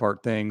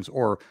multi-part things,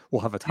 or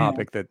we'll have a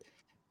topic that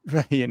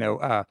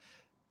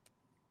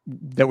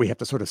that we have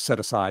to sort of set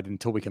aside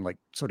until we can like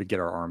sort of get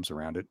our arms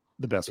around it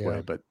the best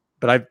way. But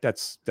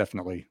that's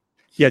definitely,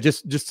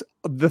 just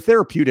the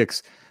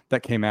therapeutics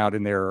that came out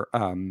in there.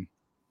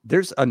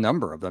 There's a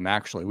number of them,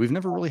 actually. We've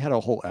never really had a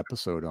whole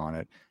episode on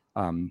it.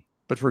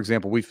 But for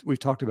example, we've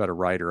talked about a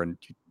writer, and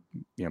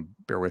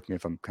bear with me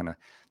if I'm kind of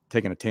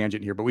taking a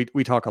tangent here, but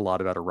we talk a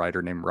lot about a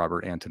writer named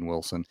Robert Anton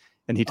Wilson,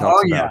 and he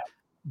talks about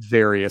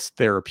various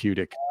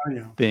therapeutic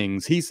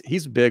things.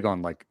 He's big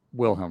on like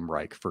Wilhelm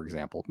Reich, for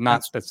example. I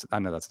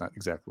know that's not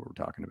exactly what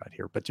we're talking about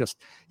here, but just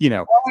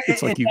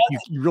it's like you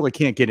really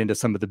can't get into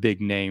some of the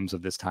big names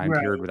of this time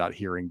period without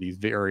hearing these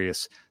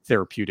various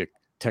therapeutic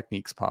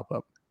techniques pop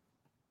up.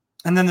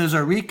 And then there's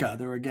Eureka.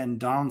 They're again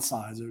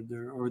downsized,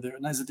 or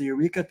is it the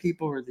Eureka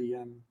people, or the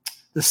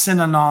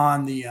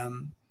Synanon,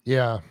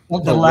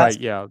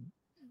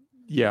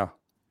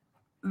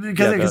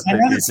 because I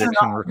know the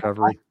addiction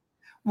recovery.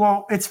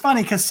 Well, it's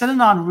funny because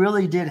Synanon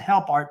really did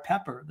help Art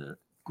Pepper, the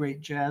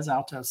great jazz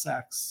alto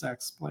sax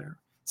player,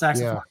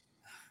 saxophone,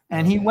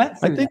 and he went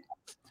through that.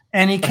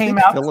 And he came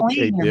out Philip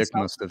clean. K. Dick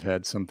must have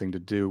had something to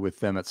do with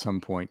them at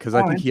some point, because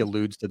I think he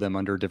alludes to them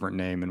under a different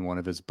name in one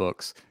of his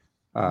books.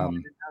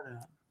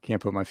 Can't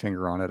put my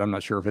finger on it. I'm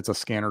not sure if it's a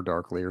Scanner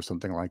Darkly or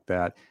something like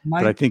that,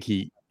 but I think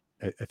he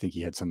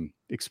had some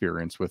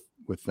experience with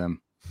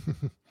them.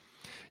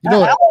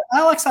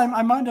 Alex,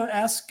 I might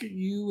ask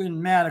you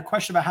and Matt a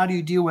question about how do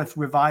you deal with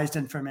revised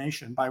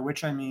information, by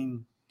which I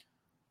mean,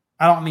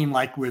 I don't mean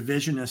like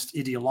revisionist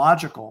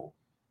ideological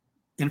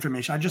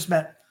information. I just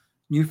bet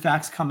new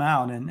facts come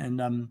out,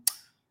 and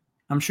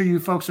I'm sure you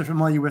folks are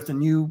familiar with the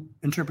new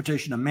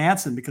interpretation of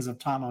Manson because of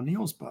Tom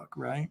O'Neill's book,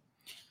 right?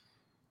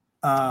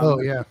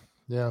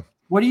 Yeah.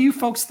 What do you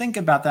folks think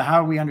about that?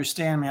 How we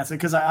understand Manson?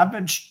 Because I've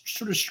been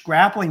sort of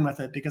grappling with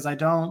it, because I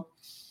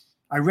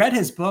read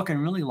his book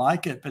and really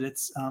like it, but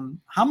it's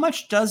how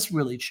much does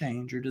really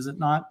change, or does it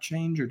not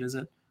change, or does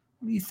it?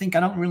 What do you think? I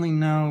don't really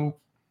know.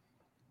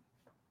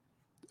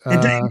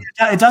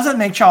 It doesn't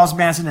make Charles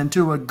Manson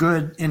into a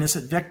good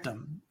innocent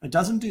victim. It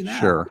doesn't do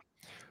that. Sure.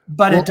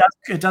 But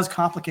it does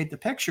complicate the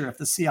picture if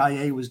the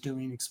CIA was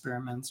doing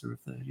experiments, or if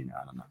I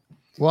don't know.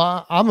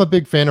 Well, I'm a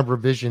big fan of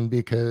revision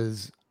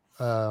because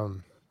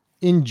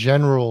in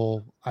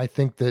general, I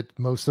think that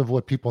most of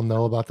what people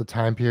know about the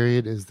time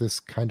period is this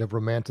kind of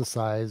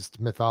romanticized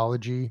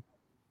mythology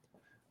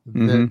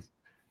that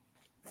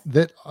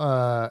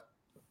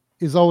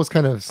is always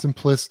kind of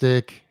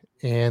simplistic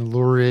and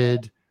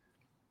lurid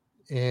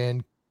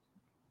and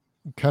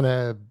kind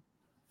of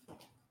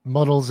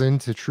muddles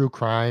into true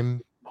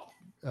crime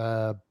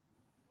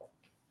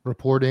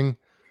reporting.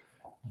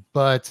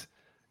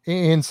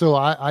 And so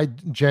I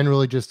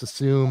generally just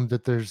assume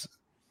that there's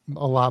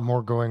a lot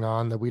more going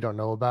on that we don't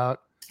know about.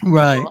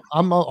 Right. So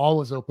I'm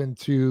always open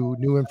to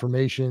new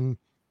information,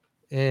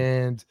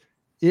 and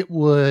it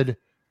would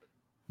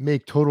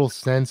make total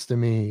sense to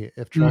me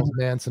if Charles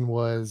Manson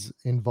was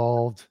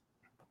involved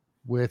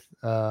with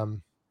the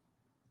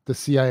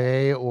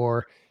CIA,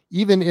 or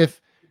even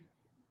if,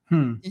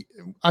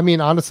 I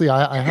mean, honestly,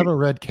 I haven't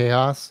read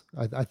Chaos.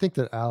 I think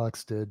that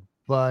Alex did,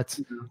 but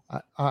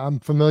I'm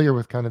familiar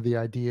with kind of the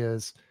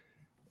ideas.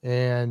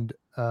 And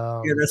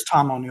that's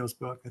Tom O'Neill's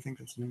book. I think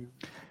that's new.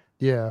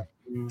 Yeah.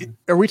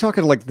 Are we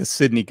talking like the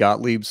Sidney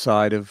Gottlieb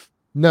side of?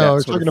 No,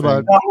 we're talking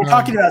about. No, we're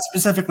talking about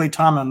specifically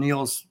Tom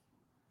O'Neill's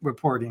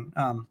reporting.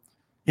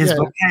 His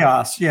book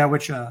Chaos,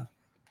 which it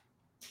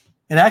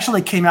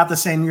actually came out the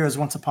same year as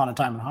Once Upon a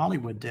Time in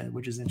Hollywood did,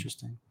 which is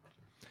interesting.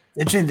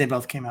 Interesting, they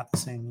both came out the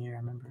same year. I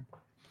remember.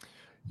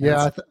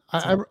 Yeah,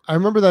 I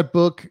remember that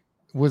book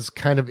was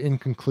kind of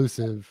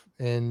inconclusive,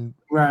 and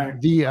I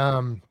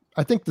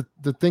think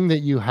the thing that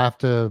you have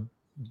to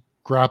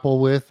grapple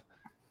with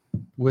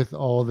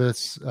all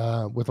this,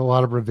 with a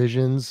lot of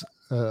revisions,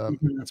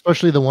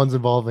 especially the ones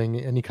involving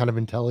any kind of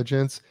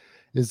intelligence,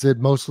 is that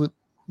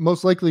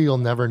most likely you'll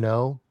never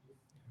know,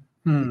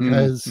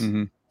 because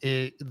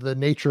the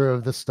nature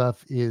of the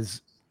stuff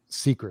is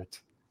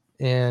secret,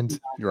 and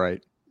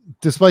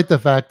despite the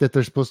fact that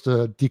they're supposed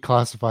to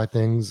declassify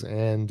things,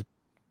 and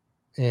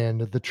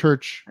the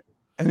church,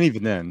 and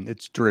even then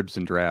it's dribs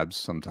and drabs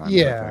sometimes.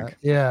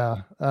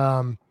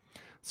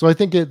 So I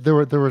think there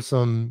were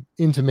some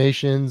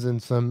intimations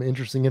and some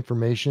interesting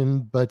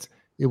information, but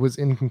it was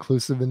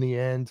inconclusive in the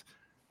end.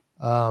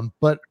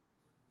 But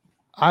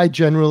I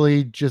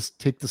generally just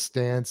take the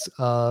stance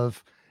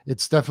of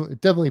it's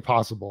definitely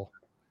possible.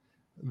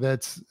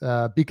 That's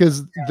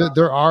because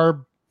there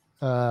are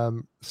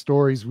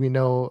stories we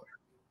know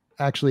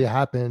actually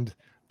happened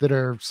that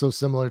are so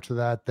similar to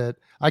that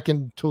I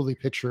can totally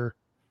picture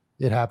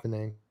it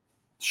happening.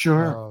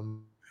 Sure.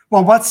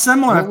 Well, what's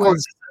similar, of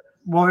course,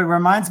 it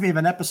reminds me of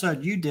an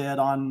episode you did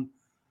on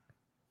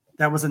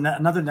that was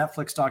another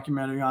Netflix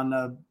documentary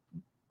on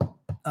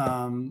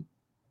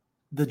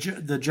the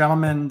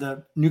gentleman,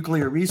 the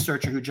nuclear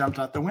researcher who jumped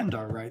out the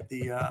window, right?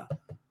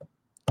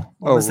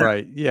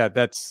 Right. Yeah,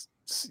 that's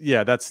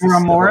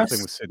the whole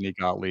thing with Sidney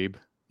Gottlieb.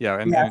 Yeah,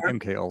 and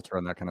MK Ultra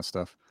and that kind of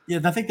stuff. Yeah,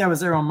 I think that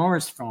was Errol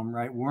Morris' film,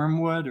 right?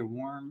 Wormwood or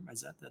Worm?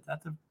 Is that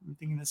I'm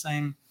thinking the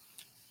same?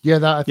 Yeah,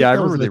 I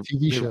remember the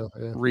TV show.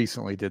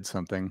 Recently did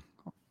something.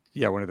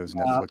 Yeah, one of those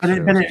Netflix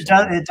shows.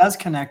 But it does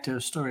connect to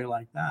a story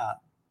like that.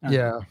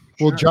 Yeah.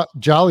 Well,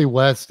 Jolly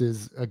West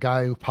is a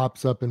guy who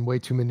pops up in way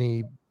too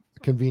many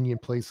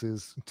convenient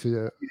places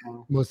to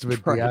most of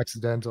it be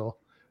accidental.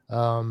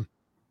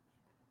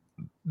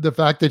 The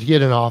fact that he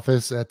had an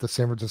office at the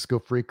San Francisco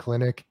Free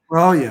Clinic.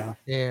 Oh yeah.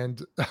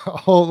 And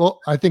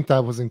I think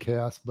that was in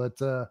chaos, but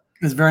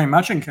it's very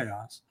much in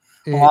chaos.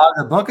 A lot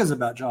of the book is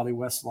about Jolly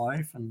West's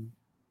life,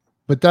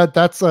 but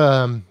that's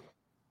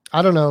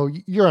I don't know.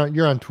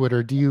 You're on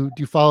Twitter. Do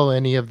you follow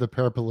any of the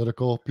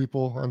parapolitical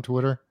people on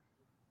Twitter?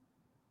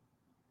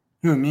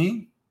 Who,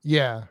 me?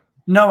 Yeah.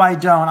 No, I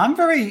don't. I'm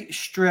very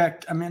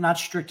strict. I mean, not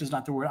strict is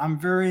not the word.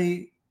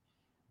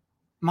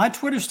 My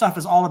Twitter stuff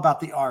is all about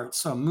the arts.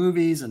 So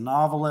movies and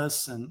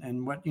novelists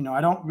and what,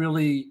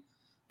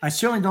 I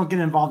certainly don't get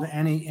involved in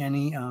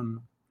any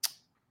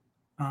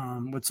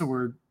what's the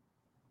word?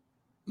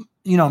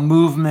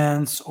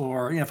 Movements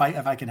or, if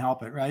I can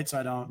help it. Right. So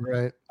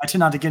I tend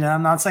not to get in.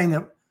 I'm not saying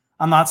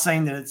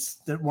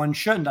that one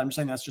shouldn't. I'm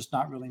saying that's just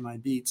not really my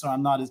beat. So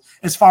I'm not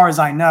as far as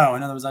I know.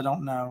 In other words, I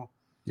don't know.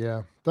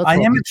 Yeah, I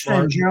am interested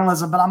in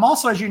journalism, but I'm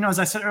also, as you know, as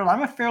I said earlier,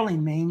 I'm a fairly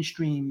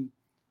mainstream.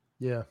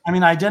 Yeah. I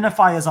mean, I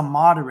identify as a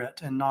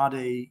moderate and not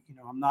I'm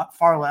not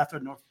far left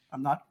or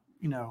I'm not,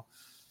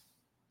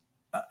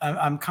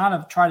 I'm kind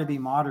of try to be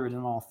moderate in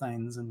all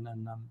things and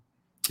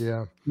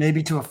yeah,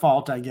 maybe to a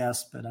fault, I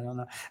guess, but I don't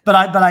know. But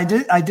I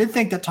did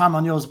think that Tom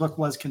O'Neill's book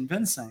was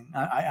convincing.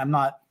 I'm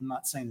not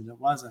saying that it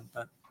wasn't,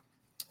 but.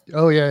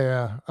 Oh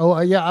yeah. Oh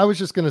yeah. I was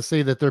just going to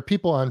say that there are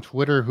people on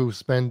Twitter who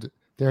spend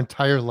their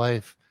entire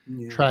life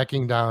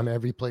tracking down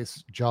every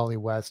place Jolly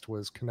West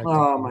was connected.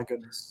 Oh my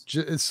goodness.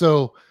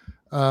 So,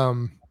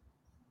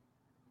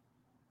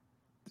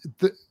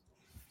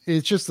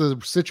 it's just a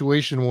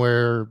situation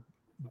where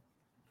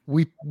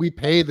we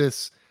pay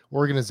this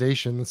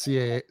organization,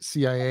 the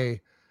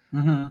CIA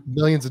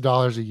millions of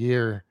dollars a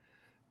year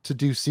to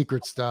do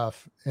secret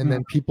stuff. And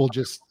then people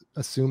just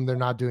assume they're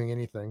not doing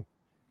anything.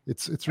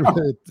 It's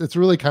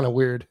really kind of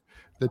weird.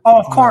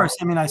 Of course.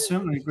 I mean, I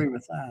certainly agree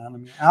with that. I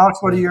mean,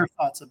 Alex, what are your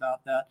thoughts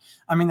about that?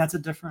 I mean, that's a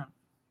different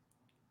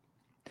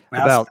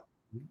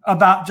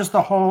about just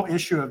the whole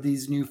issue of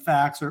these new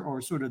facts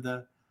or sort of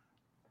the,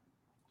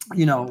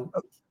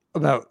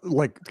 about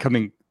like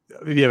coming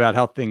about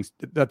how things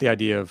that the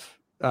idea of,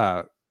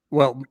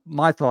 well,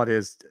 my thought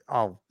is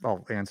I'll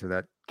answer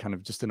that kind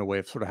of just in a way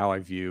of sort of how I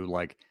view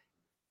like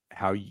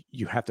how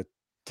you have to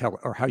tell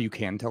or how you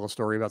can tell a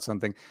story about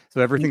something.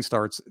 So everything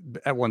starts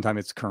at one time,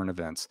 it's current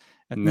events.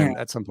 And then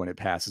at some point it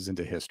passes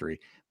into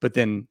history, but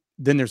then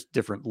there's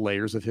different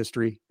layers of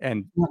history.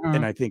 And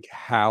I think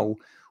how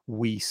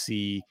we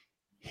see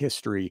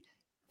history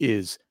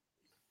is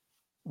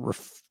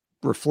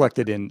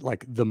reflected in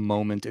like the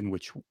moment in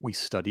which we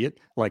study it.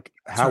 Like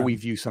how we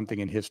view something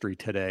in history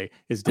today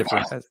is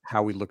different as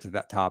how we looked at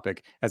that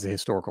topic as a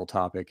historical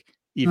topic,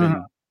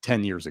 even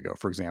 10 years ago,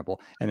 for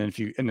example. And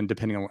then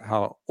depending on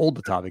how old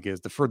the topic is,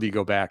 the further you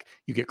go back,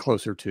 you get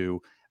closer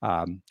to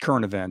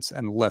current events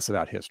and less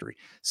about history.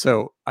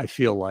 So I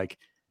feel like,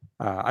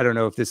 I don't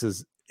know if this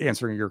is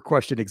answering your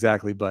question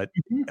exactly, but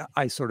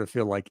I sort of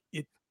feel like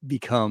it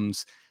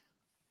becomes,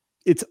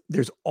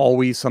 there's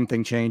always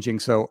something changing.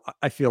 So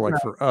I feel like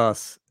for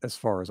us, as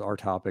far as our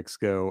topics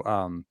go,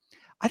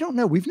 I don't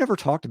know. We've never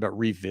talked about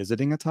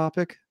revisiting a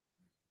topic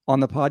on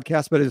the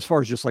podcast, but as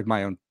far as just like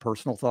my own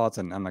personal thoughts,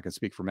 and I'm not going to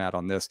speak for Matt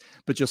on this,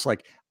 but just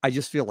like, I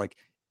just feel like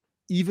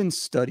even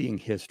studying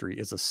history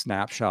is a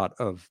snapshot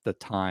of the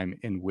time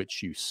in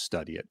which you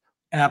study it.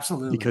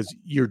 Absolutely. Because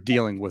you're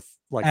dealing with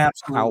like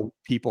how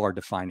people are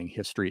defining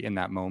history in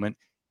that moment,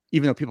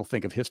 even though people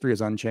think of history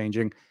as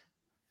unchanging.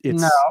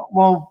 No,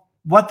 well,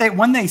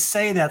 when they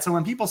say that, so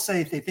when people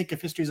say they think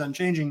of history as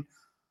unchanging,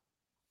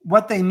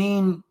 what they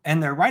mean,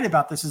 and they're right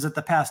about this, is that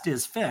the past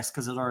is fixed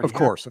because it already of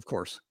course.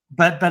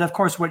 But of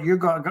course, what you're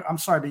going, I'm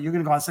sorry, but you're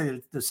going to go and say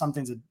that there's some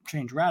things that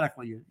change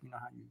radically. You know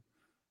how you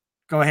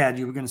go ahead.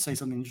 You were going to say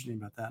something interesting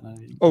about that.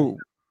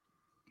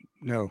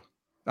 No,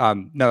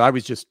 I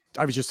was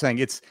just saying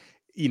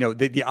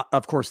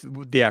of course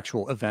the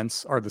actual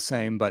events are the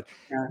same, but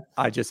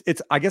I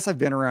guess I've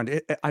been around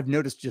it. I've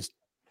noticed just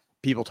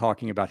people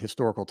talking about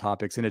historical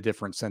topics in a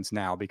different sense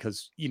now,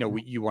 because,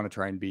 you want to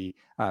try and be,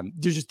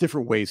 there's just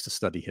different ways to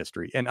study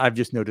history. And I've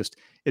just noticed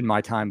in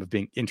my time of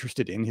being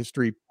interested in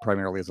history,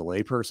 primarily as a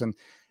layperson,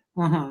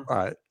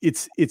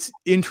 it's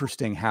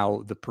interesting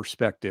how the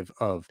perspective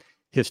of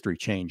history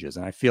changes.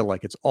 And I feel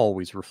like it's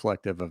always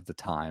reflective of the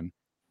time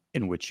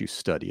in which you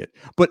study it.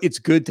 But it's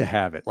good to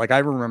have it. Like, I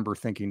remember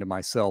thinking to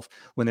myself,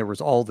 when there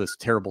was all this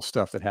terrible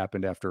stuff that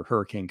happened after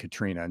Hurricane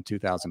Katrina in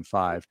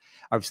 2005,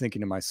 I was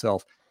thinking to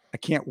myself, I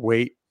can't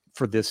wait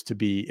for this to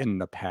be in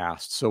the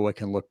past so I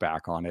can look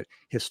back on it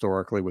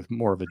historically with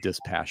more of a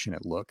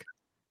dispassionate look.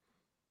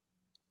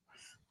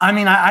 I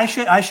mean, I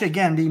should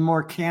again be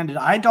more candid.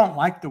 I don't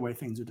like the way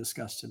things are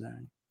discussed today.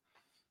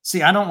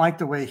 See, I don't like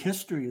the way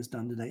history is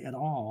done today at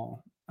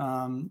all.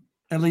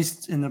 At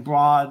least in the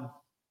broad,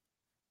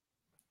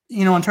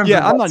 in terms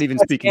of. I'm not even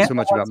speaking so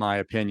much about my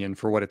opinion,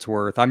 for what it's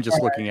worth. I'm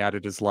just looking at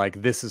it as like,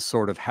 this is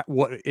sort of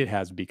what it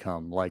has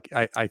become. Like,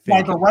 I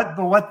think. Right,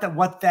 but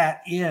what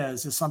that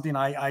is something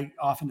I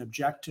often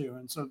object to.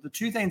 And so the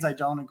two things I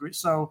don't agree.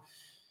 So,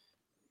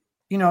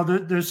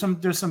 there's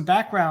some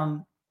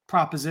background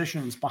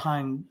propositions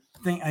behind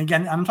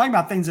again, I'm talking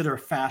about things that are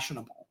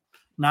fashionable,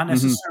 not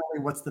necessarily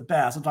what's the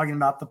best. I'm talking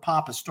about the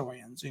pop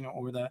historians,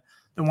 or the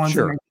ones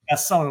that make the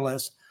bestseller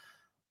list.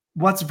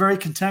 What's very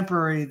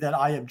contemporary that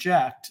I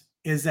object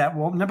is that,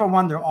 well, number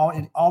one, they're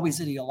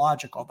always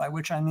ideological, by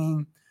which I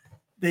mean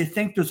they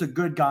think there's a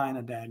good guy and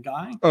a bad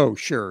guy. Oh,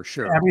 sure.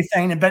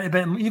 Everything, but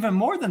even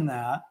more than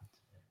that,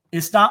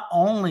 it's not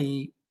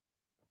only.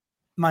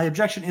 My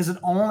objection isn't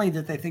only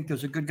that they think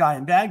there's a good guy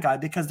and bad guy,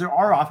 because there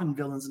are often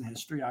villains in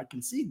history. I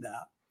concede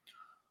that.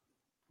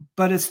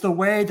 But it's the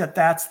way that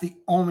that's the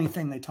only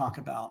thing they talk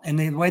about. And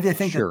the way they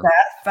think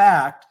that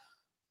fact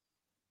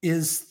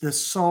is the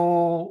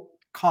sole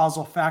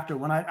causal factor,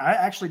 when I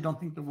actually don't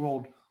think the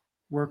world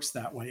works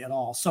that way at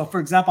all. So, for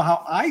example,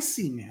 how I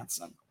see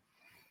Manson.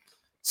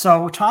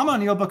 So Tom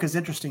O'Neill book is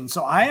interesting.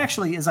 So I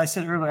actually, as I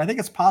said earlier, I think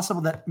it's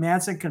possible that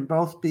Manson can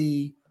both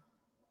be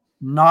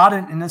not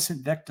an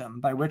innocent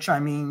victim, by which I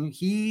mean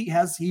he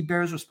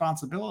bears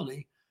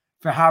responsibility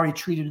for how he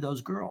treated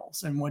those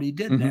girls and what he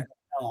did there and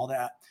all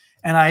that.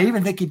 And I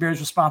even think he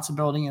bears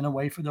responsibility in a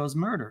way for those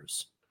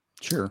murders.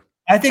 Sure.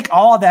 I think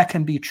all of that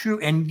can be true.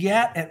 And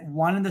yet at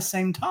one and the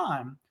same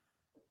time,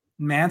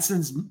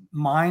 Manson's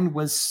mind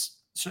was,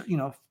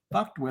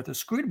 fucked with or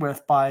screwed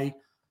with by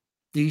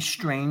these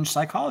strange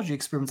psychology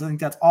experiments. I think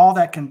that's all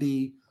that can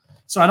be.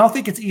 So I don't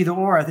think it's either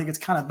or. I think it's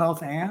kind of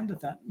both and, if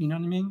that, you know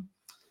what I mean?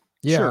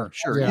 Yeah,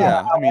 sure.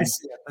 Yeah. I mean, I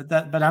see it,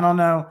 but I don't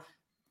know.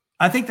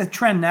 I think the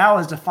trend now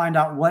is to find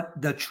out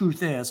what the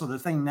truth is. So the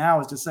thing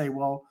now is to say,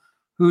 well,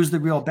 who's the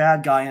real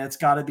bad guy? And it's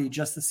got to be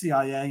just the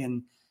CIA.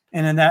 And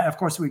in that, of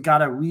course, we got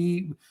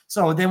to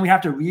so then we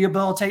have to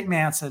rehabilitate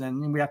Manson,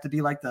 and we have to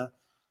be like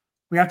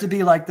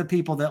the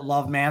people that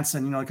love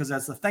Manson, because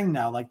that's the thing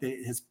now, like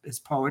his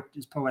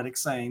poetic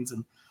sayings,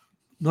 and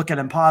look at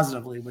him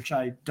positively, which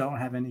I don't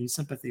have any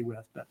sympathy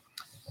with, but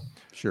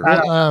sure.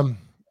 But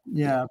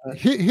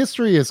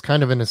history is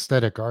kind of an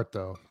aesthetic art,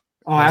 though.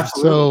 Oh,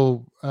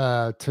 absolutely.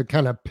 So to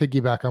kind of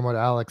piggyback on what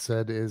Alex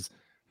said, is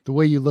the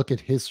way you look at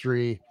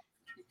history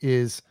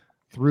is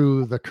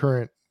through the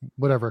current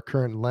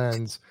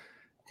lens.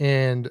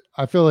 And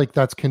I feel like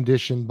that's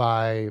conditioned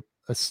by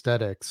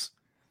aesthetics.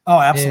 Oh,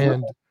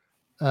 absolutely.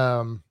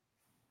 And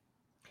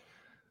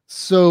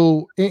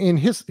so in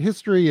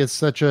history is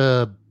such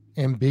a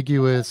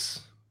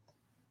ambiguous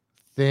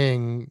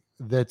thing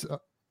that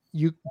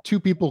two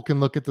people can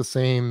look at the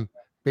same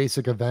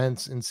basic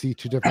events and see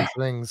two different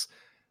things.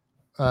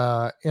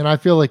 And I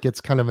feel like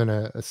it's kind of an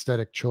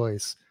aesthetic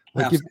choice.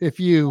 Like if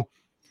you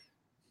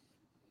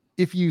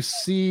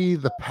see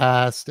the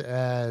past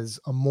as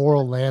a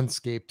moral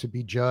landscape to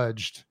be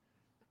judged,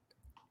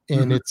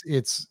 and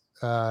it's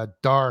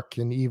dark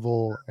and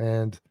evil,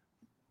 and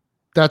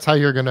that's how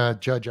you're going to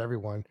judge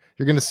everyone.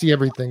 You're going to see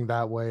everything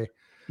that way.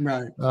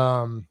 Right.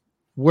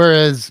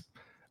 Whereas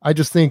I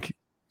just think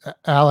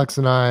Alex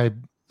and I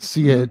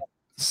see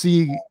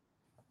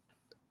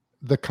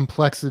the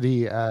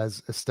complexity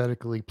as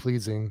aesthetically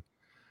pleasing.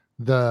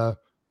 I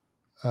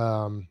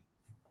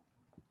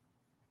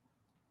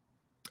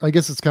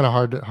guess it's kind of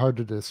hard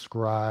to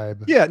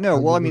describe. Yeah, no.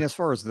 Well, I mean, as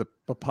far as the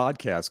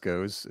podcast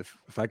goes,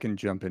 if I can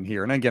jump in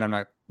here, and again,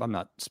 I'm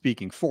not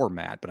speaking for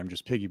Matt, but I'm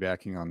just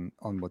piggybacking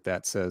on what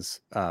that says.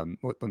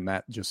 What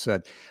Matt just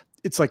said,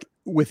 it's like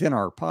within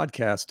our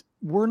podcast,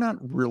 we're not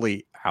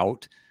really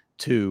out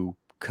to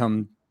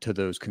come to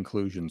those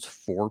conclusions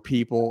for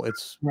people.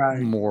 It's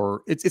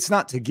more, it's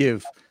not to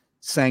give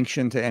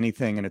sanction to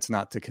anything, and it's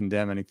not to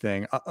condemn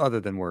anything other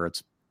than where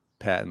it's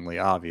patently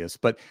obvious.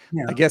 But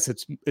I guess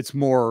it's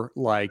more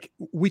like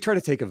we try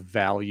to take a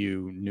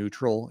value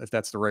neutral, if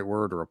that's the right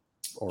word, or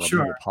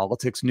a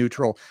politics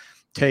neutral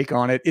take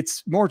on it.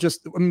 It's more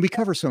just, I mean, we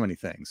cover so many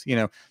things,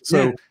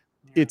 so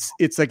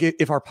it's like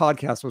if our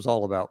podcast was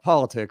all about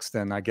politics,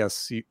 then I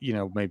guess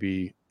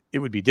maybe it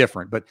would be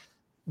different. But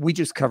we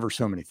just cover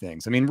so many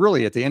things. I mean,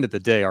 really, at the end of the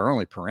day, our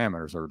only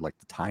parameters are like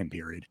the time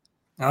period.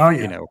 Oh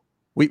yeah. You know,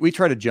 we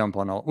try to jump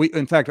on all.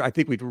 In fact, I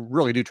think we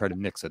really do try to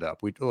mix it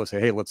up. We'll say,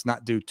 hey, let's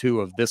not do 2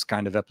 of this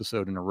kind of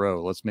episode in a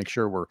row. Let's make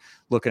sure we're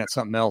looking at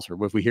something else,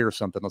 or if we hear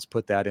something, let's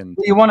put that in.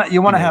 You want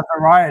to have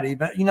variety,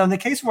 but in the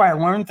case where I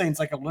learned things,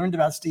 like I learned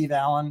about Steve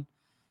Allen,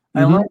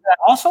 I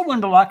also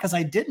learned a lot because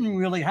I didn't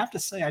really have to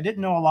say I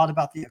didn't know a lot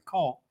about the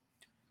occult.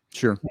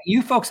 Sure.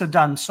 You folks have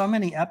done so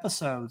many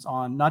episodes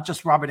on not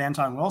just Robert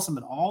Anton Wilson,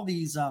 but all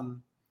these,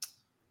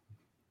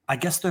 I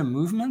guess they're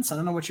movements. I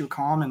don't know what you would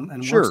call them,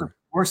 and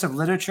works of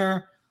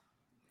literature.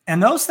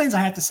 And those things,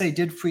 I have to say,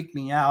 did freak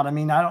me out. I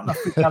mean, I don't know if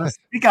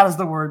freak out is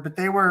the word, but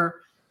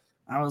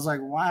I was like,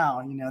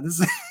 wow, this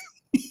is.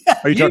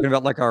 Are you talking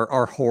about like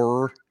our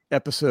horror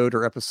episode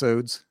or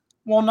episodes?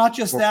 Well, not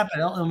just that,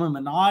 but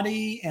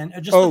Illuminati and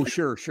just.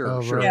 Sure.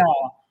 Yeah.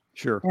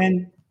 Sure.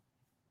 And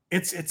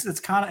it's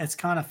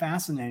kind of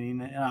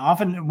fascinating. And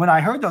often when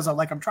I heard those,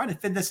 I'm trying to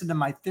fit this into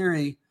my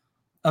theory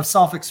of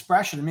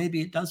self-expression. And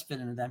maybe it does fit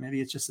into that. Maybe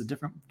it's just the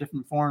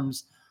different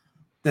forms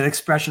that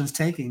expression's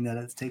taking, that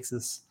it takes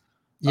this.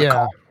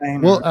 Yeah.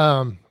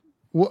 Well,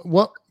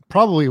 what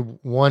probably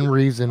one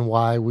reason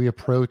why we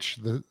approach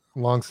the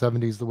long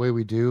 70s the way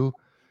we do,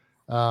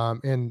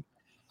 and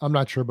I'm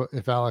not sure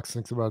if Alex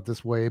thinks about it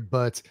this way,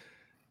 but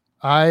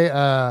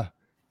I'm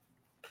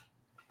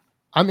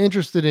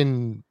interested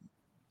in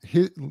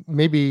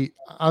maybe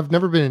I've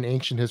never been an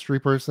ancient history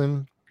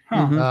person.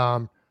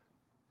 I'm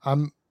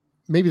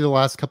maybe the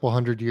last couple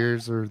 100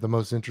 years are the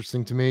most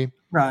interesting to me.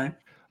 Right.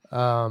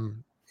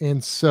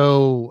 And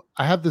so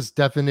I have this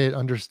definite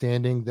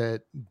understanding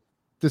that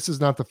this is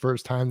not the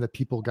first time that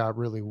people got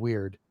really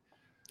weird.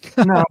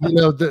 No.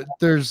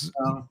 There's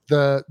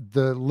the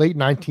late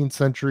 19th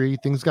century,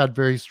 things got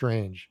very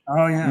strange.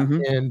 Oh yeah.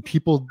 And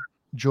people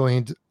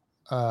joined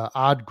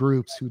odd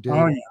groups who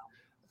did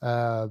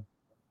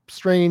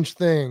strange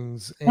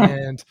things.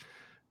 And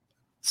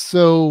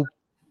so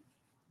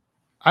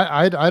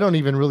I don't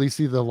even really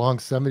see the long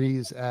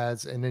 70s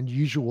as an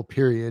unusual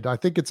period. I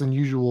think it's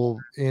unusual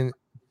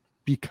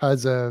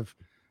because of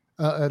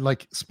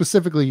like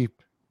specifically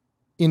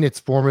in its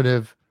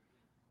formative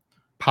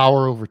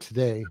power over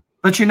today.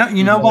 But you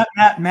know what,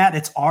 Matt,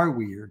 it's our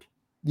weird.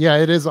 Yeah,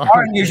 it is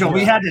our unusual. Yeah.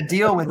 We had to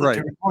deal with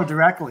it more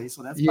directly,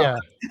 so that's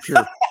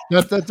sure.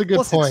 That's a good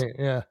point.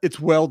 It's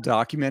well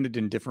documented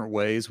in different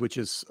ways, which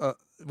is a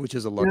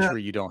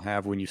luxury you don't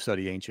have when you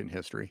study ancient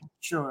history.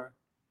 Sure.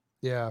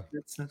 Yeah.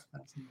 That's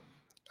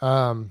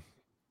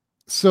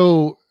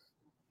so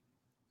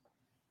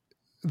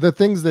the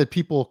things that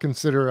people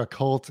consider a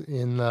cult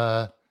in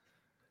the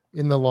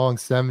long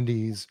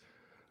 70s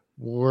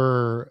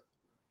were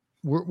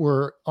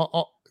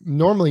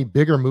normally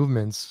bigger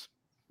movements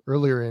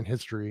earlier in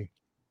history.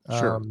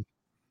 Sure.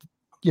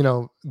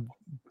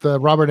 The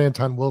Robert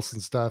Anton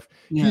Wilson stuff,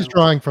 he's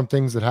drawing from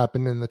things that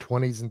happened in the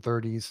 20s and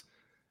 30s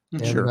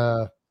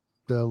and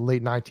the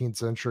late 19th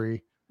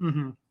century.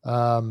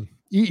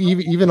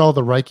 Even all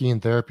the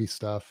Reichian therapy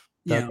stuff,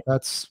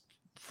 that's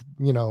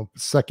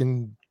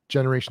second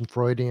generation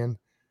Freudian.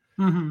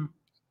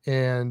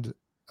 And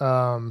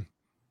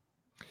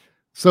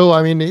so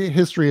I mean,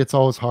 history, it's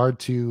always hard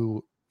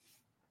to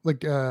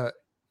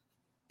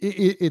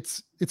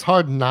it's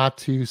hard not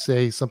to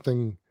say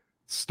something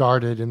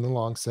started in the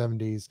long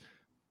 70s,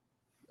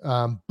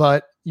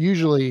 but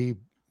usually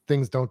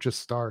things don't just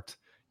start.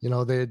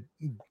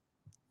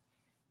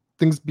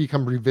 Things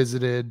become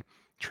revisited,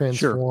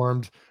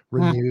 transformed,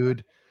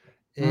 renewed,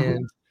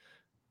 and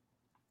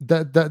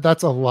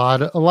that's a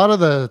lot of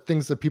the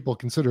things that people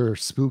consider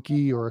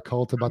spooky or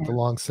occult about the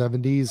long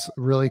 70s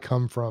really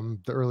come from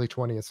the early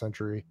 20th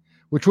century,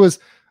 which was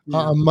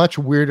a much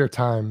weirder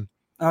time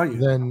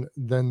than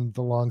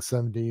the long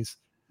 70s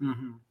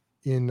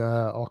in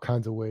all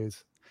kinds of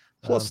ways.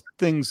 Plus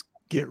things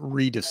get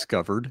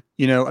rediscovered.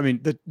 I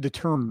mean, the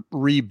term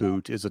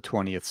reboot is a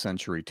 20th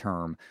century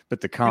term,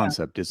 but the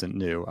concept isn't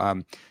new.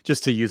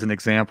 Just to use an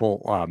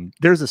example,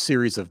 there's a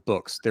series of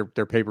books. They're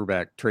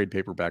trade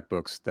paperback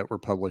books that were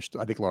published,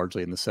 I think,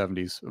 largely in the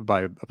 70s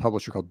by a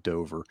publisher called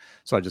Dover.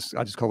 So I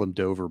just call them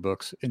Dover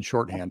books in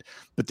shorthand.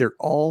 But they're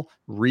all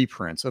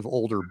reprints of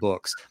older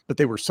books. But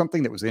they were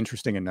something that was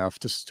interesting enough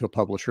to a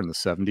publisher in the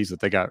 70s that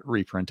they got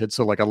reprinted.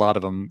 So like a lot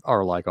of them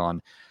are like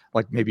on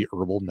maybe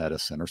herbal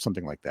medicine or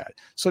something like that.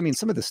 So, I mean,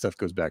 some of this stuff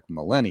goes back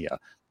millennia,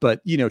 but,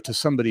 to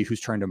somebody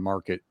who's trying to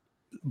market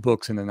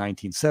books in the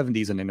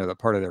 1970s, and they know that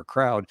part of their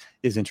crowd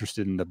is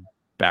interested in the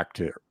back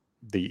to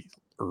the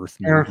earth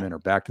movement or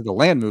back to the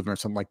land movement or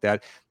something like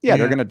that. Yeah.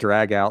 They're going to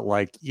drag out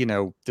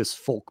this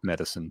folk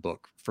medicine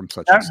book from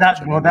such and such.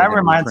 That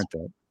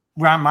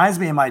reminds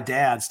me of my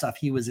dad, stuff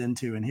he was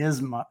into, and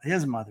his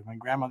mother, my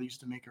grandmother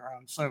used to make her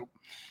own. So,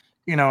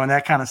 and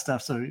that kind of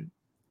stuff. So,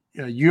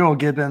 Ewell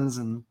Gibbons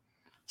and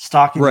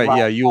Stalking,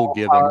 Ewell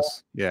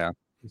Gibbons,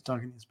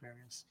 Stalking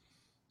Asparagus.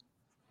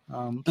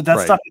 But that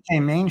stuff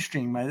became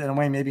mainstream in a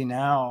way. Maybe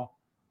now.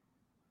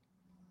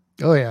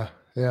 Oh yeah.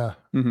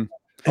 Mm-hmm.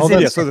 So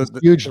the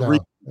huge now.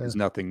 Is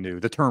nothing new.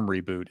 The term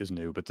reboot is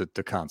new, but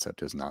the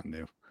concept is not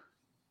new.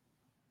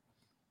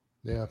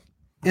 Yeah.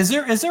 Is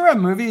there a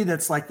movie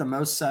that's like the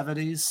most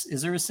 70s?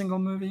 Is there a single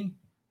movie?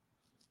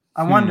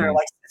 I wonder.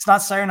 Like, it's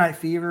not Saturday Night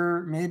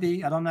Fever,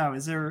 maybe. I don't know.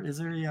 Is there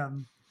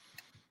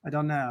I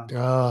don't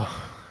know.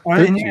 Or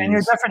in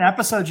your different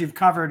episodes you've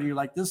covered, you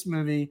like this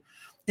movie.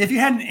 If you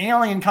had an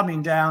alien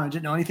coming down and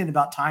didn't know anything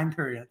about time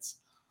periods,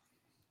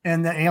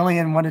 and the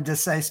alien wanted to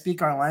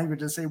speak our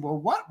language and say, well,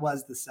 what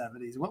was the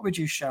 70s? What would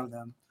you show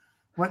them?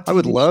 I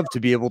would love to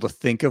be able to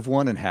think of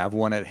one and have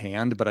one at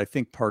hand, but I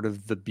think part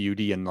of the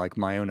beauty and like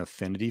my own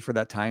affinity for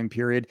that time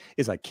period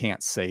is I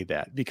can't say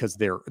that because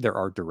there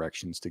are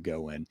directions to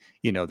go in.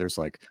 You know, there's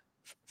like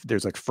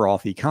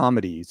frothy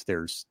comedies,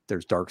 there's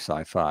dark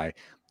sci-fi,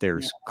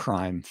 there's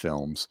crime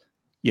films,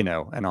 you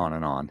know, and on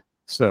and on.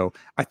 So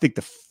I think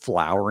the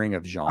flowering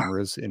of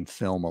genres in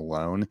film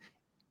alone,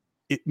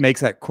 it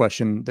makes that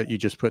question that you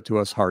just put to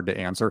us hard to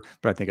answer,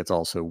 but I think it's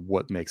also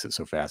what makes it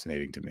so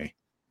fascinating to me.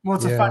 Well,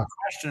 it's a fun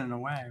question in a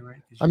way,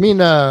 right? I mean,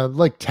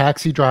 like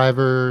Taxi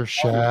Driver,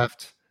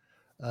 Shaft.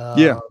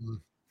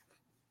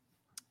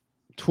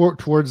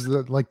 Towards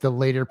the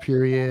later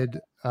period,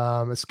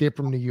 Escape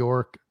from New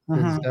York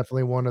is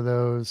definitely one of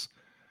those.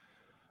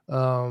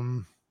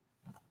 You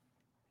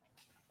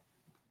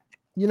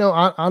know,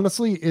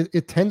 honestly,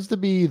 it tends to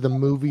be the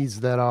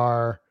movies that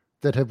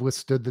have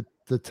withstood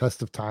the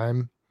test of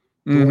time.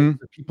 The ones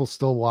that people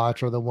still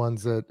watch are the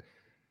ones that,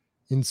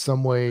 in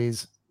some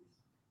ways,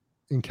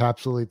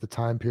 encapsulate the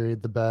time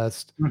period the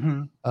best.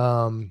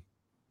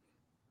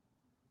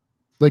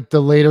 Like the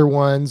later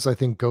ones, I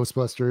think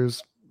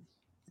Ghostbusters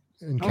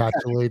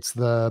encapsulates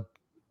the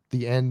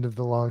end of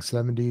the long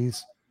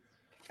 70s.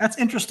 That's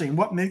interesting.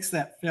 What makes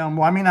that film?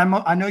 Well, I mean,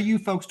 I know you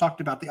folks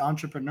talked about the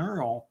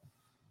entrepreneurial.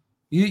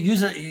 You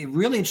use a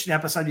really interesting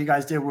episode you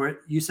guys did where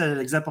you said it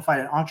exemplified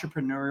an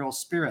entrepreneurial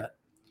spirit.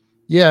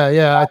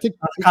 Yeah. I think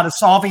kind of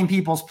solving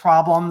people's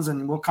problems,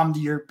 and we'll come to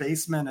your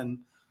basement, and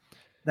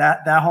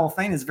that whole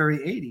thing is very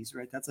 80s,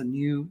 right? That's a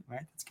new,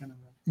 right? It's kind of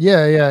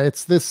yeah.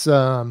 It's this.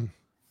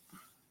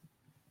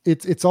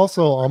 It's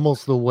also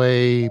almost the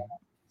way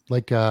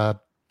like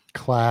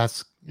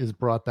class is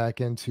brought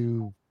back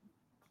into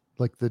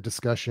like the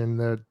discussion.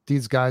 That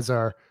these guys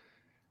are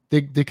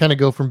they kind of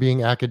go from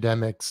being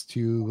academics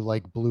to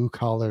like blue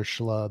collar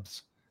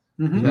schlubs.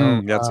 You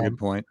know, that's a good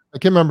point. I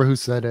can't remember who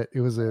said it. It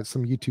was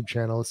some YouTube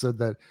channel. It said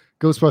that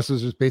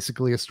Ghostbusters is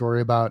basically a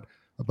story about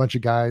a bunch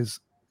of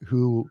guys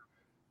who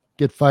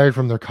get fired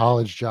from their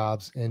college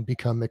jobs and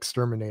become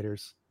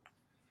exterminators.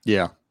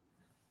 Yeah.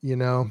 You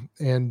know,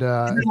 and it's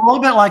a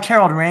little bit like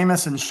Harold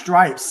Ramis and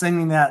Stripes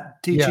singing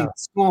that teaching at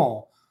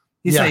school.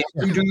 He say,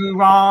 "Do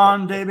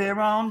Ron, baby,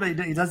 Ron."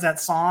 He does that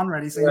song,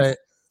 right? He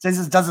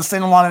sings, does a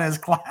sing along in his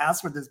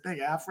class with this big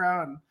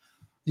afro, and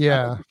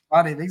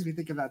funny. It makes me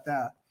think about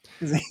that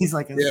because he's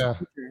like a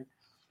speaker.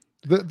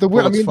 The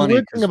weird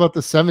thing about the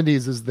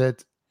 70s is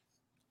that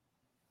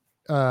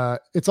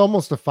it's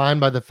almost defined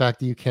by the fact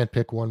that you can't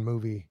pick one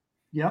movie.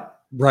 Yep.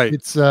 Right.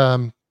 It's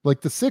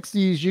like the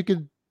 60s, you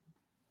could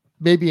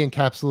maybe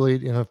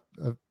encapsulate in a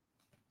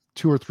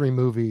 2 or 3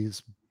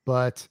 movies,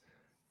 but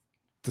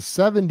the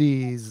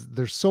 70s,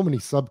 there's so many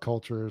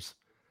subcultures.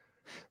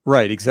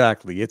 Right,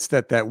 exactly. It's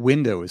that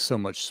window is so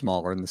much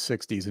smaller in the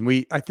 60s.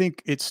 And I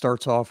think it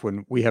starts off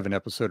when we have an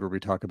episode where we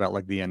talk about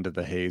like the end of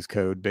the Hays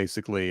Code,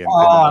 basically. And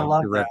I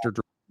love that.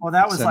 Well,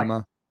 that was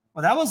cinema.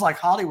 that was like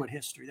Hollywood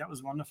history. That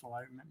was wonderful.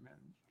 I remember.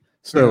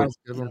 So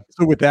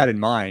with that in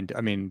mind,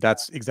 I mean,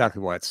 that's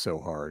exactly why it's so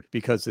hard,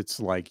 because it's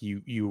like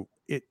you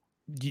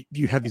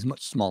have these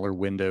much smaller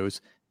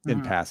windows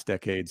in past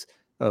decades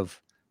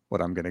of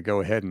what I'm going to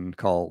go ahead and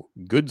call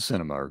good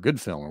cinema or good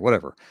film or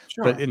whatever.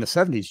 Sure. But in the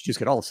 70s, you just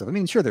get all the stuff. I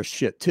mean, sure, there's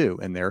shit too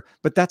in there,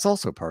 but that's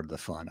also part of the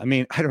fun. I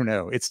mean, I don't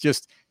know. It's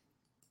just,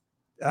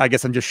 I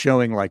guess I'm just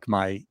showing like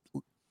my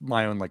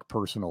own like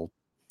personal,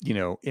 you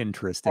know,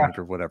 interest in it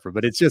or whatever.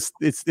 But it's just,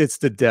 it's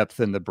the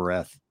depth and the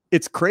breadth.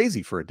 It's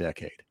crazy for a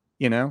decade,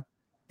 you know?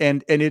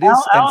 And it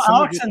is.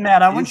 Alex and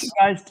Matt, I want you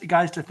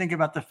guys to think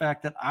about the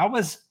fact that I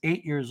was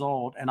 8 years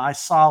old and I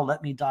saw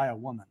Let Me Die a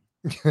Woman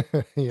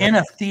in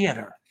a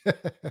theater.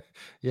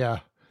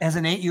 As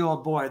an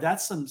 8-year-old boy,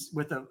 that's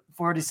with a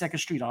 42nd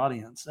Street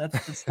audience.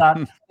 That's not.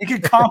 You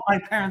could call my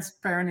parents'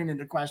 parenting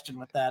into question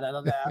with that. I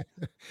don't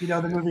know. You know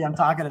the movie I'm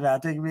talking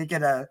about. We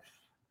get a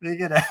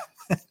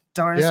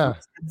Doris.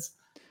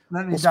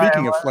 Let Me Die.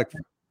 Speaking of like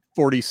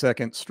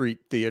 42nd Street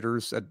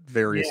theaters at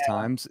various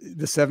times,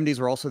 the 70s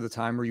were also the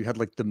time where you had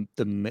like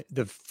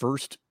the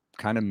first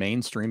kind of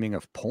mainstreaming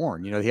of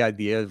porn. You know, the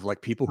idea of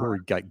like people who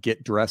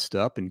get dressed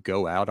up and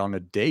go out on a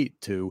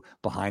date to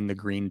Behind the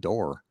Green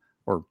Door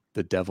or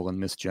The Devil and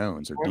Miss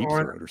Jones or Deep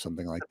Throat or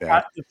something like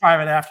that. The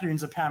Private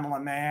Afternoons of Pamela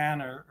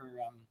Mann or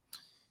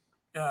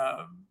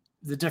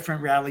the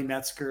different Radley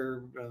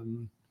Metzger,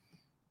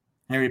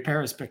 Harry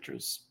Paris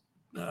pictures,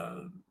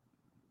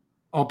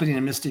 Opening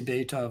of Misty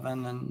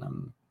Beethoven,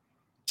 and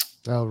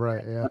those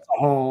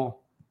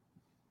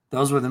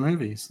were the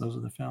movies. Those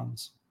were the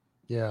films.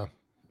 Yeah.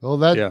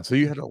 Well, so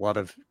you had a lot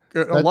of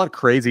a lot of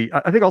crazy.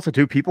 I think also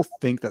too, people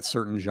think that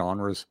certain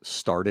genres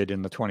started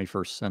in the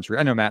 21st century.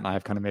 I know Matt and I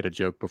have kind of made a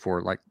joke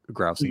before, like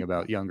grousing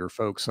about younger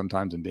folks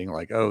sometimes and being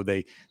like, oh,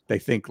 they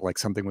think like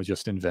something was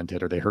just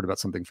invented or they heard about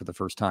something for the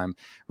first time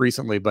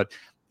recently. But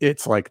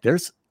it's like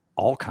there's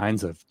all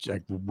kinds of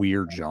like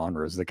weird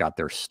genres that got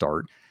their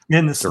start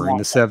during the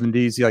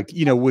 70s, like,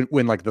 you know,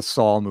 when like the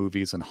Saw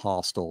movies and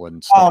Hostel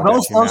and stuff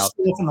those stuff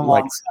in the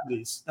long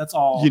 70s. That's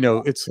all. You know,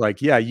 it's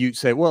like, yeah, you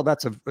say, well,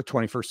 that's a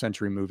 21st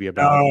century movie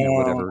about you know,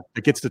 whatever.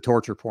 It gets the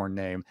torture porn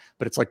name,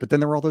 but it's like, but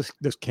then there were all those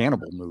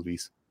cannibal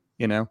movies,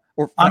 you know,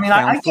 or I mean,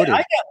 I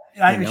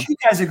get you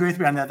guys agree with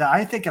me on that.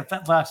 I think of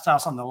Last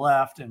House on the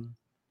Left and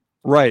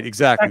right,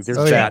 exactly. There's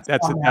that.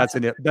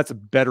 That's a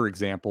better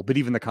example. But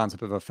even the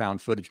concept of a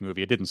found footage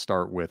movie, it didn't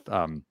start with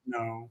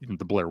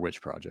the Blair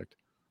Witch Project.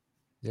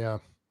 Yeah.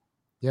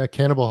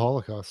 Cannibal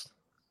Holocaust.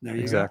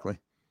 Exactly.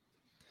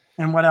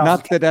 And what else?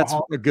 Not that that's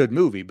a good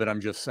movie, but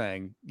I'm just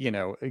saying, you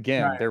know,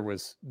 again, there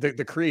was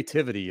the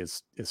creativity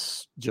is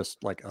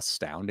just like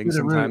astounding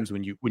sometimes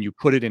when you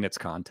put it in its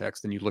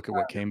context and you look at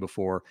what came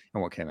before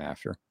and what came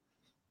after.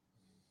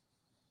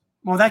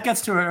 Well, that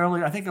gets to it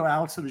earlier. I think,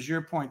 Alex, it was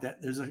your point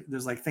that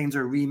there's like things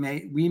are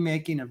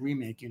remaking or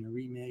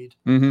remade.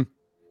 Mm-hmm.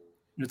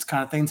 It's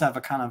kind of things have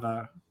a kind of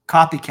a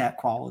copycat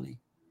quality.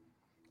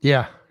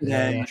 Yeah.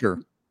 Sure.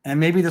 And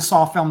maybe the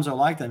Saw films are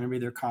like that. Maybe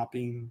they're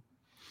copying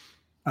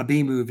a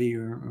B movie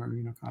or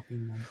you know,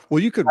 copying them.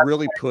 Well, you could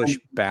really push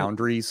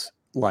boundaries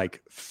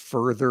like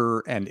further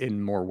and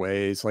in more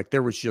ways. Like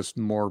there was just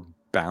more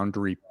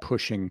boundary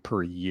pushing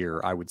per year,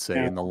 I would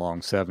say, in the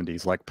long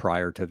 70s, like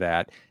prior to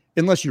that,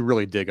 unless you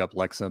really dig up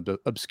like some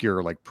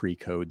obscure like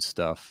pre-code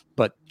stuff.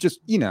 But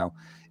just, you know,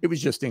 it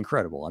was just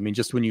incredible. I mean,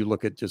 just when you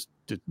look at just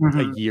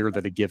a year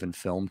that a given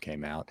film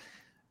came out,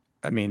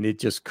 I mean, it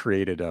just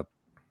created a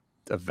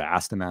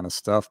vast amount of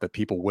stuff that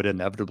people would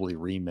inevitably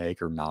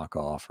remake or knock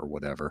off or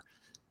whatever.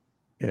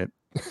 I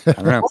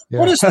don't know.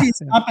 What does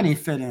Three's Company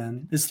fit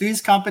in? Is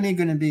Three's Company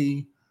going to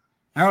be?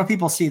 How will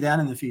people see that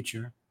in the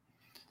future?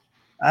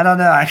 I don't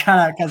know. I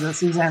kind of, because it's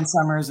Suzanne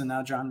Summers and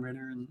now John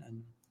Ritter and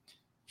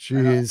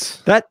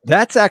jeez,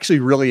 that's actually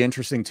really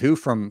interesting too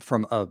from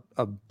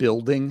a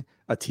building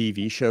a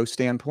TV show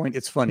standpoint.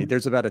 It's funny.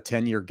 There's about a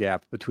 10-year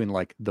gap between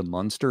like the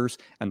Munsters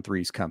and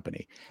Three's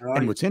Company. Right.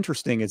 And what's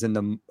interesting is I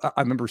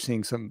remember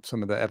seeing some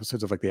of the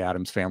episodes of like the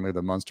Addams Family or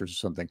the Munsters or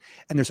something,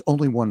 and there's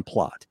only one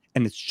plot,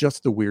 and it's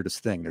just the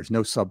weirdest thing. There's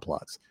no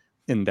subplots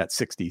in that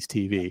 60s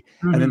TV.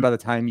 And then by the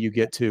time you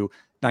get to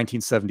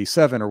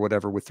 1977 or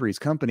whatever with Three's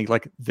Company,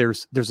 like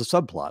there's a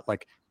subplot.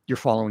 Like you're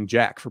following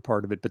Jack for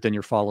part of it, but then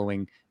you're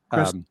following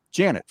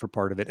Janet for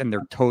part of it, and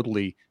they're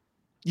totally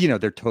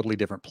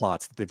different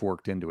plots that they've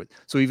worked into it.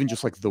 So even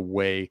just like the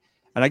way,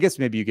 and I guess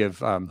maybe you give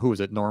who is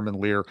it, Norman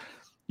Lear,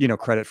 you know,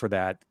 credit for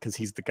that because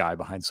he's the guy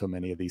behind so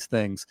many of these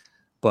things.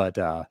 But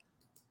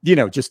you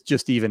know,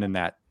 just even in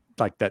that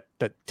like that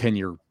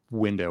 10-year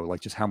window, like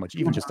just how much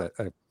even just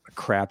a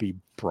crappy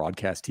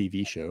broadcast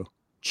TV show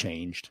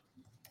changed.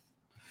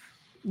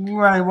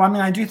 Right. Well, I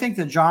mean, I do think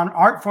that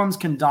art forms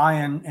can die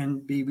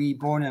and be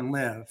reborn and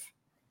live.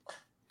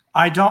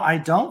 I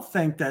don't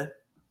think that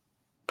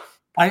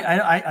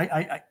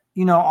I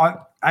you know,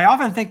 I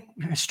often think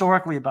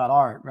historically about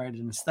art, right,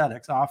 and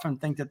aesthetics. I often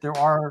think that there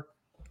are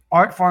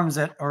art forms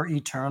that are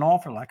eternal,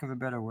 for lack of a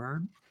better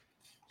word,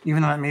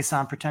 even though that may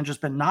sound pretentious,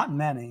 but not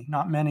many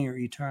are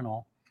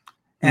eternal.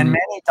 And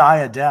many die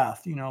a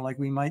death, you know, like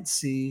we might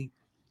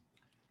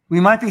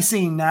be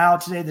seeing now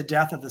today the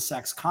death of the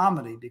sex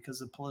comedy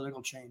because of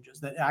political changes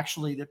that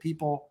actually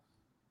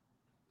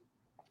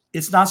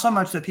it's not so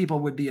much that people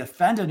would be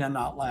offended and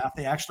not laugh.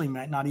 They actually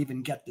might not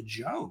even get the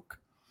joke.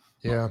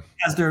 Yeah.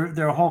 Because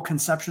their whole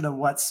conception of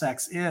what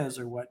sex is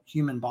or what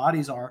human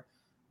bodies are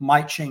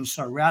might change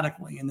so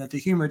radically, and that the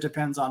humor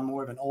depends on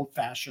more of an old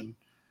fashioned,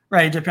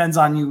 right? It depends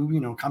on you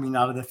know, coming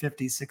out of the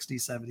 50s,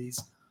 60s,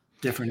 70s,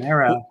 different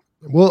era.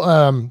 Well,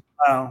 I'm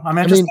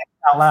just thinking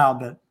out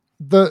loud,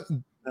 but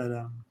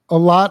a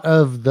lot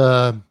of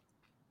the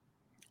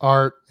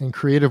art and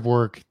creative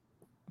work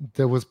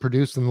that was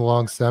produced in the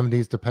long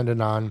 70s depended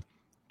on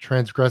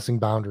transgressing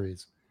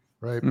boundaries,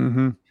 right?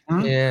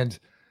 And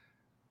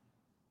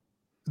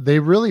they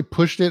really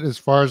pushed it as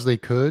far as they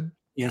could.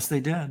 Yes,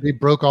 they did. They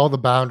broke all the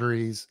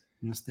boundaries.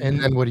 Yes,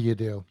 then what do you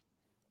do?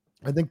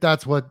 I think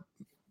that's what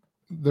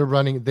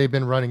they've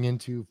been running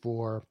into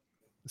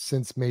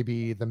since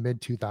maybe the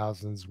mid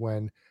 2000s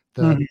when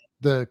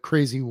the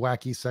crazy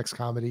wacky sex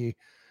comedy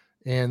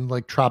and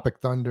like Tropic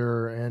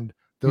Thunder and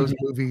those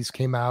movies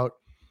came out.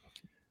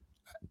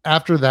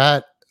 After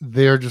that,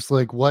 they're just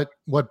like, what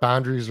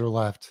boundaries are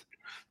left?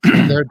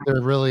 there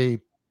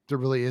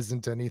really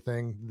isn't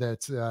anything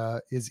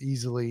that is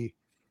easily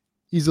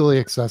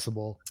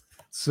accessible.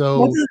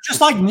 So just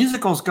like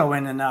musicals go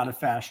in and out of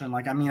fashion.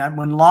 Like, I mean,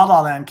 when La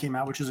La Land came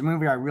out, which is a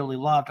movie I really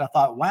loved, I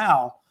thought,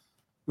 wow,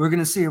 we're going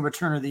to see a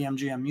return of the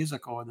MGM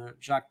musical or the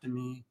Jacques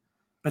Demy,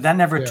 but that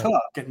never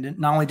took. It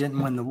not only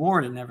didn't win the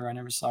award, I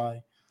never saw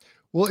it.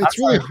 Well,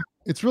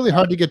 it's really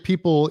hard to get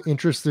people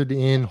interested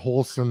in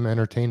wholesome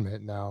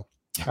entertainment now.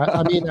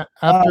 I mean,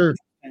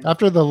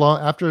 after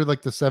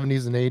like the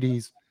 70s and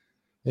 80s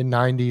and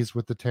 90s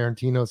with the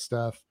Tarantino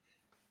stuff.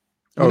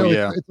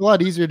 It's a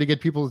lot easier to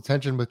get people's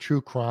attention with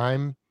true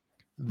crime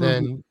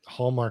than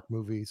Hallmark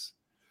movies.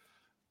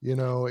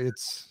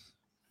 It's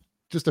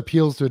just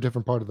appeals to a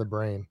different part of the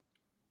brain.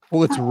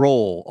 Well, its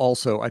role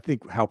also, I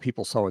think how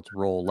people saw its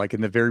role, like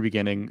in the very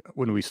beginning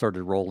when we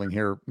started rolling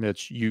here,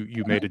 Mitch,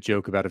 you made a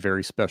joke about a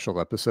very special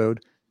episode.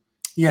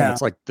 Yeah. And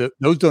it's like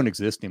those don't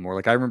exist anymore.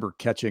 Like I remember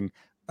catching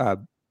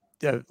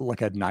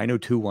like a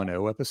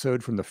 90210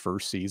 episode from the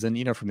first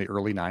season, from the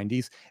early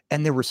 90s.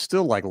 And there were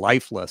still like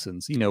life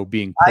lessons,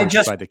 being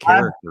pushed by the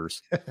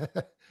characters.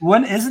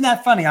 Isn't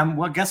that funny?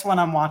 Guess what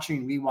I'm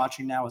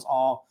rewatching now is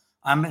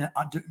I'm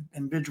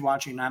in binge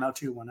watching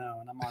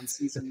 90210 and I'm on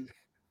season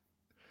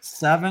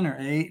 7 or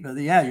 8. But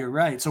yeah, you're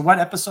right. So what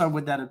episode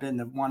would that have been?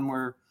 The one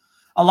where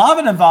a lot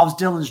of it involves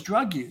Dylan's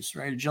drug use,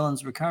 right?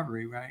 Dylan's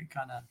recovery, right?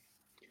 Kind of.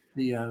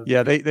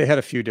 Yeah, they had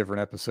a few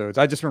different episodes.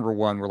 I just remember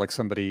one where like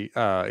somebody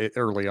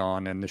early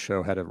on in the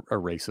show had a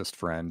racist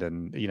friend,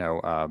 and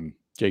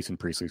Jason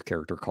Priestley's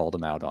character called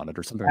him out on it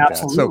or something like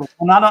that. So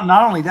not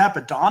only that,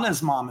 but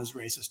Donna's mom is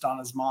racist.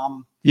 Donna's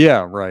mom,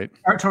 yeah, right.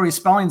 Tori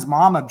Spelling's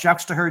mom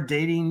objects to her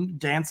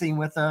dancing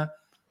with a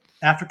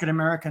African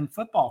American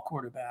football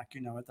quarterback.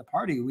 At the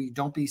party, we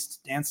don't be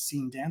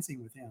seen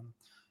dancing with him.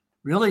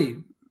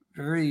 Really,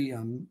 very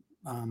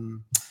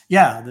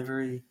they're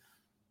very.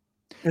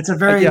 It's a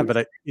very but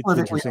it's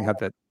interesting how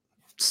that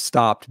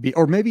stopped.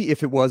 Or maybe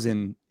if it was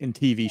in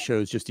TV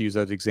shows, just to use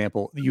that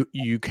example,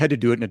 you had to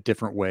do it in a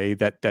different way.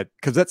 That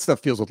because that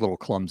stuff feels a little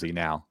clumsy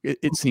now.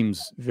 It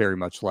seems very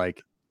much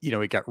like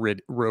it got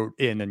wrote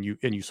in, and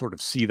you sort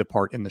of see the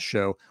part in the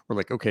show. We're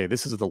like, okay,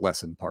 this is the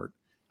lesson part.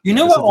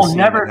 What will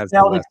never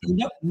fail?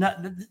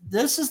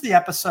 This is the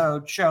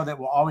episode show that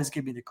will always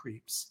give me the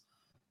creeps.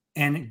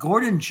 And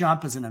Gordon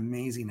Jump is an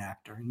amazing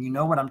actor, and you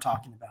know what I'm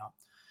talking about.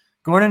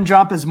 Gordon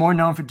Jump is more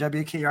known for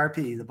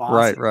WKRP, the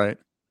boss. Right.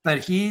 But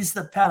he's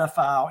the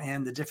pedophile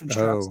in the Different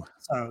Strokes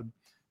episode,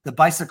 the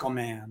Bicycle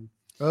Man.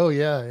 Oh,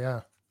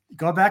 yeah.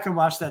 Go back and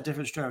watch that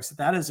Different Strokes.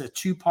 That is a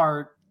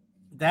 2-part.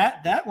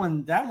 That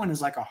one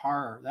is like a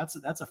horror. That's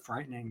a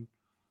frightening.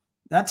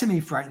 That to me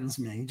frightens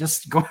me.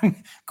 Just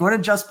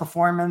Gordon Jump's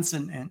performance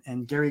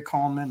and Gary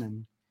Coleman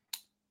and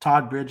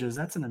Todd Bridges.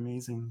 That's an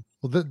amazing.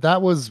 Well,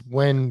 that was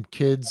when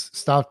kids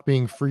stopped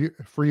being free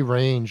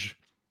range.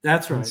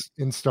 That's right.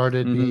 And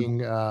started being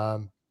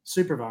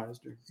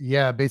supervised.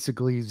 Yeah,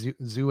 basically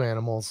zoo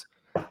animals.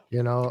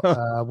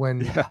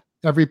 When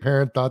every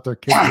parent thought their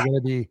kids were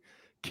going to be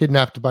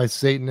kidnapped by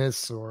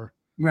Satanists or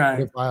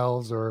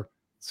pedophiles or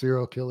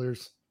serial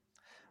killers.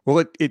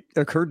 Well, it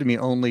occurred to me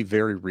only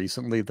very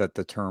recently that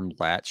the term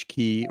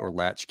latchkey or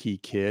latchkey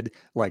kid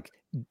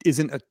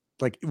isn't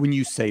like when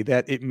you say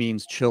that, it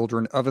means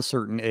children of a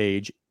certain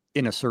age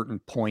in a certain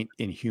point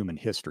in human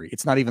history.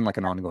 It's not even like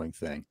an ongoing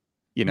thing.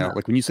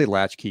 Like when you say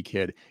latchkey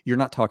kid, you're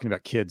not talking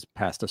about kids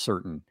past a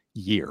certain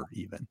year,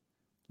 even.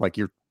 Like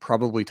you're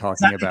probably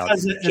talking about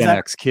Gen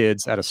X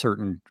kids at a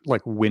certain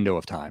window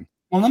of time.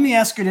 Well, let me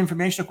ask you an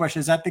informational question.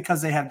 Is that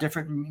because they have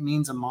different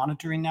means of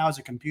monitoring now? Is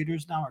it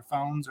computers now or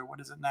phones or what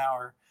is it now?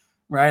 Or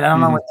right? I don't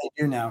know what they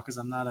do now because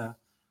I'm not a.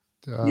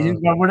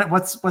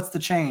 What's the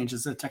change?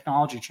 Is it a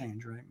technology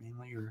change, right?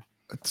 Mainly, or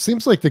it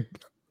seems like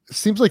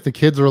the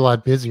kids are a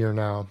lot busier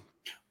now.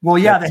 Well,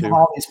 yeah, they have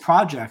all these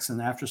projects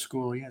and after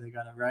school, they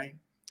got it right.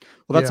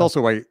 Well, that's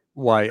also why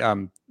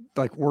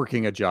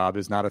working a job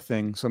is not a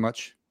thing so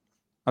much.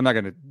 I'm not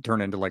going to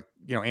turn into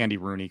Andy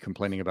Rooney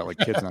complaining about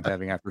kids not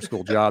having after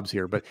school jobs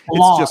here, but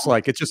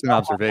it's just an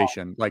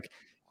observation.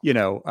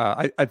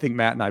 I think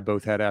Matt and I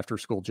both had after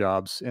school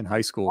jobs in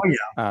high school. Oh,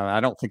 yeah. I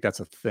don't think that's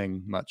a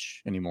thing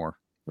much anymore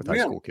with high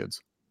school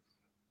kids.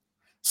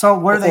 So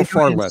what are they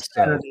far less?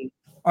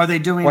 Are they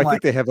doing? Well, I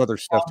think they have other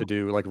stuff to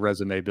do, like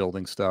resume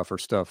building stuff or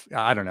stuff.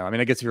 I don't know. I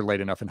mean, I guess if you're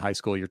late enough in high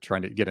school, you're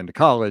trying to get into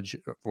college.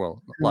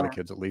 Well, a lot of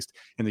kids at least,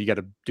 and then you got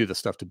to do the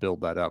stuff to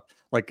build that up.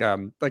 Like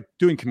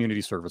doing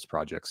community service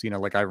projects.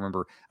 I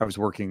remember I was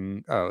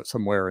working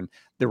somewhere, and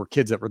there were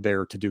kids that were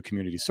there to do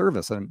community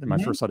service, and my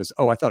first thought is,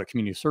 I thought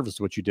community service is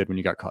what you did when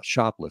you got caught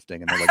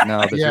shoplifting, and they're like, no,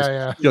 this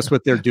is just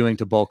what they're doing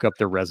to bulk up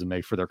their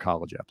resume for their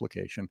college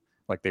application.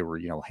 Like they were,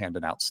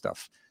 handing out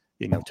stuff.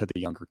 To the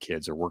younger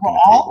kids or working.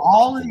 Well,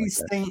 all of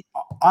these things,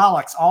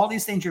 Alex, all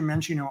these things you're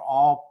mentioning are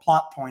all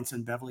plot points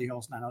in Beverly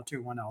Hills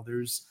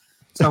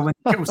 90210.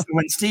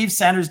 When Steve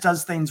Sanders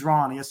does things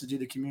wrong, he has to do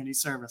the community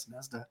service and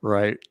has to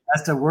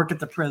work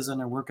at the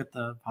prison or work at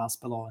the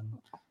hospital and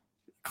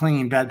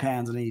clean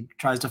bedpans, and he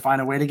tries to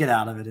find a way to get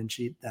out of it and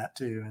cheat that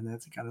too. And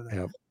that's kind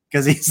of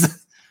because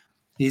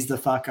he's the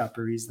fuck up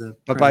or he's the.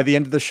 But by the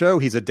end of the show,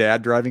 he's a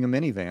dad driving a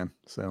minivan.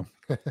 So.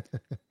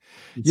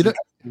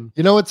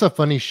 It's a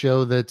funny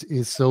show that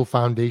is so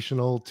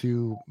foundational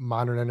to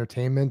modern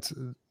entertainment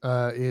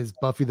is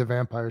Buffy the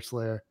Vampire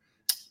Slayer.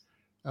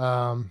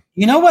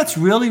 What's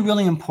really,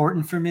 really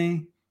important for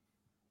me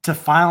to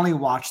finally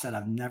watch that.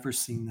 I've never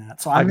seen that.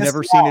 So I've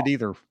never seen it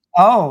either.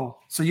 Oh,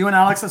 so you and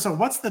Alex. So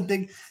what's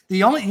the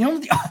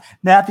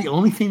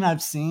only thing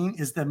I've seen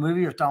is the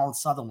movie with Donald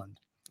Sutherland.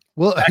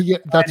 Well, yeah,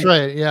 that's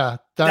right. Yeah,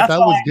 that That's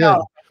was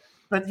good.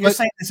 But you're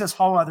saying it's this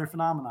whole other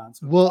phenomenon.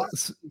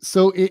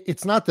 So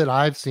it's not that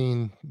I've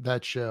seen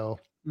that show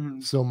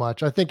Mm-hmm. so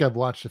much. I think I've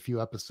watched a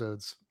few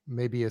episodes,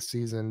 maybe a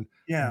season.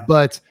 Yeah.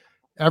 But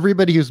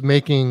everybody who's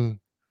making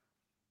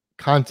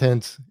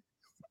content,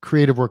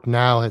 creative work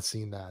now has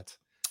seen that.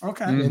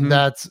 Okay. And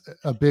that's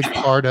a big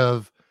part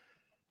of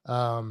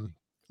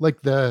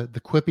like the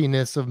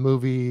quippiness of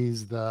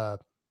movies, the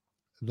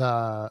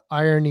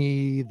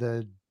irony,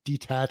 the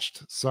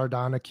detached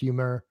sardonic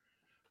humor.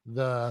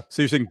 So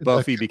you're saying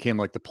Buffy became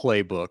like the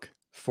playbook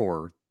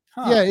for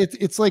yeah,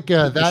 it's like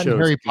that and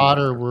Harry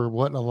Potter genre. were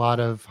what a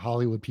lot of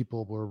Hollywood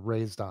people were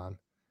raised on.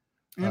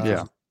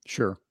 Yeah,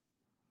 sure.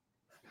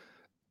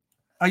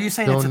 Are you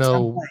saying it's a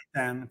template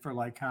then for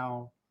like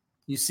how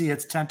you see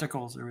its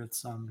tentacles or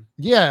its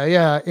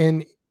Yeah,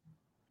 and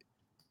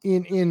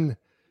in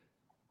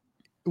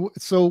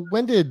so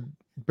when did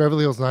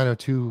Beverly Hills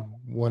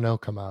 90210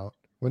 come out?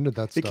 When did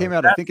that start? It came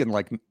out, I think, in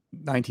like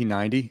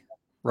 1990,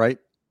 right?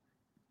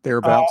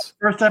 Thereabouts.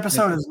 First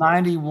episode is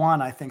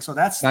 91, I think. So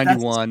that's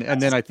 91,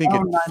 and then I think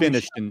it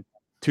finished in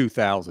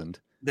 2000.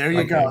 There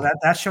you go.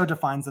 That show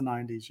defines the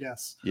 90s.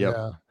 Yes. Yep.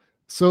 Yeah.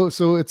 So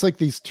it's like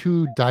these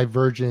two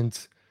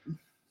divergent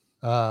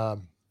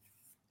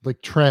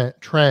like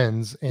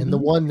trends, and the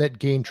one that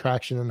gained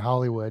traction in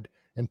Hollywood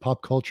and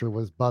pop culture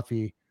was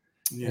Buffy,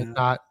 and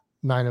not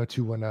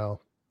 90210.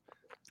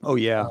 Oh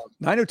yeah,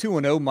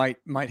 90210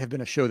 might have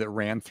been a show that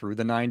ran through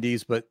the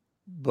 90s, but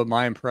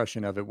my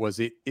impression of it was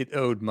it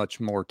owed much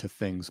more to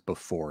things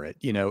before it.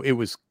 You know, it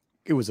was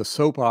a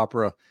soap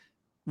opera,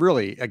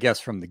 really, I guess,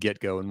 from the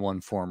get-go in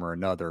one form or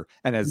another.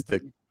 And as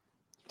the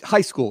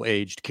high school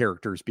aged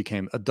characters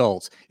became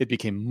adults, it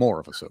became more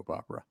of a soap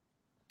opera.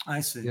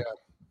 I see. Yeah.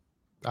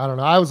 I don't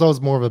know. I was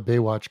always more of a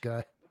Baywatch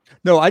guy.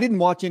 No, I didn't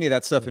watch any of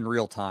that stuff in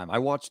real time. I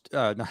watched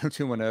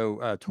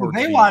 90210 towards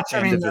Baywatch, the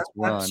end of its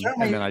run,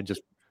 and then I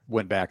just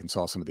went back and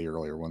saw some of the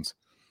earlier ones.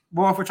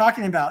 Well, if we're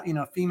talking about,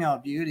 female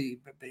beauty,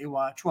 but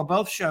Baywatch, well,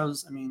 both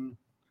shows,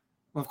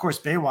 of course,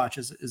 Baywatch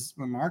is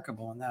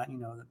remarkable in that,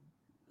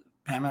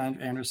 Pamela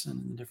Anderson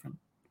and the different.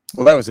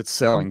 Well, that was its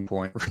selling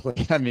point,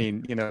 really. I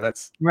mean,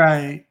 that's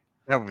right.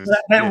 That was.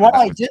 But what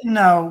I didn't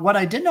know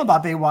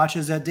about Baywatch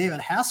is that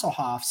David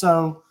Hasselhoff.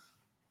 So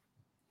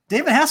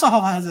David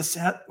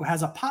Hasselhoff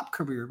has a pop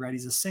career, right?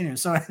 He's a singer.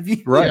 So have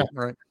you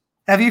right?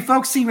 Have you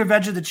folks seen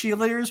Revenge of the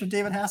Cheerleaders with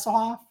David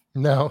Hasselhoff?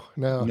 No.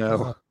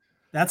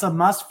 That's a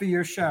must for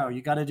your show.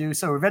 You got to do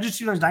so. Revenge of the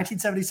Cheerleaders,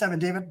 1977.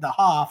 David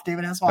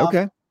Hasselhoff.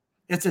 Okay.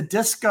 It's a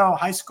disco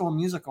high school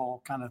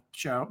musical kind of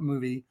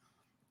movie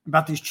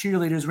about these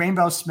cheerleaders.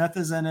 Rainbow Smith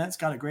is in it. It's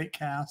got a great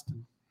cast,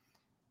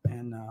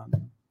 and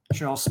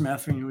Cheryl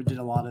Smith, who did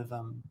a lot of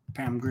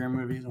Pam Grier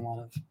movies, a lot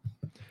of.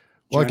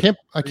 Well,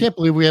 I can't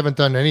believe we haven't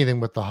done anything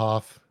with the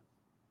Hoff.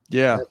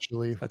 Yeah,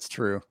 actually, that's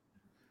true.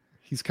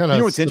 He's kind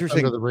of what's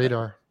interesting under the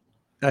radar.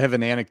 I have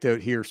an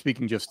anecdote here.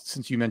 Speaking, just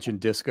since you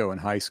mentioned disco in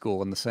high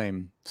school in the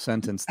same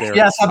sentence there.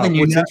 Yeah, something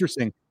what's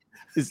interesting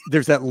is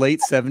there's that late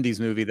 70s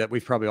movie that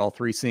we've probably all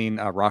three seen,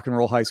 Rock and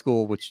Roll High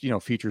School, which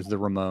features the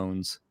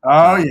Ramones.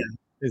 Oh yeah.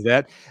 Is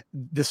that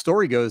the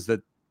story goes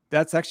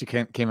that's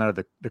actually came out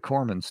of the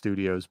Corman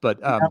Studios, but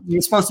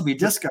it's supposed to be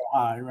disco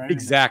high, right?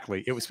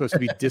 Exactly. It was supposed to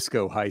be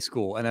disco high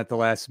school, and at the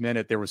last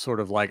minute, there was sort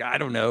of like, I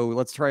don't know,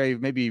 let's try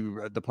maybe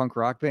the punk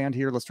rock band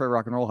here. Let's try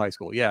Rock and Roll High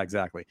School. Yeah,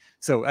 exactly.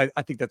 So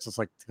I think that's just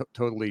like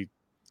totally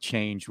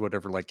changed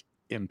whatever like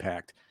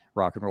impact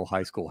Rock and Roll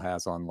High School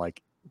has on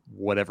like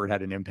whatever it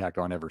had an impact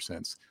on ever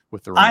since.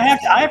 With the I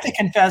have to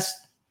confess,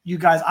 you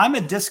guys, I'm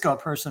a disco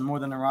person more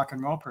than a rock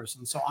and roll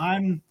person. So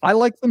I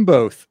like them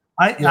both.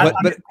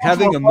 But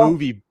having a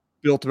movie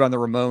built around the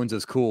Ramones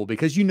is cool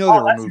because there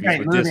were movies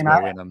with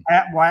disco in them.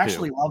 I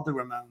actually love the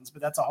Ramones, but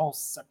that's a whole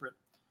separate.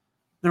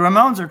 The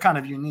Ramones are kind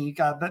of unique,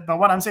 but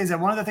what I'm saying is that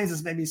one of the things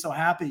that's made me so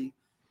happy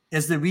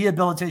is the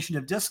rehabilitation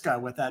of disco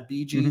with that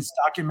Bee Gees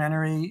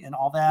documentary and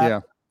all that.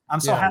 Yeah.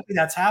 I'm so happy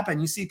that's happened.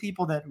 You see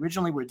people that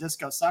originally were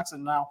disco sucks,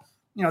 and now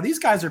these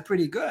guys are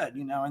pretty good.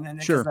 And then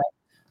sure.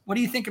 What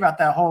do you think about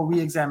that whole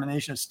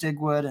re-examination of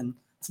Stigwood? And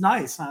it's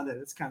nice, huh? That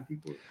it's kind of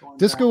people going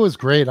disco back. was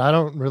great. I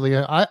don't really.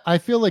 I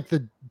feel like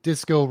the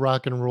disco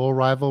rock and roll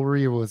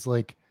rivalry was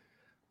like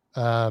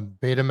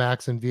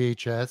Betamax and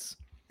VHS.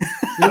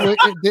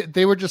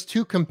 They were just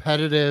too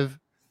competitive.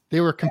 They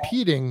were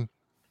competing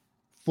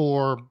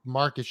for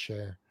market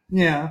share.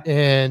 Yeah,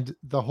 and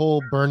the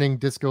whole burning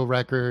disco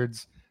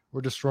records,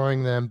 or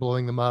destroying them,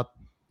 blowing them up,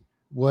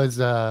 was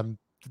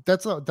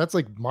that's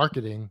like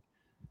marketing.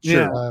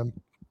 Sure.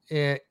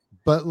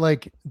 But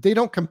like they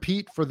don't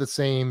compete for the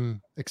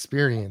same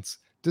experience.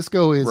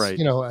 Disco is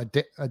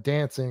a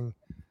dancing.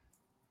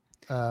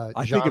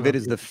 I think of it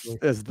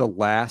as the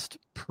last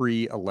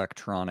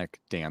pre-electronic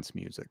dance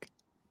music.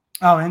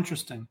 Oh,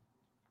 interesting.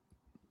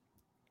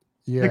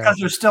 Yeah, because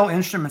there's still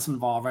instruments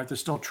involved, right? There's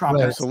still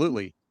trumpets.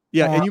 Absolutely.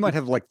 Yeah, and you might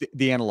have like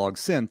the analog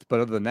synth, but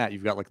other than that,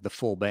 you've got like the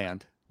full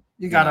band.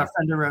 You got a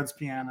Fender Rhodes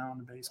piano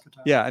and a bass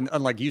guitar. Yeah, and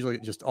like usually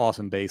just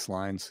awesome bass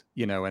lines,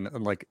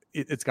 and like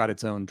it's got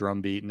its own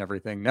drum beat and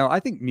everything. No,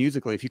 I think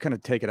musically, if you kind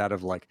of take it out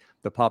of like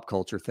the pop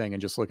culture thing and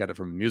just look at it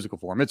from a musical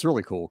form, it's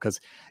really cool because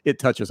it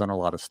touches on a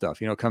lot of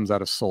stuff. It comes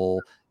out of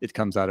soul, it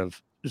comes out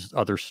of just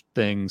other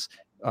things,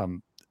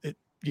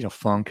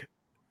 funk.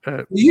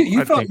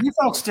 You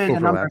folks did a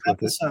number of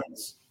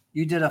episodes.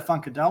 You did a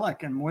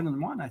Funkadelic and more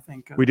than one, I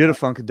think. We did a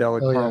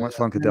Funkadelic, Parliament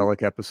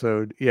Funkadelic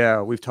episode.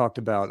 Yeah, we've talked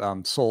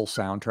about soul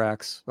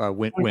soundtracks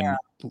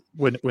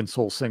when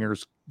soul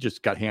singers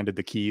just got handed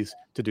the keys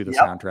to do the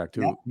soundtrack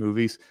to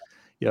movies.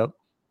 Yep.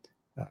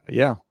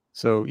 Yeah.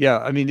 So yeah,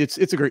 I mean it's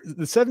a great.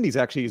 The 70s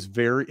actually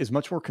is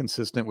much more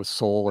consistent with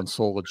soul and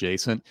soul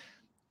adjacent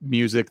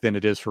music than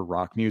it is for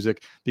rock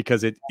music,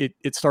 because it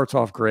starts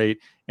off great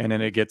and then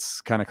it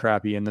gets kind of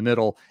crappy in the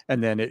middle,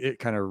 and then it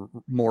kind of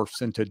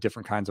morphs into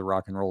different kinds of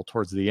rock and roll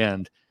towards the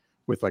end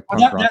with like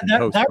punk rock and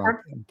post-punk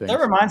and things. That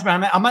reminds me,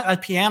 I'm at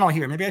a piano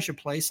here. Maybe I should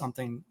play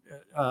something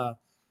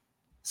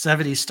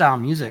 70s style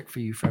music for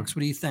you folks.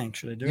 What do you think?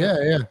 Should I do it?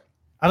 Yeah.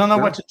 I don't know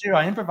what to do.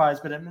 I improvise,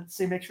 but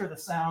make sure the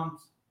sound,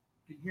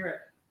 you can hear it.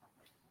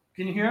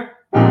 Can you hear it?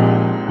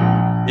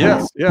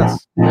 Yes. Yeah.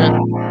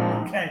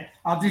 Okay,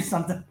 I'll do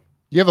something.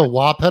 You have a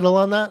wah pedal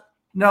on that?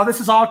 No,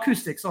 this is all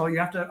acoustic. So you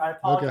have to. I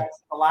apologize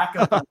for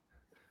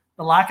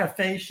the lack of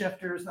phase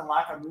shifters and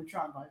lack of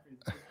neutron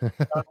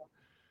vibrators.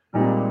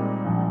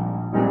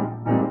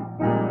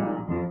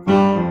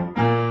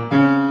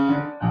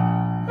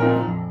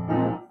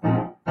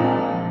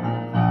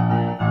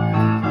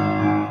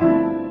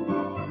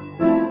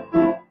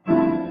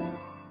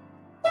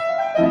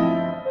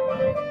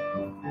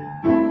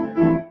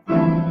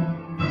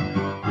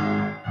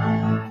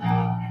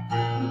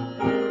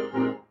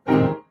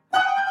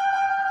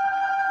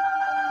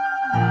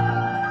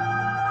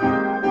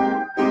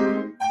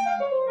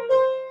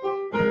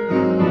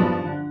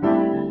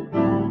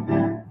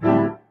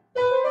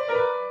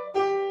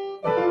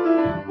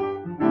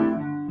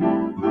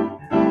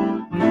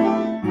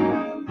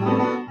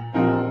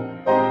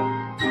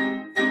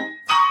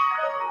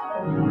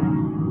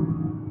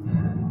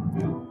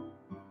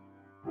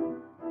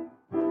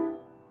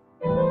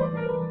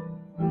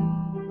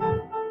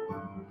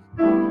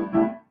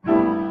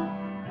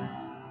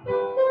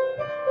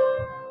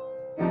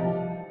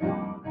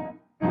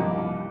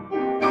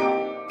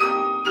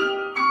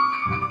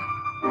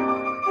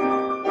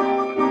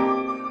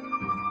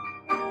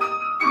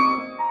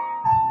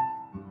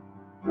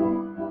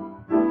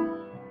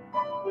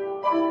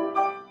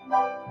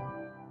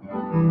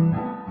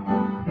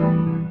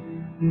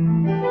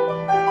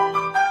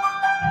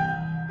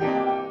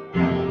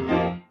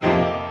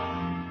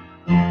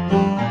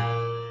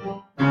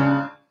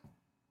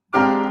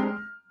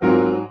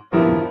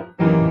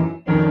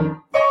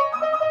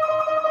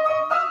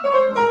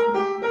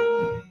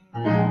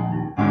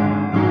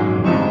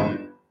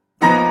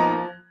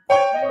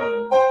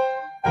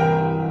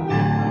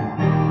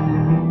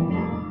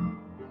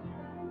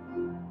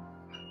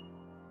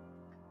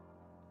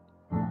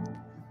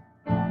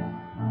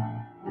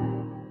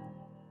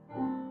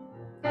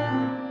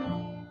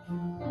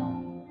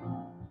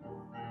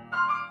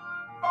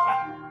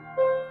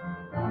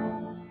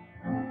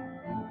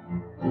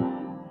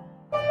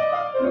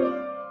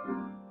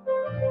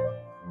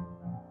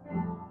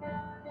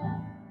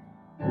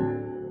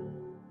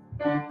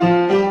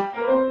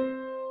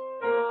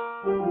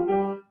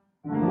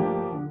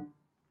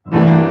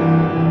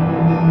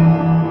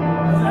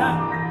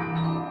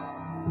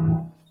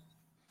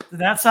 Did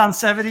that sound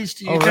 70s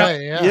to you? Oh,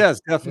 right, yeah. Yes,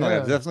 definitely.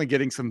 I'm definitely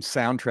getting some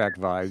soundtrack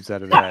vibes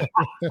out of that.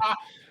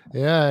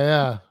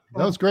 Yeah.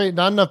 That was great.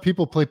 Not enough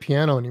people play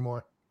piano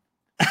anymore.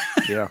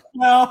 Yeah.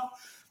 Well,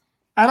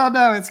 I don't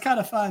know. It's kind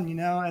of fun,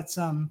 It's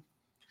but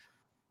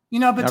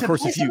now, of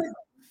course, if you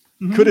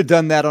could have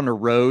done that on a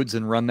Rhodes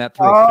and run that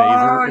through a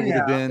phaser, it would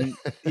have been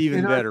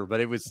even better.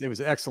 But it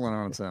was excellent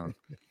on its own.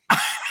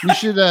 You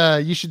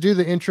should do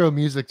the intro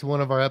music to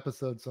one of our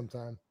episodes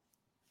sometime.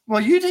 Well,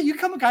 you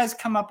guys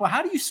come up. Well,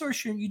 how do you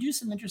source you do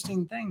some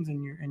interesting things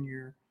in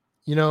your.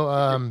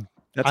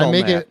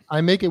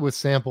 I make it with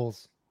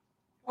samples.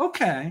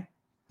 Okay.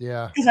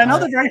 Yeah. Because I know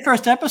the very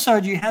first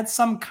episode you had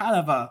some kind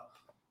of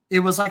it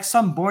was like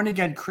some born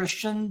again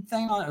Christian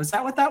thing. Was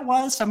that what that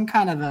was? Some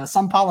kind of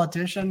some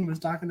politician was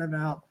talking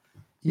about.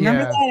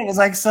 Remember that? It was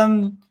like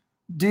some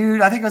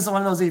dude. I think it was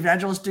one of those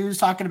evangelist dudes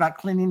talking about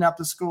cleaning up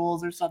the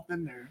schools or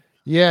something.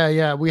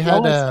 Yeah. We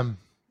had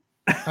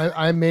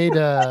I made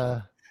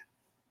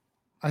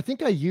I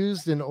think I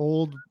used some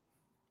old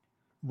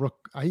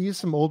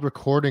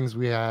recordings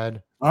we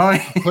had.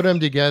 Put them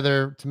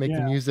together to make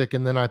the music,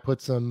 and then I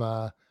put some.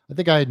 I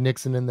think I had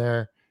Nixon in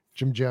there,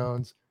 Jim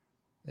Jones,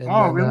 and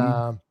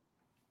really?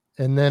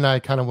 And then I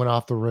kind of went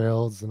off the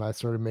rails, and I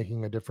started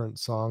making a different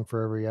song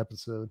for every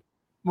episode.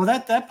 Well,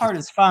 that part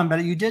is fun,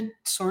 but you did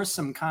source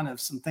some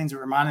things that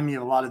reminded me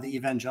of a lot of the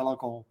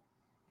evangelical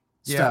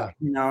stuff,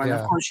 and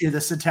of course you had the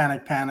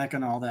Satanic Panic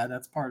and all that.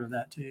 That's part of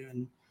that too,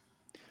 and.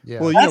 Yeah.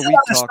 Well,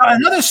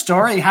 another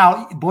story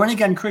how born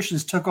again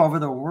Christians took over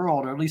the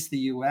world, or at least the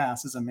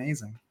U.S. is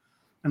amazing.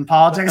 and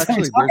politics.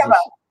 Actually,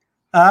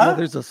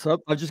 there's a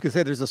sub. I was just gonna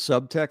say there's a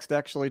subtext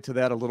actually to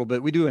that a little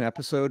bit. We do an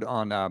episode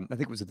on I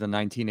think it was the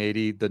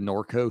 1980 the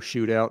Norco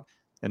shootout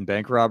and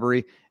bank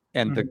robbery,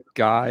 and the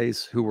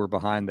guys who were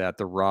behind that,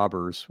 the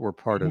robbers, were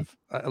part of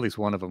at least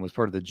one of them was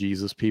part of the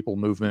Jesus People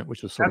movement,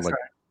 which was sort of like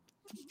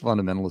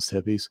fundamentalist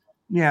hippies.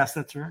 Yes,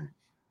 that's right.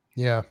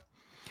 Yeah.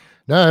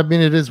 No, I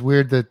mean, it is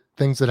weird that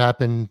things that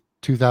happened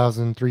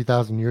 2,000,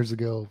 3,000 years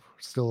ago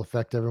still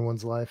affect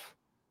everyone's life.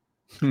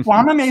 Well,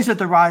 I'm amazed at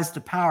the rise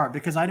to power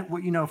because Frank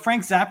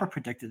Zappa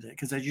predicted it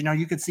because, as you know,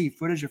 you could see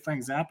footage of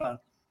Frank Zappa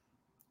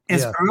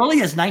as early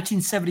as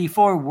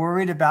 1974,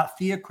 worried about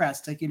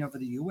theocrats taking over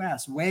the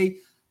U.S. way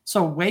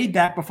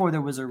back before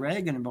there was a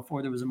Reagan and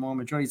before there was a moral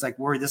majority. He's like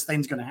worried this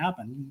thing's going to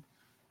happen.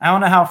 I don't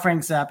know how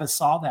Frank Zappa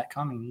saw that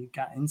coming. He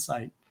got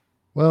insight.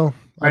 Well,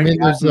 I mean,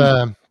 there's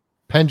a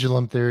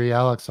pendulum theory.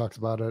 Alex talks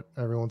about it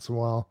every once in a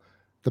while.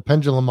 The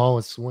pendulum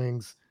always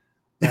swings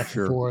back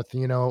and forth,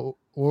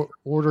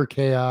 order,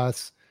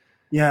 chaos.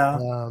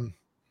 Yeah.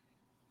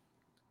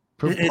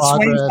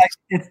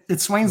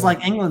 It swings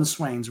like England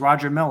swings.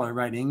 Roger Miller,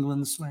 right?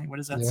 England swing. What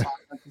is that song?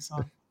 Like the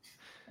song?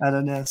 I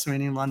don't know.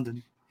 Swinging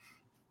London.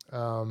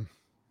 But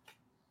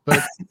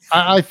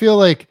I feel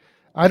like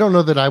I don't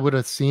know that I would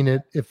have seen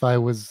it if I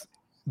was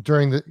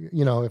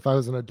if I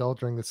was an adult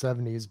during the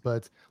 70s.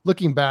 But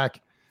looking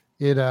back,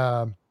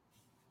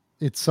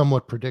 it's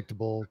somewhat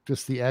predictable.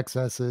 Just the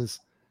excesses,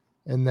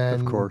 and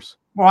then of course.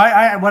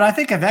 Well, when I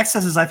think of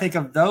excesses, I think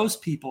of those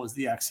people as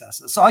the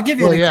excesses. So I'll give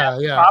you an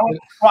example. Yeah.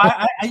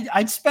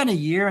 I'd spent a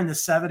year in the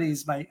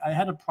 70s. I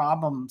had a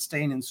problem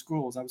staying in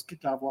schools. I was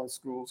kicked out of a lot of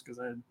schools because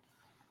I had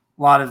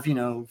a lot of,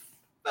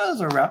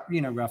 those are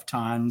rough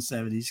times,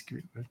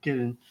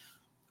 70s.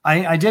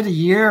 I did a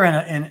year in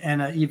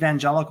an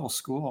evangelical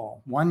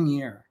school, 1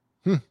 year.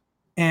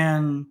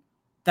 And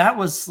that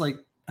was like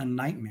a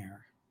nightmare.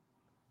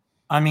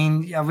 I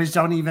mean, I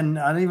don't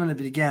even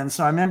begin.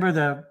 So I remember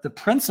the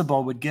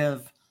principal would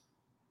give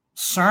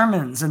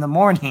sermons in the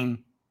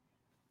morning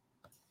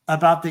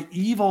about the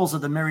evils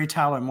of the Mary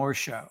Tyler Moore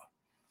Show,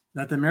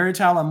 that the Mary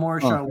Tyler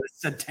Moore Show was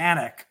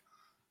satanic,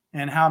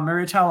 and how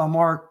Mary Tyler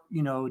Moore,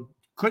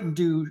 couldn't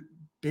do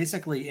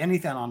basically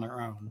anything on her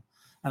own,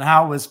 and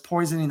how it was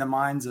poisoning the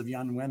minds of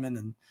young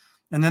women.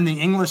 And then the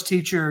English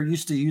teacher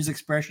used to use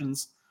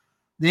expressions.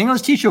 The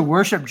English teacher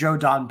worshiped Joe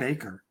Don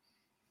Baker.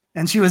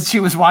 And she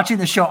was watching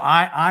the show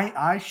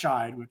I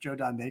Shied with Joe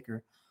Don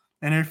Baker.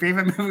 And her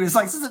favorite movie was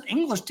like, this is an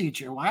English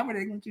teacher. Why would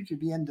an English teacher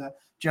be into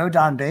Joe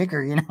Don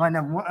Baker? And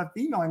a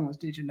female English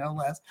teacher, no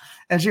less.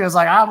 And she was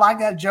like, I like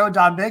that Joe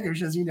Don Baker.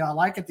 She says, I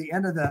like at the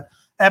end of the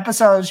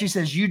episode, she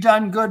says, you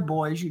done good,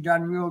 boys. You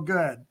done real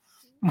good.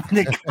 When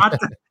they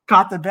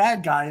caught the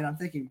bad guy. And I'm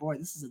thinking, boy,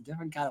 this is a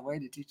different kind of way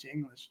to teach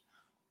English.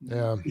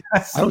 Yeah.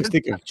 I always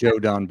think of Joe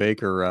Don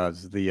Baker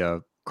as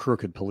the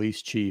crooked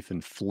police chief in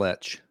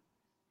Fletch.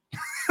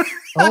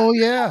 Oh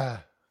yeah.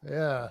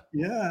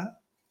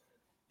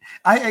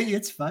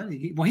 It's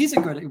funny. Well, he's a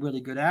really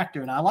good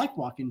actor, and I like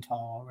Walking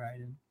Tall, right?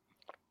 And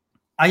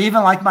I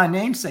even like My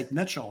Namesake,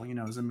 Mitchell.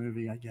 As a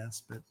movie, I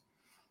guess. But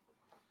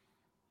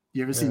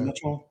you ever seen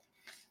Mitchell?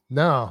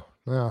 No.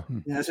 Yeah,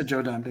 it's a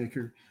Joe Don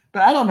Baker.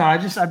 But I don't know. I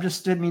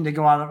just didn't mean to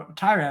go out of a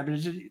tirade. But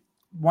it's just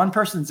one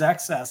person's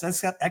excess.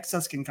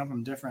 Excess can come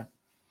from different.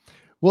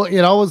 Well,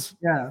 it always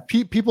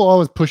people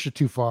always push it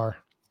too far.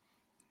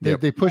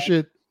 They push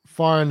it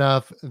far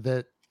enough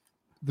that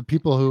the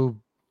people who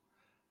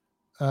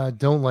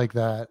don't like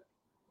that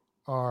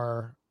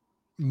are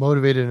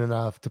motivated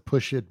enough to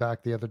push it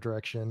back the other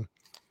direction,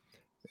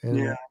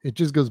 and it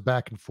just goes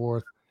back and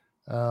forth.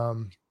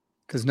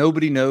 Because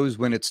nobody knows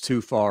when it's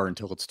too far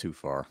until it's too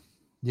far.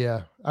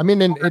 Yeah, I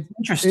mean, and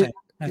interesting.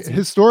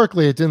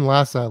 Historically, it didn't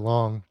last that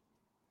long.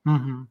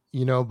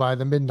 Mm-hmm. By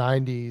the mid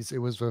 '90s, it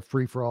was a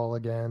free for all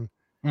again,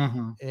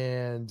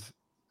 and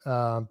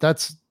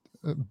that's.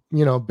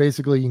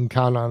 Basically you can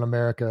count on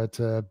America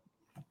to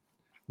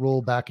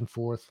roll back and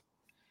forth.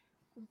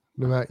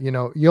 No matter,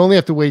 you only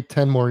have to wait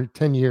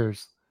 10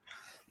 years.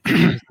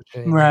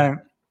 Right.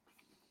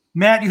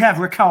 Matt, you have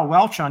Raquel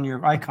Welch on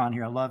your icon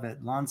here. I love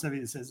it. Lon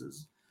Sevi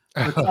says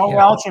Raquel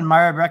Welch and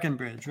Myra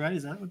Breckenbridge, right?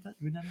 Is that who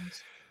that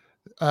is?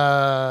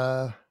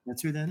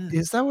 That's who that is.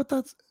 Is that what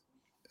that's?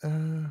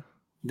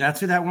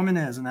 That's who that woman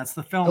is, and that's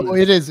the film. Oh,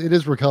 it is. It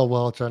is Raquel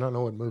Welch. I don't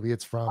know what movie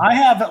it's from. I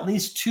have at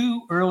least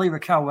 2 early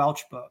Raquel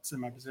Welch books in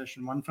my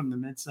possession. One from the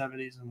mid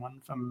 70s, and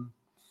one from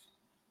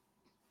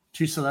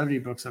 2 celebrity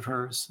books of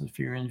hers. If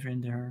you're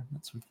into her,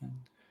 that sort of thing.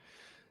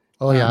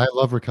 Oh yeah, I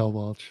love Raquel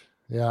Welch.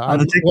 Yeah, on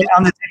the Dick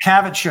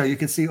Cavett show, you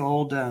can see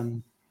old.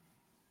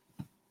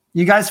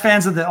 You guys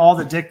fans of all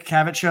the Dick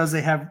Cavett shows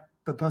they have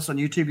posted on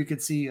YouTube? You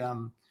could see.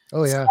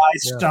 Sly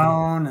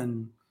Stone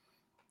and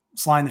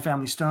Sly and the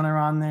Family Stone are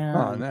on there.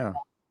 Oh no.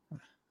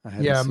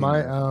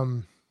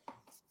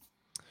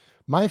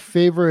 My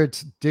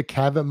favorite Dick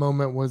Cavett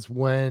moment was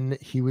when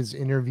he was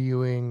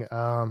interviewing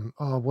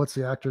what's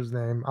the actor's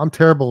name? I'm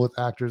terrible with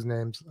actors'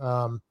 names.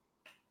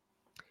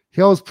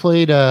 He always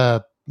played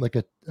like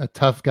a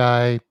tough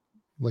guy,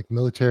 like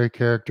military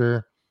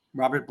character.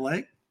 Robert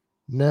Blake?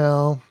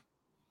 No.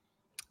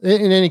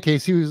 In any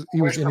case, he was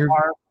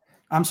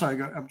I'm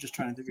sorry. I'm just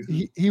trying to think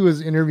of he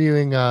was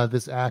interviewing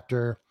this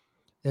actor,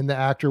 and the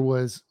actor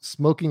was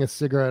smoking a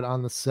cigarette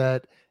on the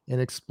set and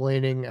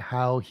explaining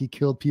how he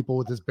killed people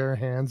with his bare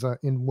hands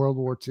in World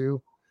War II.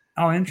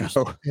 Oh,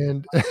 interesting.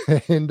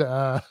 And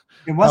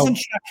it wasn't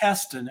Chuck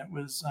Heston. It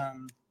was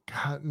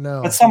God,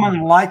 no, but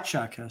someone like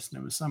Chuck Heston.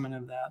 It was someone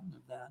of that.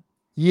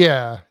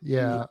 Yeah.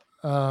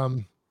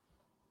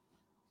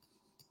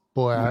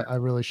 Boy, I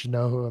really should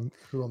know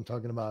who I'm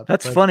talking about.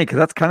 That's funny because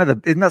that's kind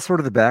of isn't that sort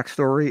of the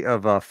backstory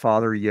of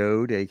Father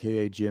Yode,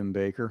 aka Jim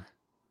Baker?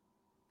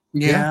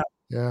 Yeah.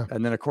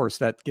 And then of course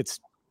that gets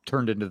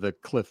turned into the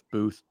Cliff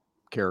Booth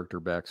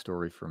character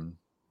backstory from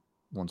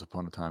Once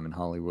Upon a Time in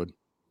Hollywood.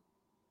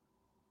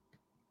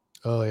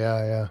 Oh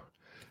yeah.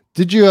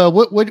 Did you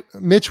what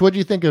Mitch? What do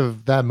you think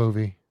of that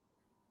movie?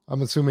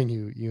 I'm assuming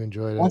you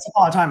enjoyed it. Once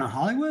Upon a Time in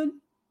Hollywood.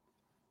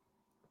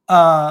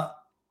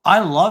 I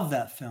love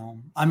that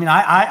film. I mean,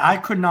 I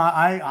could not.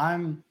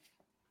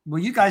 Well,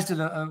 you guys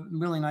did a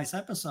really nice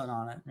episode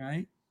on it,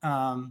 right?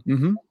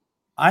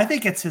 I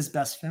think it's his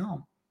best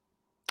film.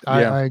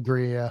 I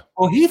agree. Yeah.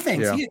 Well, he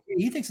thinks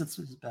he thinks it's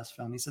his best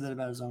film. He said that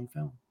about his own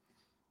film.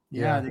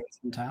 Yeah, I think it's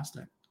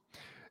fantastic.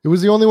 It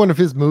was the only one of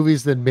his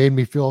movies that made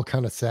me feel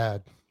kind of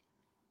sad.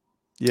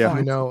 Yeah,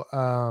 you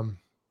know,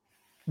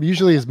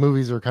 usually his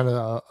movies are kind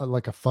of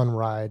like a fun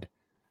ride,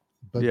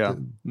 but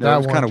that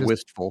was kind of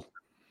wistful.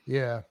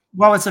 Yeah.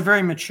 Well, it's a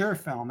very mature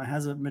film. It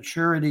has a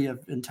maturity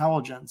of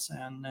intelligence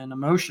and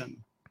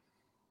emotion.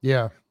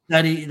 Yeah.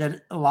 That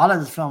a lot of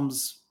the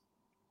films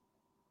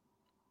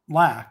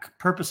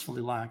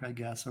purposefully lack, I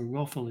guess, or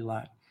willfully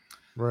lack.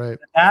 Right.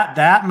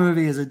 That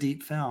movie is a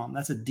deep film.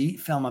 That's a deep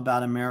film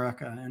about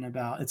America and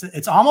about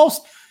it's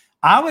almost,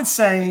 I would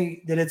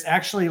say that it's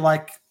actually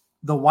like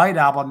the White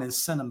Album is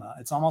cinema.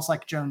 It's almost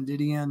like Joan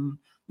Didion.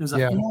 There's a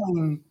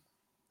feeling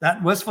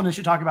that wistfulness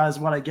you talk about is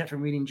what I get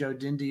from reading Joe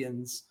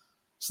Didion's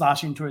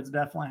Sloshing Towards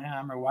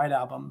Bethlehem or White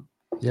Album.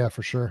 Yeah,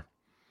 for sure.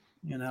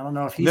 You know, I don't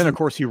know if he's. Then of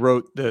course he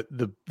wrote the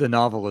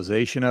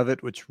novelization of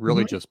it, which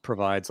really just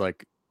provides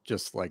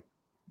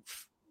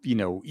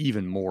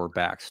even more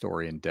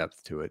backstory and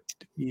depth to it.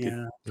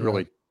 Yeah, it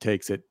really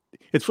takes it.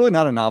 It's really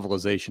not a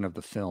novelization of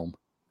the film.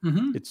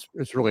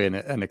 It's really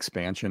an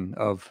expansion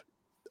of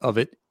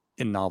it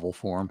in novel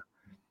form.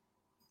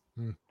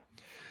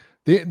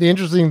 The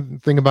interesting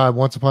thing about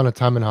Once Upon a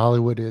Time in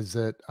Hollywood is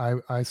that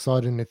I saw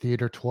it in the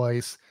theater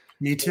twice.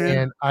 Me too.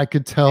 And I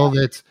could tell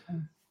that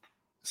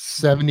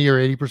 70 or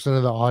 80%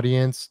 of the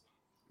audience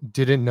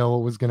didn't know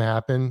what was going to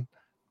happen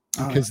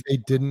because they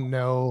didn't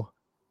know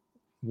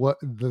what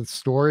the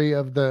story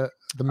of the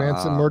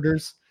Manson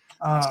murders.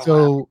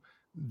 So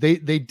they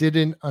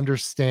didn't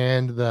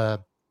understand the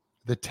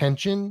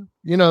tension.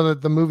 You know,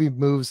 the movie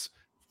moves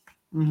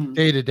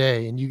day to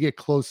day and you get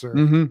closer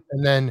and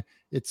then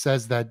it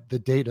says that the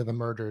date of the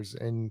murders.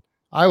 And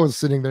I was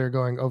sitting there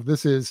going, oh,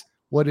 this is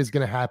what is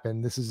going to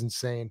happen. This is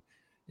insane.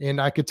 And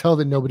I could tell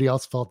that nobody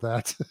else felt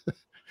that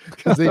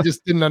because they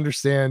just didn't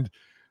understand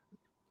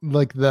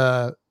like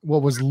what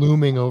was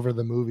looming over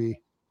the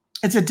movie.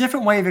 It's a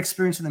different way of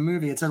experiencing the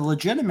movie. It's a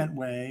legitimate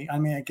way. I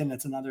mean, again,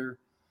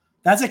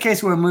 that's a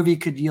case where a movie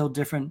could yield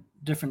different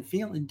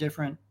feeling,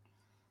 different.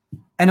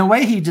 In a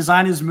way, he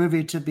designed his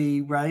movie to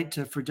be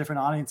for different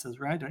audiences,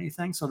 right? Don't you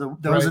think? So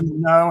those in the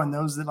know and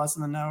those that less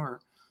in the know,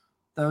 or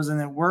those in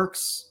it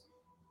works.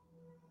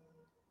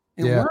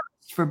 It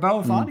works for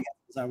both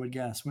audiences, I would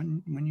guess.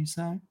 When you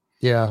say,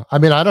 yeah, I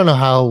mean, I don't know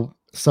how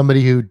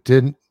somebody who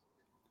didn't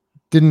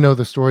know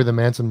the story of the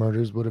Manson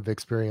murders would have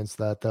experienced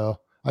that, though.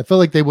 I feel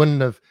like they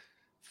wouldn't have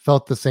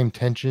felt the same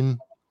tension,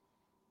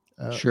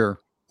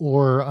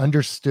 or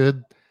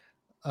understood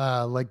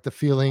like the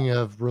feeling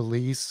of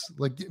release.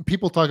 Like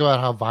people talk about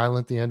how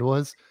violent the end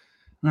was,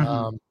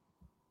 and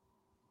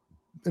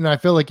I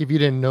feel like if you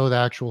didn't know the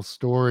actual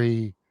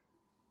story,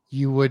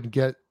 you wouldn't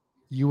get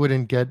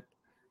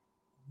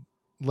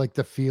like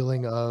the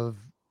feeling of,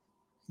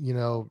 you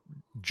know,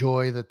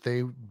 joy that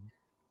they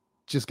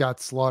just got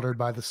slaughtered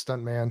by the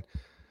stuntman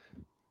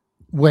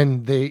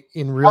when they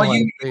in real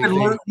life.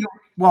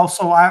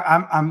 So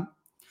I'm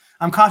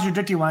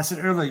contradicting what I said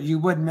earlier. You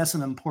would miss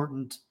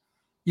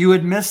you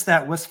would miss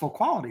that wistful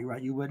quality,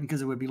 right? You wouldn't,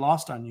 because it would be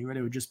lost on you, right?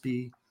 It would just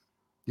be,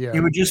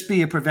 it would just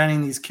be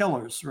preventing these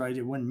killers, right?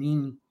 It wouldn't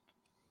mean,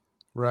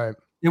 right.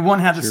 It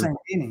wouldn't have the same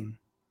meaning.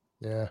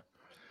 Yeah.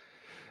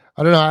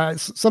 I don't know.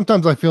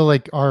 Sometimes I feel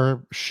like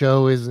our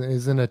show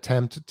is an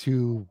attempt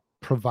to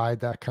provide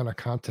that kind of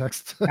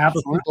context.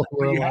 Absolutely. For people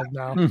who are alive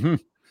now.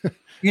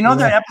 You know,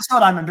 the episode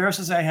I'm embarrassed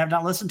to say I have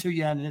not listened to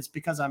yet, and it's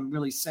because I'm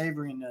really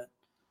savoring it.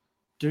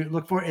 To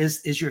look for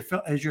is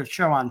your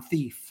show on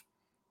Thief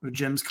with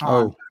James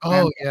Caan.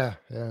 Yeah.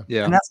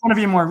 And that's one of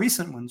your more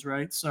recent ones,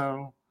 right?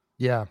 So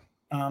yeah,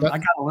 I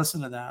got to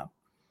listen to that.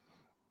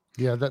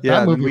 Yeah,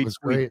 that movie was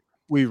great.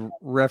 We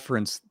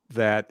referenced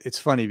that. It's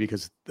funny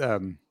because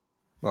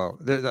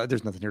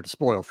there's nothing here to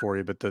spoil for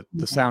you, but the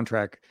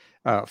soundtrack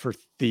for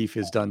Thief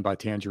is done by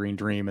Tangerine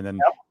Dream, and then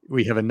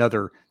we have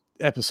another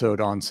episode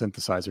on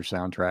synthesizer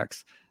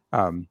soundtracks.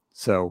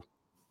 So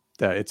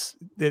it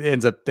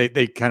ends up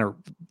they kind of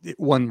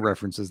one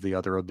references the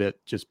other a bit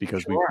just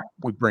because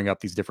we bring up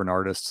these different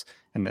artists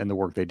and the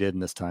work they did in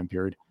this time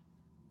period.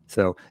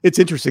 So it's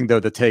interesting though,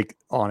 the take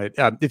on it.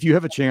 If you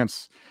have a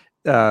chance,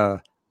 I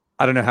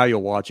don't know how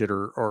you'll watch it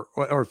or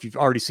if you've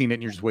already seen it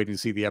and you're just waiting to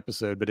see the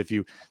episode, but if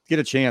you get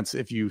a chance,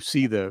 if you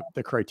see the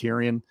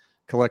Criterion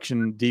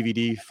Collection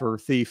DVD for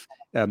Thief,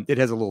 it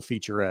has a little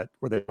featurette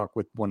where they talk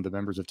with one of the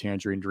members of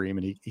Tangerine Dream,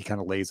 and he kind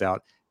of lays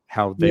out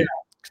how they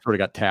sort of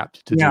got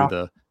tapped to do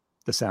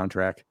the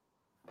soundtrack,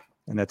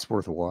 and that's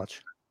worth a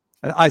watch.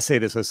 And I say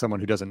this as someone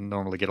who doesn't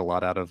normally get a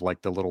lot out of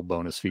like the little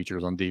bonus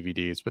features on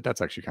DVDs, but that's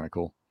actually kind of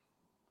cool.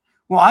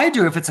 Well, I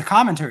do if it's a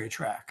commentary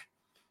track.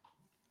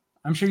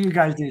 I'm sure you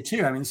guys do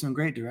too. I mean, some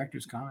great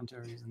directors'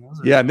 commentaries. And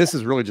and this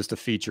is really just a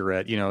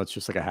featurette. It's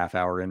just like a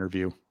half-hour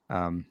interview.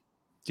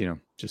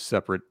 Just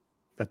separate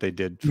that they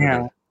did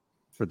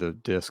for the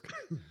disc.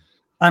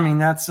 I mean,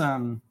 that's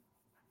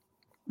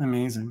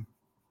amazing.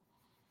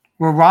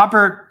 Well,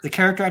 Robert, the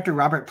character actor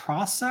Robert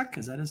Prosek,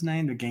 is that his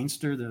name? The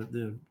gangster,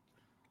 the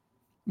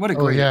what a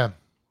great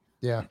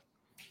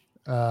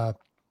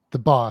the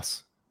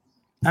boss.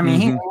 I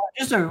mean, he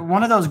just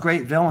one of those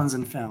great villains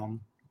in film.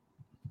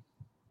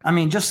 I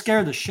mean, just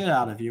scare the shit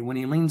out of you when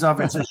he leans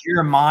over and says,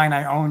 "You're mine.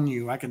 I own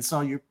you. I can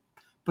sell you,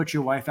 put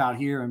your wife out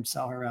here and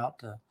sell her out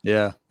to.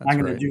 I'm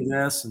going to do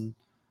this." And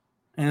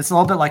it's a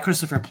little bit like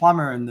Christopher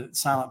Plummer in The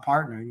Silent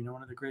Partner.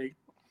 One of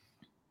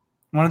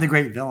the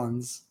great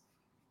villains.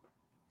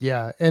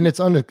 Yeah, and it's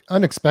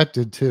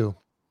unexpected too.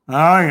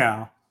 Oh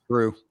yeah,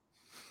 true.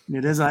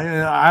 It is.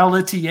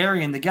 Isla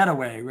Thierry in The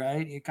Getaway,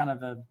 right? You're kind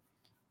of a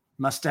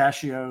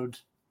mustachioed.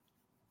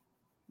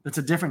 It's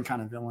a different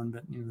kind of villain,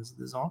 but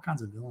there's all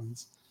kinds of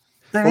villains.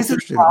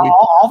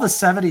 All the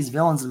 70s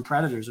villains and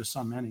Predators are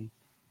so many.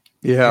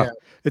 Yeah.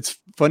 It's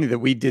funny that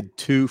we did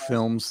 2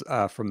 films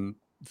from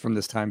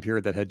this time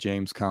period that had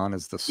James Caan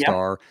as the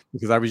star,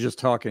 because I was just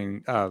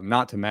talking,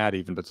 not to Matt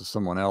even, but to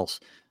someone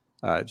else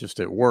just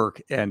at work,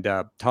 and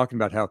talking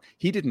about how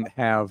he didn't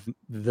have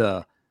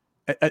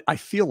I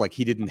feel like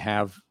he didn't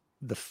have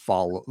the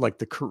follow, like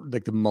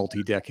the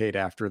multi-decade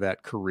after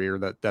that career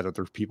that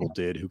other people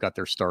did who got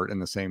their start in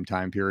the same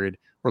time period,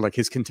 or like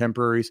his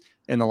contemporaries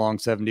in the long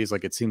 70s.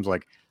 Like it seems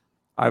like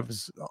I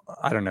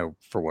don't know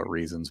for what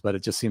reasons, but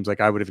it just seems like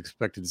I would have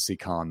expected to see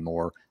Caan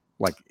more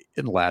like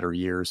in latter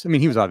years. I mean,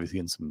 he was obviously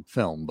in some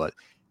film, but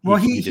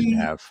he didn't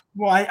have.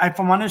 Well, I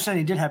from what I understand,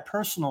 he did have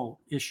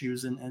personal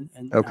issues and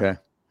okay.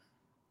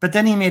 But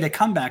then he made a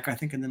comeback, I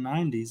think, in the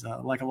 90s,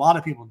 like a lot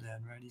of people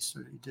did, right? He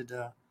did.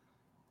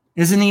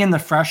 Isn't he in The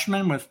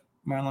Freshman with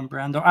Marlon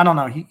Brando? I don't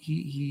know.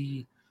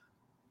 He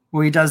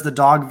does the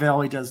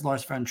Dogville. He does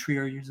Lars von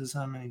Trier uses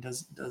him, and he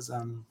does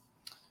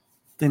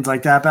things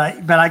like that.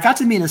 But I got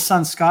to meet his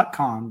son Scott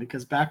Caan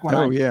because back when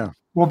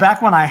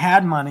back when I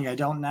had money, I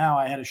don't now.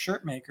 I had a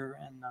shirt maker,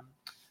 and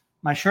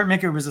my shirt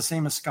maker was the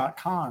same as Scott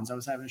Caan's. I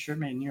was having a shirt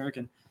made in New York,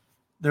 and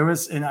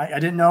I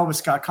didn't know it was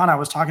Scott Caan. I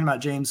was talking about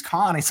James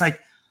Caan. He's like,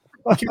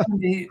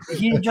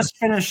 he just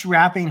finished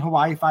rapping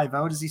Hawaii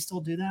Five-0. Does he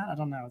still do that? I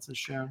don't know. It's a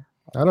show.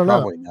 I don't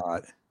know. Probably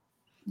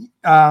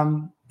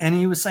not. And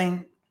he was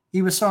saying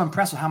he was so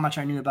impressed with how much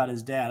I knew about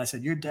his dad. I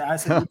said, "Your dad." I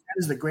said, "Your dad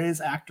is the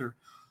greatest actor,"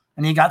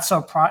 and he got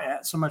so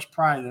much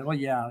pride that,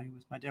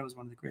 my dad was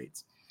one of the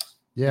greats.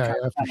 Yeah,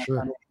 for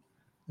sure.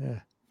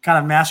 Kind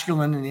of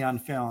masculinity on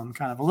film,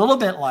 kind of a little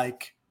bit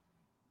like,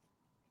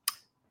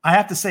 I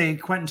have to say,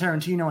 Quentin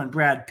Tarantino and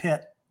Brad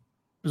Pitt.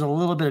 There's a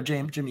little bit of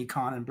Jimmy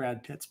Caan and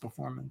Brad Pitt's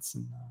performance.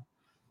 And,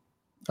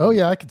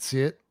 I could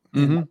see it.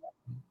 Mm-hmm.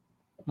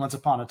 Once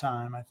Upon a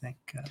Time, I think.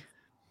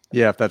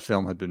 If that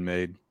film had been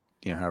made,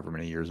 however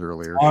many years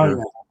earlier.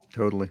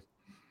 Totally.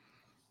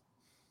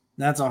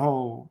 That's a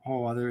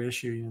whole other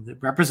issue. The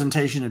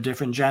representation of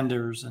different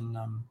genders and,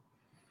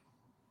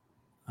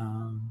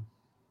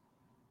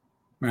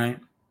 right.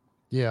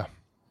 Yeah.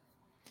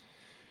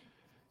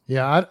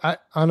 Yeah. I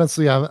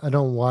honestly, I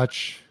don't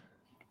watch.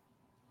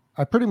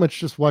 I pretty much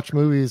just watch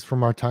movies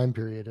from our time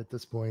period at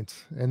this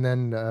point, and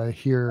then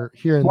here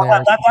and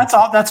there.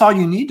 That's all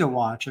you need to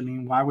watch. I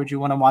mean, why would you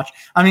want to watch?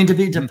 I mean,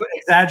 to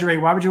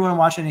exaggerate, why would you want to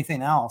watch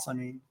anything else? I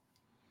mean,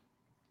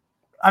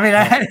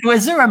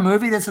 is there a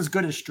movie that's as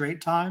good as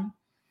Straight Time,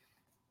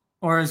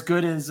 or as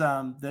good as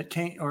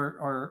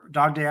or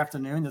Dog Day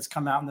Afternoon that's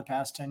come out in the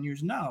past 10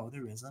 years? No,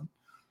 there isn't.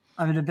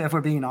 I mean, if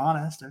we're being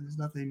honest, there's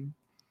nothing.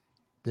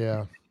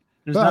 Yeah,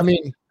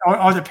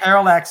 or the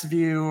Parallax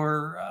View,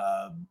 or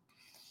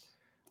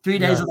 3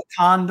 Days of the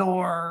Condor,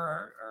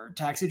 or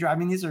Taxi Driver. I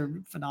mean, these are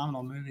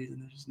phenomenal movies, and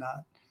they're just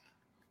not.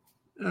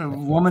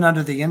 Woman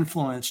Under the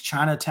Influence,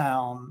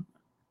 Chinatown,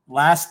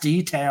 Last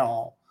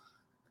Detail,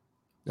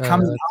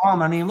 Coming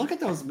Home. I mean, look at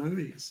those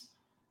movies.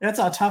 It's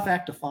a tough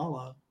act to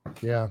follow.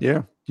 Yeah.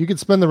 Yeah. You could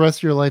spend the rest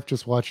of your life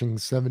just watching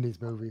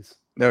 70s movies.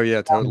 Oh,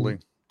 yeah, totally.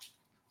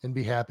 And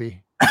be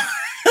happy.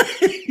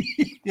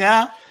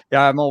 Yeah.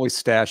 Yeah, I'm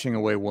always stashing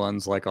away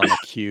ones like on a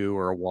queue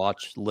or a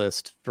watch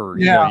list for,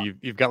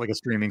 you've got like a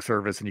streaming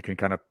service and you can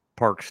kind of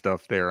park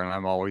stuff there. And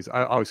I always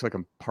feel like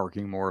I'm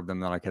parking more of them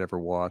than I could ever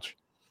watch.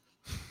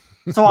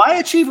 So I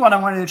achieved what I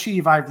wanted to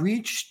achieve. I've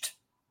reached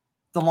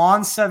the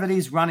Lawn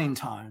 70s running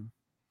time.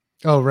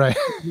 Oh, right.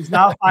 It's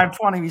now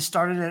 5:20. We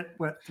started at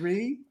what,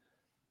 3?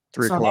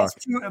 3 so o'clock.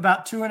 That's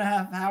about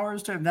 2.5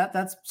 hours to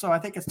that's so I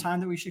think it's time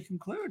that we should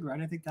conclude, right?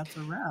 I think that's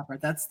a wrap,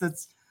 right? That's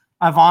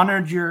I've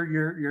honored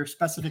your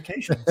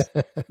specifications.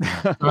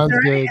 Sounds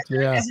good.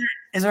 Yeah.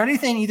 Is there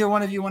anything either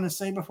one of you want to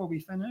say before we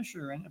finish,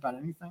 or about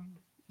anything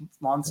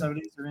Lawn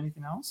 70s or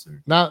anything else?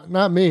 Or?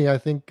 Not me. I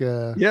think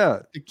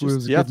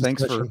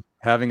thanks for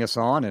having us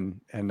on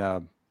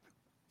and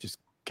just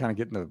kind of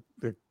getting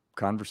the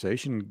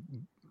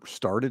conversation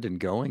started and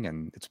going,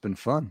 and it's been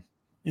fun.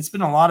 It's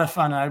been a lot of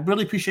fun. I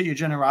really appreciate your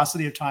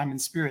generosity of time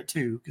and spirit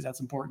too, because that's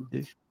important.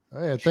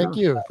 Oh, yeah, thank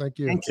you.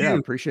 Yeah,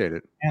 appreciate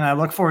it. And I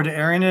look forward to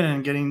airing it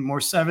and getting more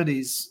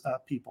 70s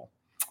people.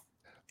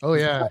 Oh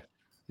yeah.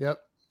 Yep.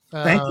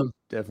 Thank you.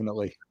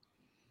 Definitely.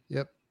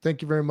 Yep.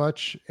 Thank you very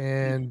much.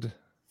 And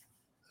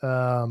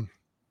I'm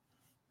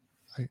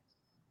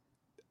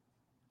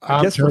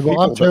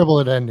terrible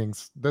at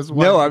endings. I was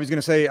going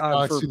to say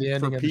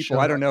for people,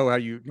 I don't know how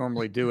you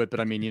normally do it, but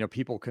I mean,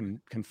 people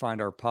can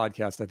find our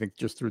podcast, I think,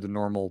 just through the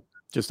normal,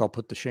 I'll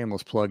put the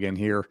shameless plug in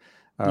here.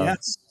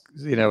 Yes.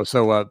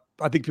 So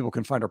I think people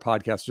can find our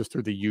podcast just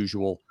through the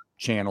usual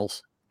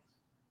channels.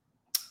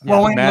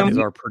 Well, Matt is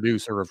our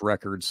producer of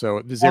records. So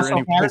is there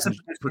any place in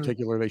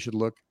particular they should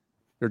look?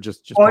 Or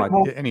just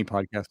any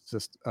podcast?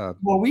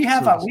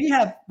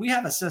 We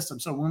have a system.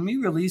 So when we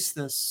release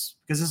this,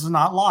 because this is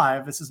not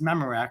live, this is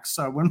Memorex.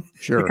 So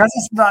because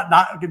it's not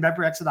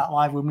Memorex is not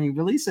live, when we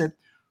release it,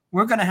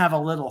 we're going to have a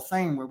little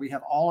thing where we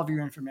have all of your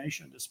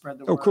information to spread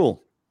the word. Oh,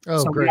 cool.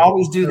 So great. we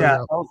always do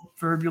that, both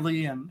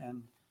verbally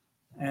and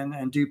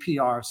do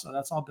PR. So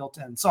that's all built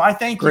in. So I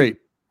thank you.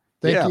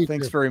 Thank you.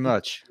 Thanks very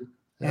much.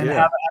 And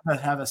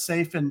have a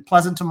safe and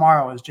pleasant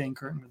tomorrow, as Jane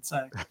Curtin would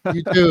say.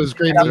 You too. It was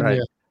great meeting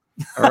you.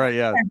 All right.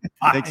 Yeah.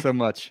 Thanks so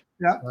much.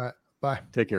 Yeah. All right. Bye. Take care.